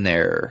kid's in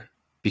there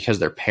because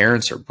their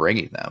parents are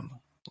bringing them,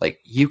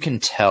 like you can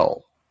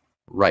tell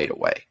right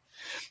away,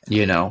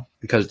 you know,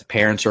 because the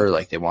parents are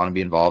like, they want to be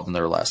involved in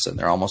their lesson.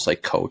 They're almost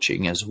like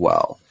coaching as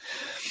well.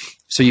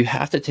 So you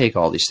have to take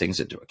all these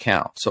things into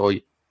account. So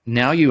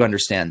now you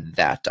understand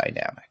that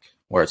dynamic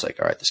where it's like,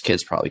 all right, this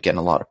kid's probably getting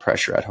a lot of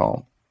pressure at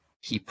home.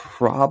 He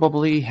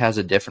probably has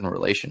a different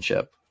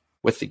relationship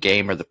with the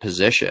game or the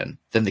position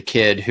than the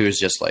kid who's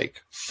just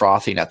like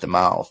frothing at the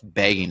mouth,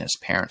 begging his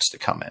parents to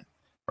come in,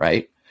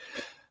 right?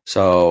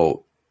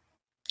 So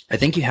I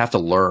think you have to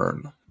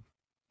learn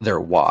their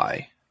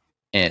why.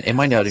 And it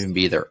might not even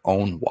be their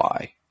own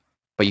why,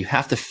 but you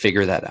have to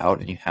figure that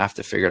out, and you have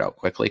to figure it out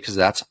quickly, because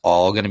that's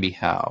all going to be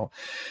how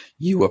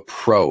you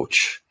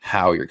approach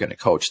how you're going to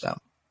coach them.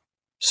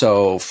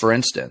 So for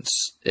instance,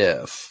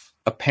 if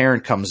a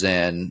parent comes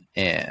in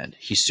and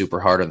he's super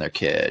hard on their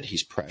kid,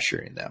 he's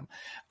pressuring them,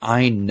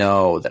 I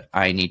know that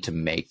I need to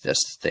make this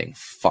thing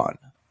fun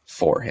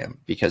for him,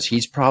 because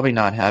he's probably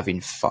not having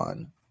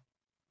fun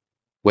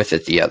with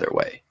it the other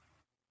way,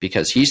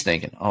 because he's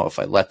thinking, oh, if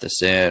I let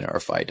this in, or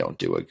if I don't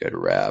do a good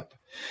rep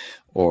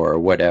or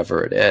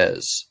whatever it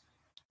is,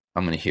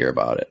 I'm going to hear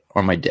about it,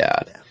 or my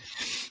dad.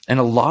 And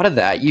a lot of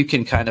that you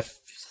can kind of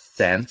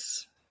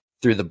sense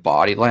through the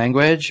body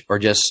language, or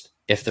just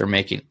if they're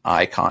making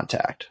eye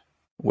contact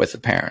with the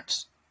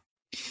parents.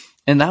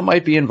 And that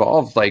might be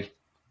involved, like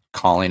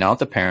calling out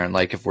the parent.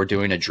 Like if we're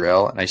doing a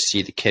drill and I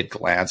see the kid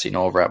glancing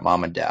over at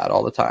mom and dad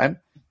all the time,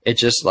 it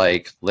just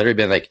like literally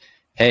been like,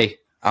 hey,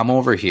 I'm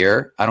over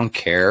here. I don't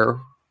care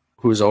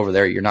who's over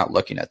there. You're not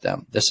looking at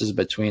them. This is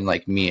between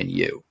like me and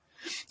you.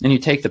 And you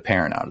take the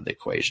parent out of the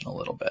equation a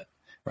little bit,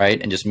 right?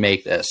 And just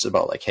make this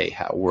about like, hey,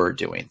 how we're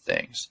doing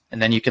things.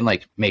 And then you can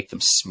like make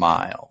them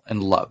smile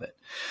and love it.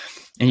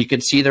 And you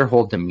can see their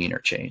whole demeanor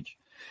change.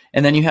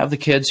 And then you have the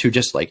kids who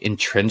just like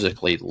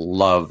intrinsically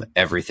love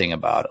everything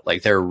about it.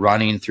 Like they're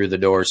running through the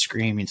door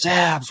screaming,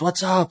 Zabs,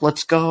 what's up?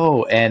 Let's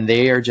go. And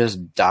they are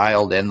just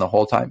dialed in the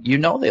whole time. You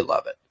know they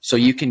love it. So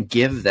you can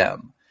give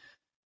them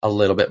a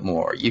little bit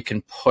more. You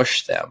can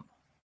push them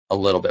a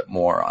little bit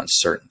more on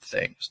certain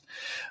things.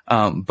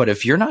 But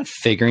if you're not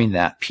figuring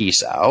that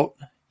piece out,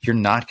 you're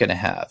not going to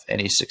have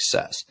any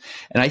success.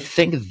 And I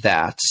think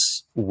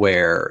that's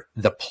where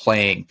the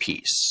playing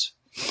piece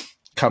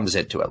comes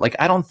into it. Like,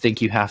 I don't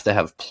think you have to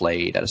have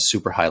played at a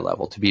super high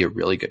level to be a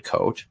really good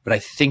coach, but I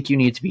think you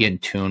need to be in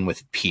tune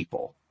with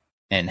people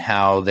and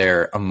how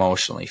they're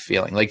emotionally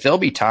feeling. Like there'll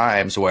be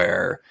times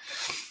where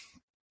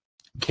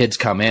kids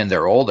come in,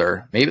 they're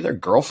older, maybe their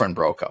girlfriend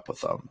broke up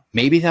with them.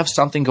 Maybe they have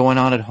something going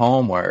on at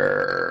home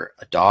where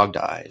a dog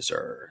dies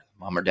or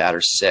mom or dad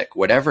are sick,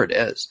 whatever it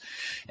is,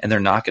 and they're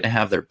not going to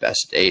have their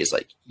best days.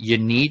 Like you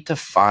need to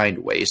find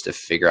ways to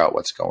figure out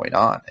what's going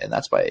on. And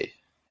that's by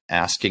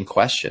asking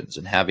questions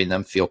and having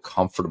them feel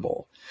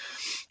comfortable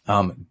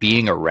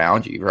being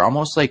around you. You're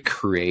almost like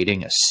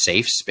creating a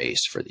safe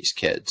space for these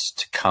kids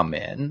to come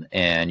in,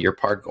 and you're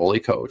part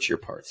goalie coach, you're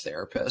part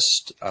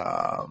therapist,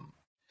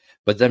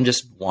 but them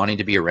just wanting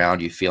to be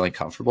around you, feeling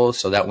comfortable,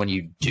 so that when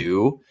you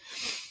do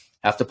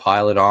have to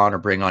pile it on or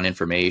bring on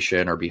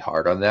information or be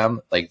hard on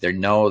them, like they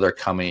know you're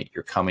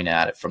coming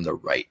at it from the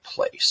right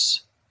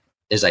place,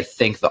 is I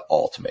think the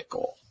ultimate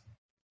goal.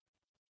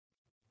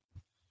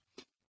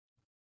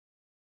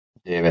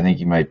 Dave, I think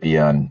you might be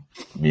on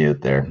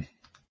mute there.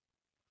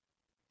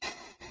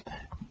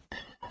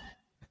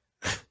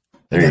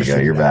 There you go.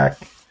 You're back.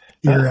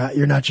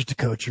 You're not just a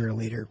coach, you're a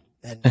leader.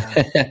 And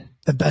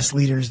the best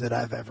leaders that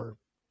I've ever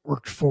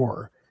worked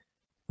for,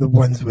 the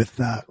ones with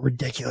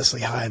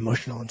ridiculously high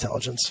emotional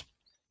intelligence.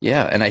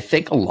 Yeah, and I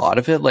think a lot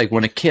of it, like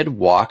when a kid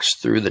walks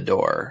through the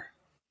door,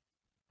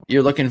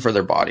 you're looking for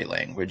their body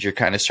language. You're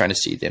kind of trying to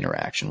see the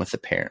interaction with the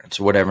parents,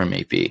 whatever it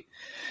may be.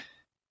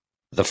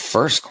 The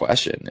first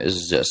question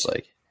is just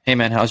like, hey,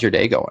 man, how's your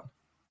day going?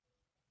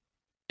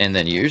 And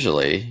then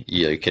usually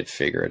you could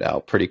figure it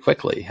out pretty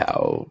quickly,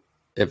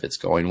 if it's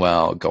going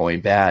well,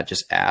 going bad,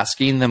 just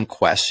asking them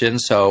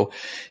questions. So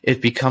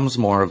it becomes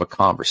more of a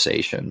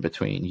conversation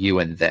between you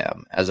and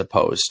them as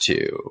opposed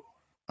to,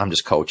 I'm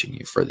just coaching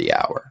you for the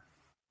hour.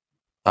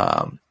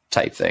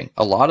 Type thing.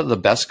 A lot of the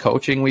best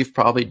coaching we've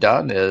probably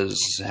done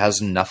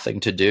has nothing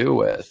to do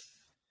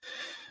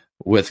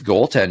with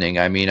goaltending.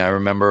 I mean, I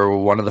remember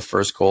one of the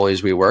first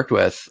goalies we worked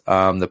with,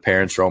 the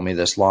parents wrote me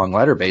this long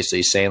letter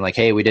basically saying like,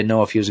 hey, we didn't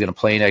know if he was going to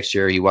play next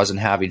year. He wasn't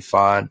having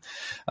fun.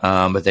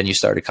 But then you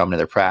started coming to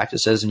their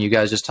practices and you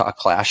guys just talked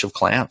Clash of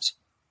Clans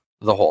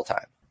the whole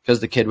time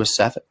because the kid was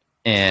 7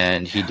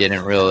 and he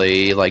didn't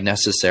really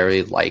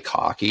necessarily like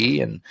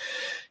hockey, and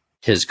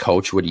his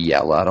coach would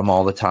yell at him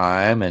all the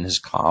time and his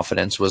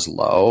confidence was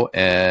low.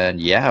 And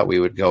yeah, we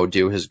would go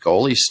do his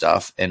goalie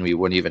stuff and we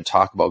wouldn't even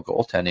talk about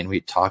goaltending.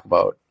 We'd talk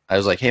about, I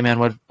was like, hey man,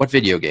 what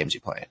video games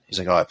you playing? He's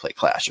like, oh, I play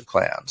Clash of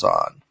Clans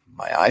on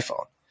my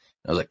iPhone.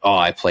 And I was like, oh,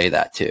 I play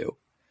that too.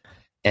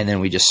 And then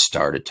we just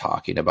started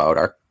talking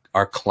about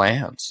our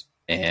clans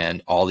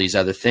and all these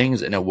other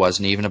things. And it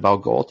wasn't even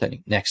about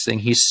goaltending. Next thing,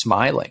 he's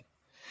smiling.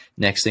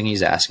 Next thing,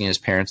 he's asking his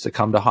parents to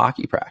come to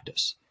hockey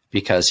practice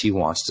because he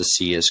wants to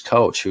see his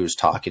coach who's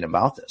talking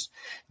about this.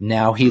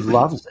 Now he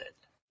loves it.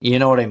 You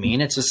know what I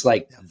mean? It's just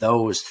like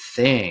those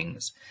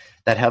things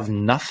that have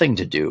nothing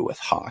to do with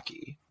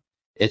hockey.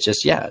 It's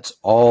just, it's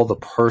all the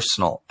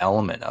personal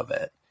element of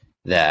it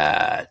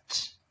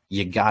that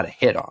you got to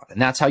hit on. And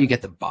that's how you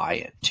get the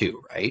buy-in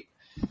too, right?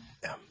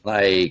 Yeah.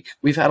 Like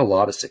we've had a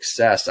lot of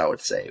success, I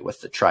would say, with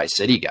the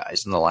Tri-City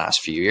guys in the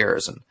last few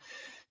years. And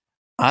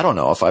I don't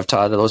know if I've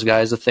taught those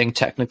guys a thing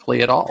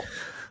technically at all.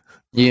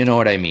 You know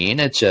what I mean?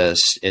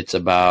 It's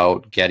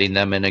about getting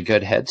them in a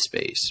good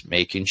headspace,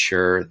 making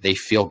sure they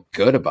feel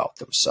good about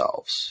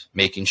themselves,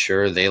 making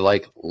sure they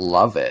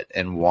love it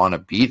and want to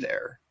be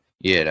there.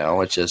 You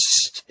know,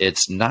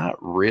 it's not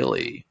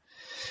really,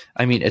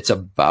 I mean, it's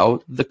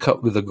about the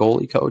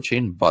goalie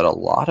coaching, but a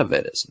lot of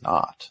it is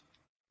not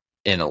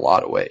in a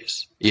lot of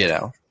ways, you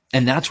know,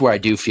 and that's where I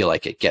do feel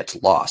like it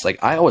gets lost.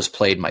 Like I always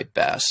played my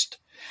best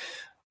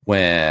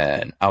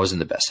when I was in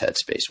the best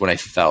headspace, when I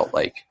felt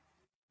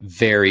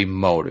very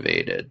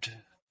motivated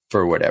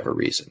for whatever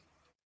reason.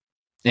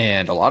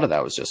 And a lot of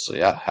that was just,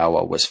 how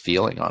I was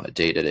feeling on a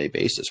day-to-day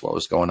basis, what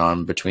was going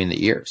on between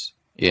the ears,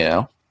 you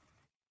know?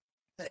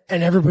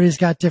 And everybody's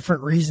got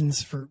different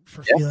reasons for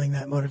feeling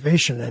that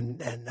motivation.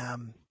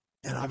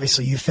 And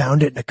obviously you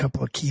found it in a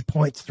couple of key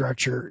points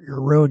throughout your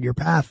road, your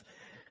path,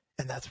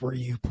 and that's where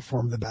you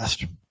perform the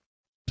best.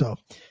 So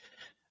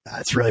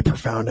it's really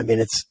profound. I mean,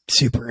 it's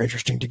super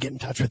interesting to get in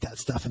touch with that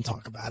stuff and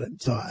talk about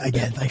it. So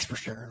again, thanks for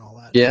sharing all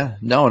that. Yeah,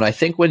 no. And I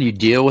think when you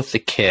deal with the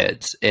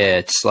kids,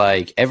 it's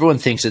like everyone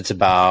thinks it's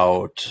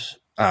about,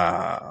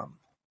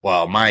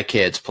 well, my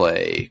kids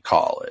play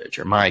college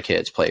or my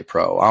kids play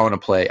pro. I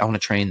want to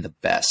train the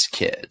best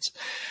kids.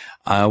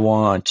 I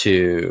want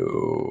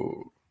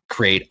to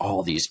create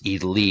all these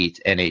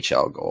elite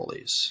NHL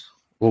goalies.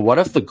 Well, what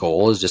if the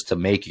goal is just to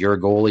make your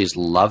goalies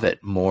love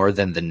it more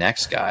than the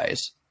next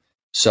guys?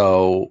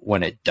 So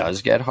when it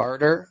does get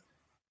harder,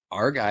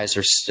 our guys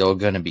are still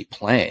going to be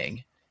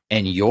playing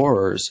and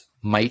yours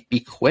might be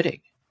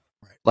quitting.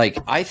 Right.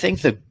 I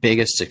think the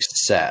biggest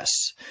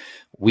success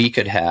we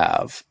could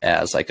have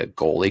as a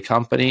goalie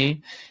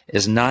company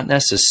is not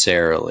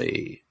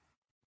necessarily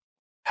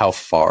how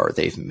far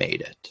they've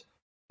made it.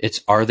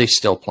 It's, are they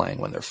still playing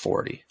when they're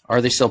 40?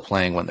 Are they still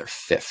playing when they're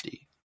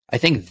 50? I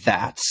think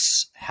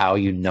that's how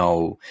you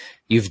know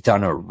you've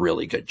done a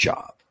really good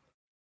job.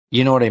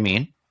 You know what I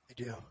mean? I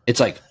do.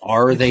 It's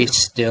are they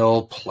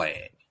still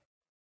playing?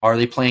 Are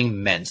they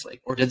playing men's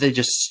league? Or did they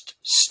just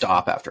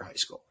stop after high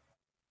school?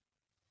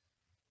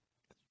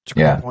 That's a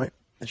great point.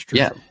 That's true.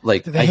 Yeah.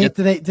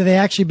 Do they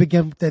actually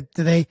begin,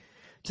 do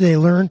they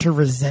learn to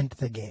resent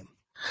the game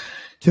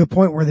to a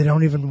point where they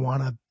don't even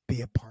want to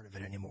be a part of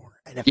it anymore?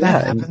 And if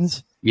that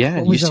happens,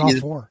 what was it all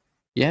for?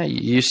 Yeah,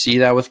 you see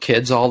that with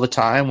kids all the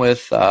time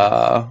with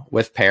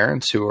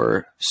parents who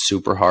are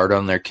super hard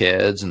on their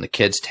kids and the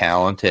kid's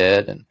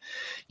talented. And,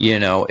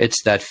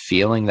 it's that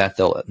feeling that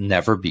they'll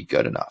never be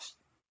good enough.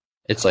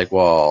 It's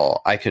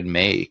well, I could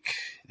make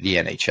the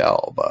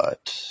NHL,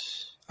 but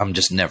I'm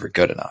just never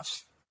good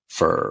enough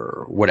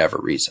for whatever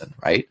reason,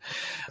 right?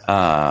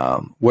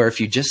 Where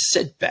if you just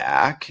sit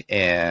back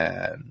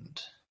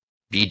and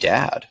be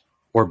dad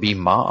or be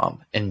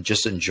mom and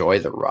just enjoy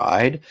the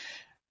ride,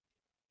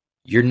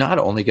 you're not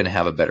only going to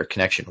have a better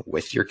connection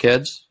with your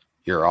kids,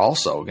 you're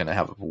also going to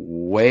have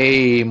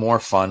way more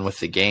fun with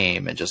the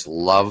game and just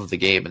love the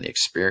game and the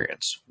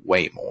experience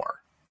way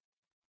more.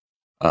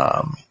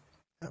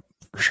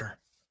 For sure.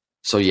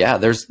 So yeah,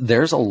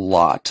 there's a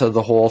lot to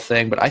the whole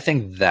thing, but I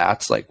think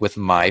that's like with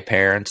my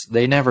parents,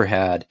 they never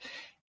had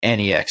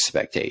any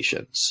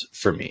expectations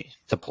for me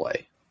to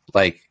play.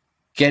 Like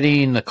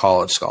getting a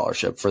college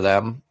scholarship for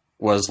them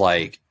was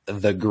like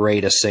the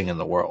greatest thing in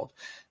the world.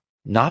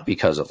 Not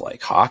because of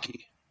like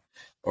hockey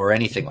or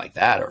anything like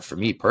that, or for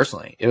me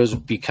personally. It was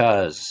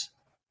because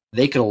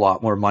they could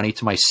allot more money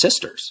to my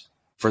sisters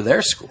for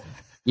their school.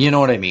 You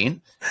know what I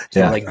mean? So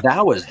Yeah. like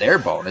that was their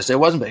bonus. It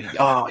wasn't like,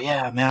 oh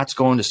yeah, Matt's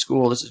going to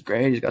school. This is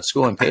great. He's got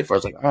schooling paid for.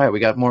 It's like, all right, we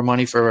got more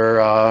money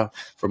for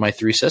my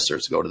 3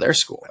 sisters to go to their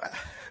school.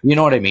 You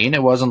know what I mean?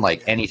 It wasn't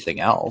like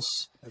anything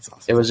else. That's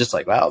awesome. It was just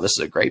like, wow, this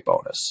is a great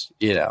bonus,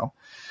 you know?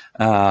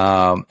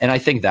 And I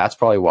think that's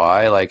probably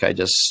why, like,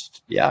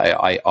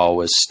 I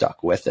always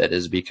stuck with it,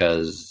 is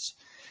because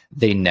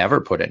they never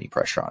put any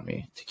pressure on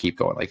me to keep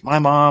going. Like my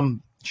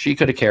mom, she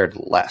could have cared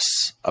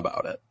less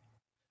about it.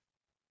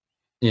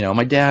 You know,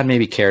 my dad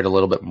maybe cared a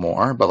little bit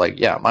more, but like,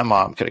 yeah, my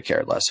mom could have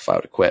cared less if I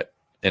would have quit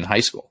in high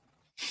school.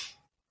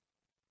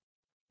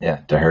 Yeah,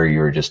 to her, you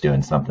were just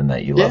doing something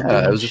that you loved.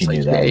 Yeah, it was she just knew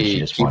like, that, hey, and she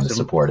just wanted to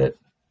support it.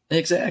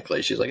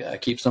 Exactly. She's like,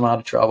 it keeps them out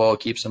of trouble,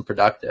 keeps them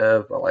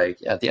productive. But like,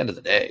 yeah, at the end of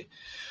the day,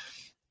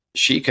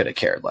 she could have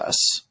cared less.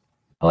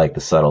 I like the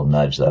subtle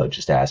nudge, though.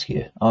 Just ask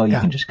you, oh, you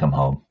can just come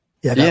home.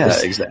 Yeah,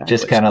 Exactly.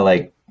 Just kind of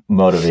like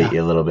motivate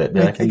you a little bit.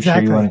 Be like, are you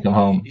sure you want to come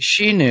home?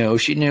 She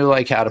knew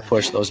like how to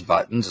push those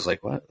buttons. It's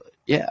like, what?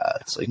 Yeah.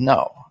 It's like,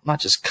 no, I'm not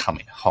just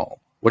coming home.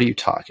 What are you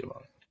talking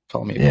about?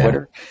 Calling me a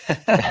quitter?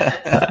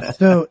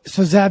 So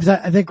Zabs,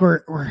 I think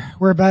we're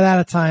about out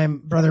of time,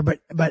 brother.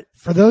 But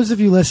for those of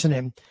you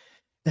listening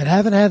that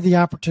haven't had the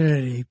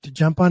opportunity to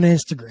jump on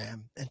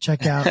Instagram and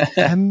check out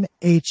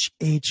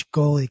MHH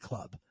Goalie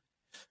Club,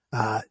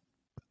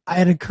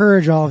 I'd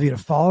encourage all of you to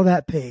follow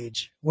that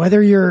page,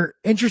 whether you're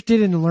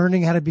interested in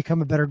learning how to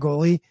become a better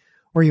goalie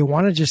or you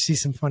want to just see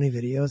some funny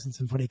videos and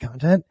some funny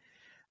content.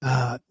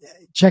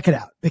 Check it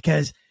out,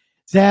 because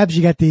Zabs,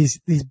 you got these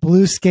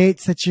blue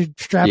skates that you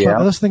strap on.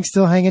 Are those things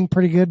still hanging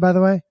pretty good, by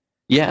the way?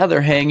 Yeah,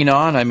 they're hanging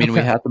on. I mean, we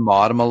have to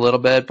mod them a little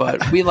bit,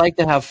 but we like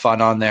to have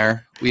fun on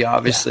there. We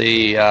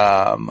obviously,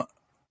 I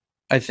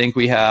think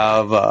we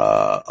have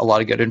a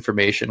lot of good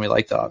information. We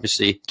like to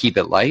obviously keep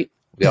it light.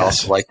 We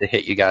also like to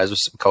hit you guys with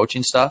some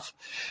coaching stuff,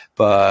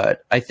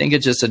 but I think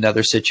it's just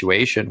another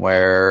situation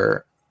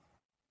where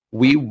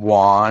we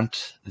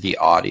want the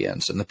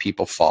audience and the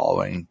people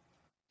following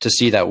to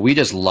see that we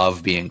just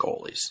love being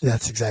goalies.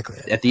 That's exactly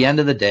it. At the end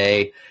of the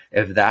day,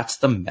 if that's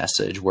the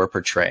message we're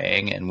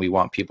portraying and we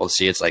want people to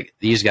see, it's like,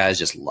 these guys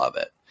just love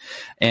it.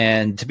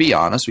 And to be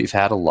honest, we've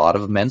had a lot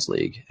of men's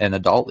league and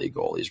adult league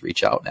goalies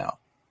reach out now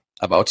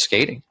about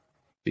skating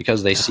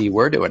because they see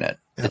we're doing it.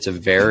 It's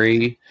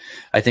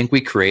I think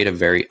we create a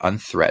very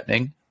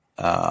unthreatening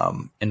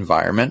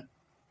environment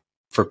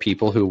for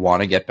people who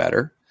want to get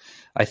better.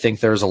 I think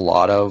there's a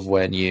lot of,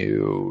 when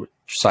you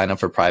sign up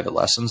for private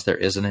lessons, there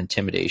is an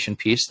intimidation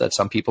piece that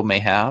some people may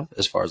have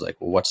as far as like,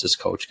 well, what's this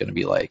coach going to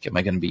be like? Am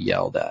I going to be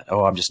yelled at?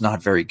 Oh, I'm just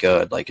not very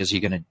good. Like, is he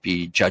going to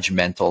be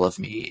judgmental of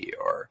me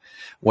or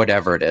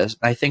whatever it is?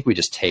 I think we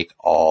just take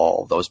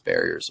all those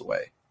barriers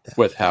away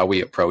with how we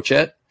approach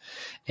it.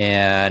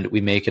 And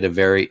we make it a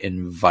very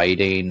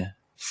inviting,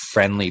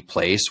 friendly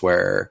place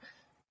where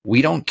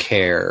we don't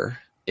care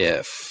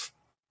if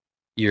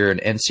you're an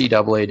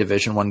NCAA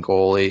Division I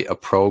goalie, a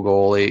pro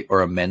goalie,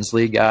 or a men's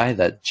league guy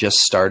that just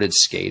started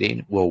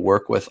skating. We'll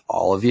work with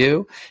all of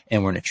you,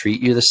 and we're going to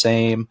treat you the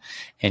same,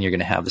 and you're going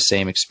to have the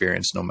same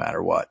experience no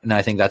matter what. And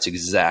I think that's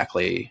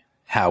exactly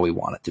how we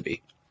want it to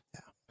be.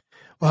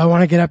 Well, I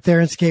want to get up there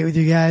and skate with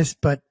you guys,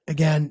 but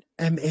again,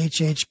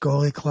 MHH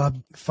Goalie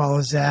Club. Follow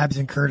Zabs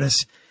and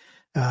Curtis.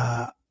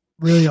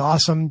 Really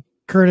awesome.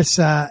 Curtis,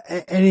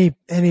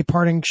 any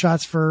parting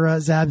shots for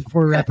Zabs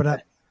before we wrap it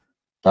up?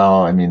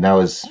 Oh, I mean, that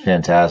was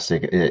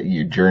fantastic.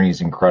 Your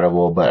journey's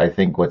incredible, but I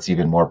think what's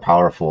even more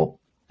powerful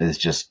is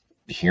just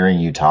hearing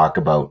you talk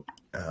about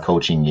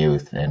coaching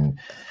youth and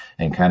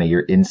kind of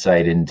your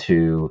insight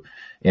into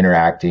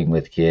interacting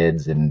with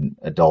kids and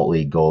adult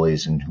league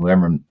goalies and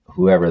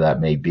whoever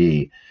that may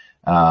be.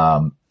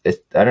 I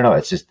don't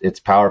know. It's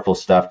powerful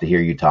stuff to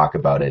hear you talk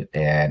about it.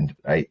 And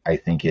I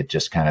think it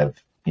just kind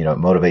of, it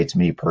motivates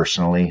me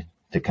personally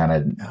to kind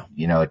of,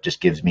 it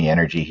just gives me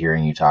energy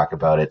hearing you talk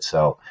about it.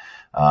 So,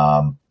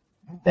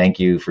 thank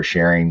you for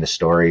sharing the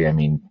story. I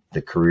mean,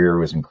 the career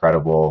was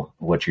incredible.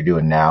 What you're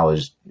doing now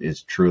is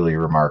truly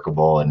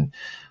remarkable. And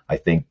I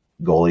think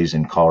goalies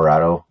in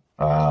Colorado,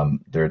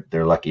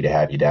 they're lucky to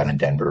have you down in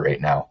Denver right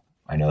now.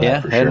 I know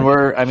that for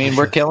sure. And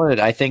we're killing it.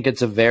 I think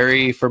it's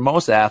for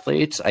most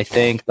athletes, I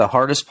think the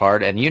hardest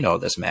part, and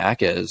this,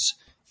 Mac, is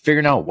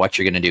figuring out what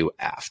you're going to do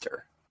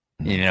after.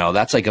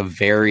 That's like a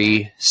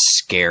very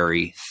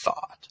scary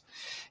thought.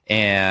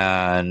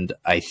 And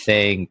I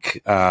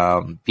think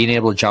being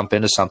able to jump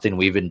into something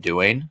we've been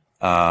doing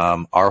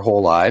our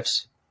whole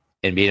lives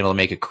and being able to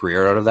make a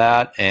career out of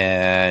that.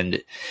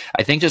 And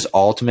I think just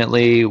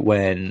ultimately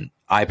when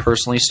I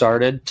personally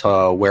started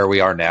to where we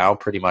are now,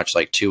 pretty much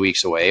like 2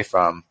 weeks away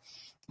from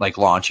like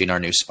launching our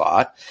new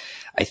spot,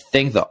 I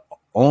think the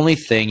only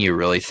thing you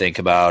really think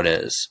about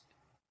is,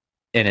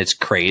 and it's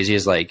crazy,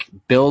 is like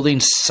building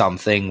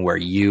something where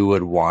you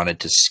would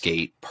wanted to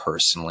skate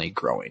personally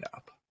growing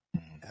up.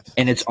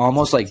 And it's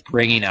almost like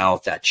bringing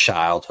out that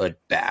childhood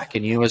back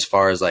in you, as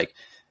far as like,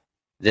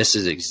 this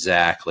is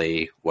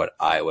exactly what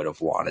I would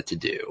have wanted to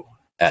do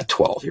at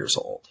 12 years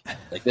old.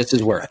 Like, this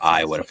is where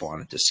I would have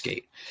wanted to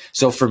skate.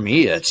 So for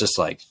me, it's just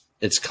like,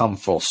 it's come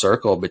full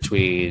circle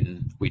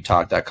between, we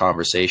talked that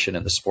conversation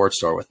in the sports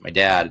store with my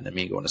dad and then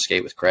me going to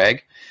skate with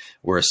Craig.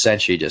 We're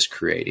essentially just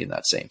creating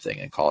that same thing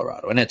in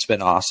Colorado, and it's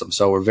been awesome.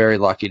 So we're very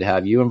lucky to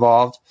have you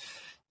involved.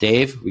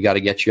 Dave, we got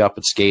to get you up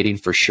and skating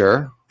for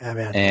sure. Yeah,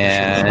 man.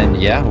 And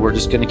sure. Yeah, we're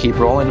just going to keep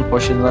rolling and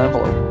pushing the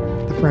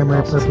envelope. The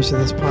primary purpose of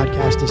this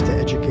podcast is to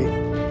educate.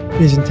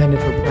 It is intended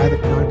for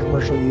private,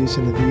 non-commercial use,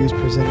 and the views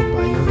presented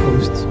by your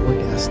hosts or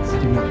guests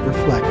do not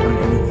reflect on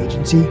any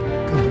agency,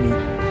 company,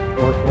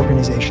 or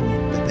organization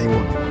that they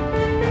work for.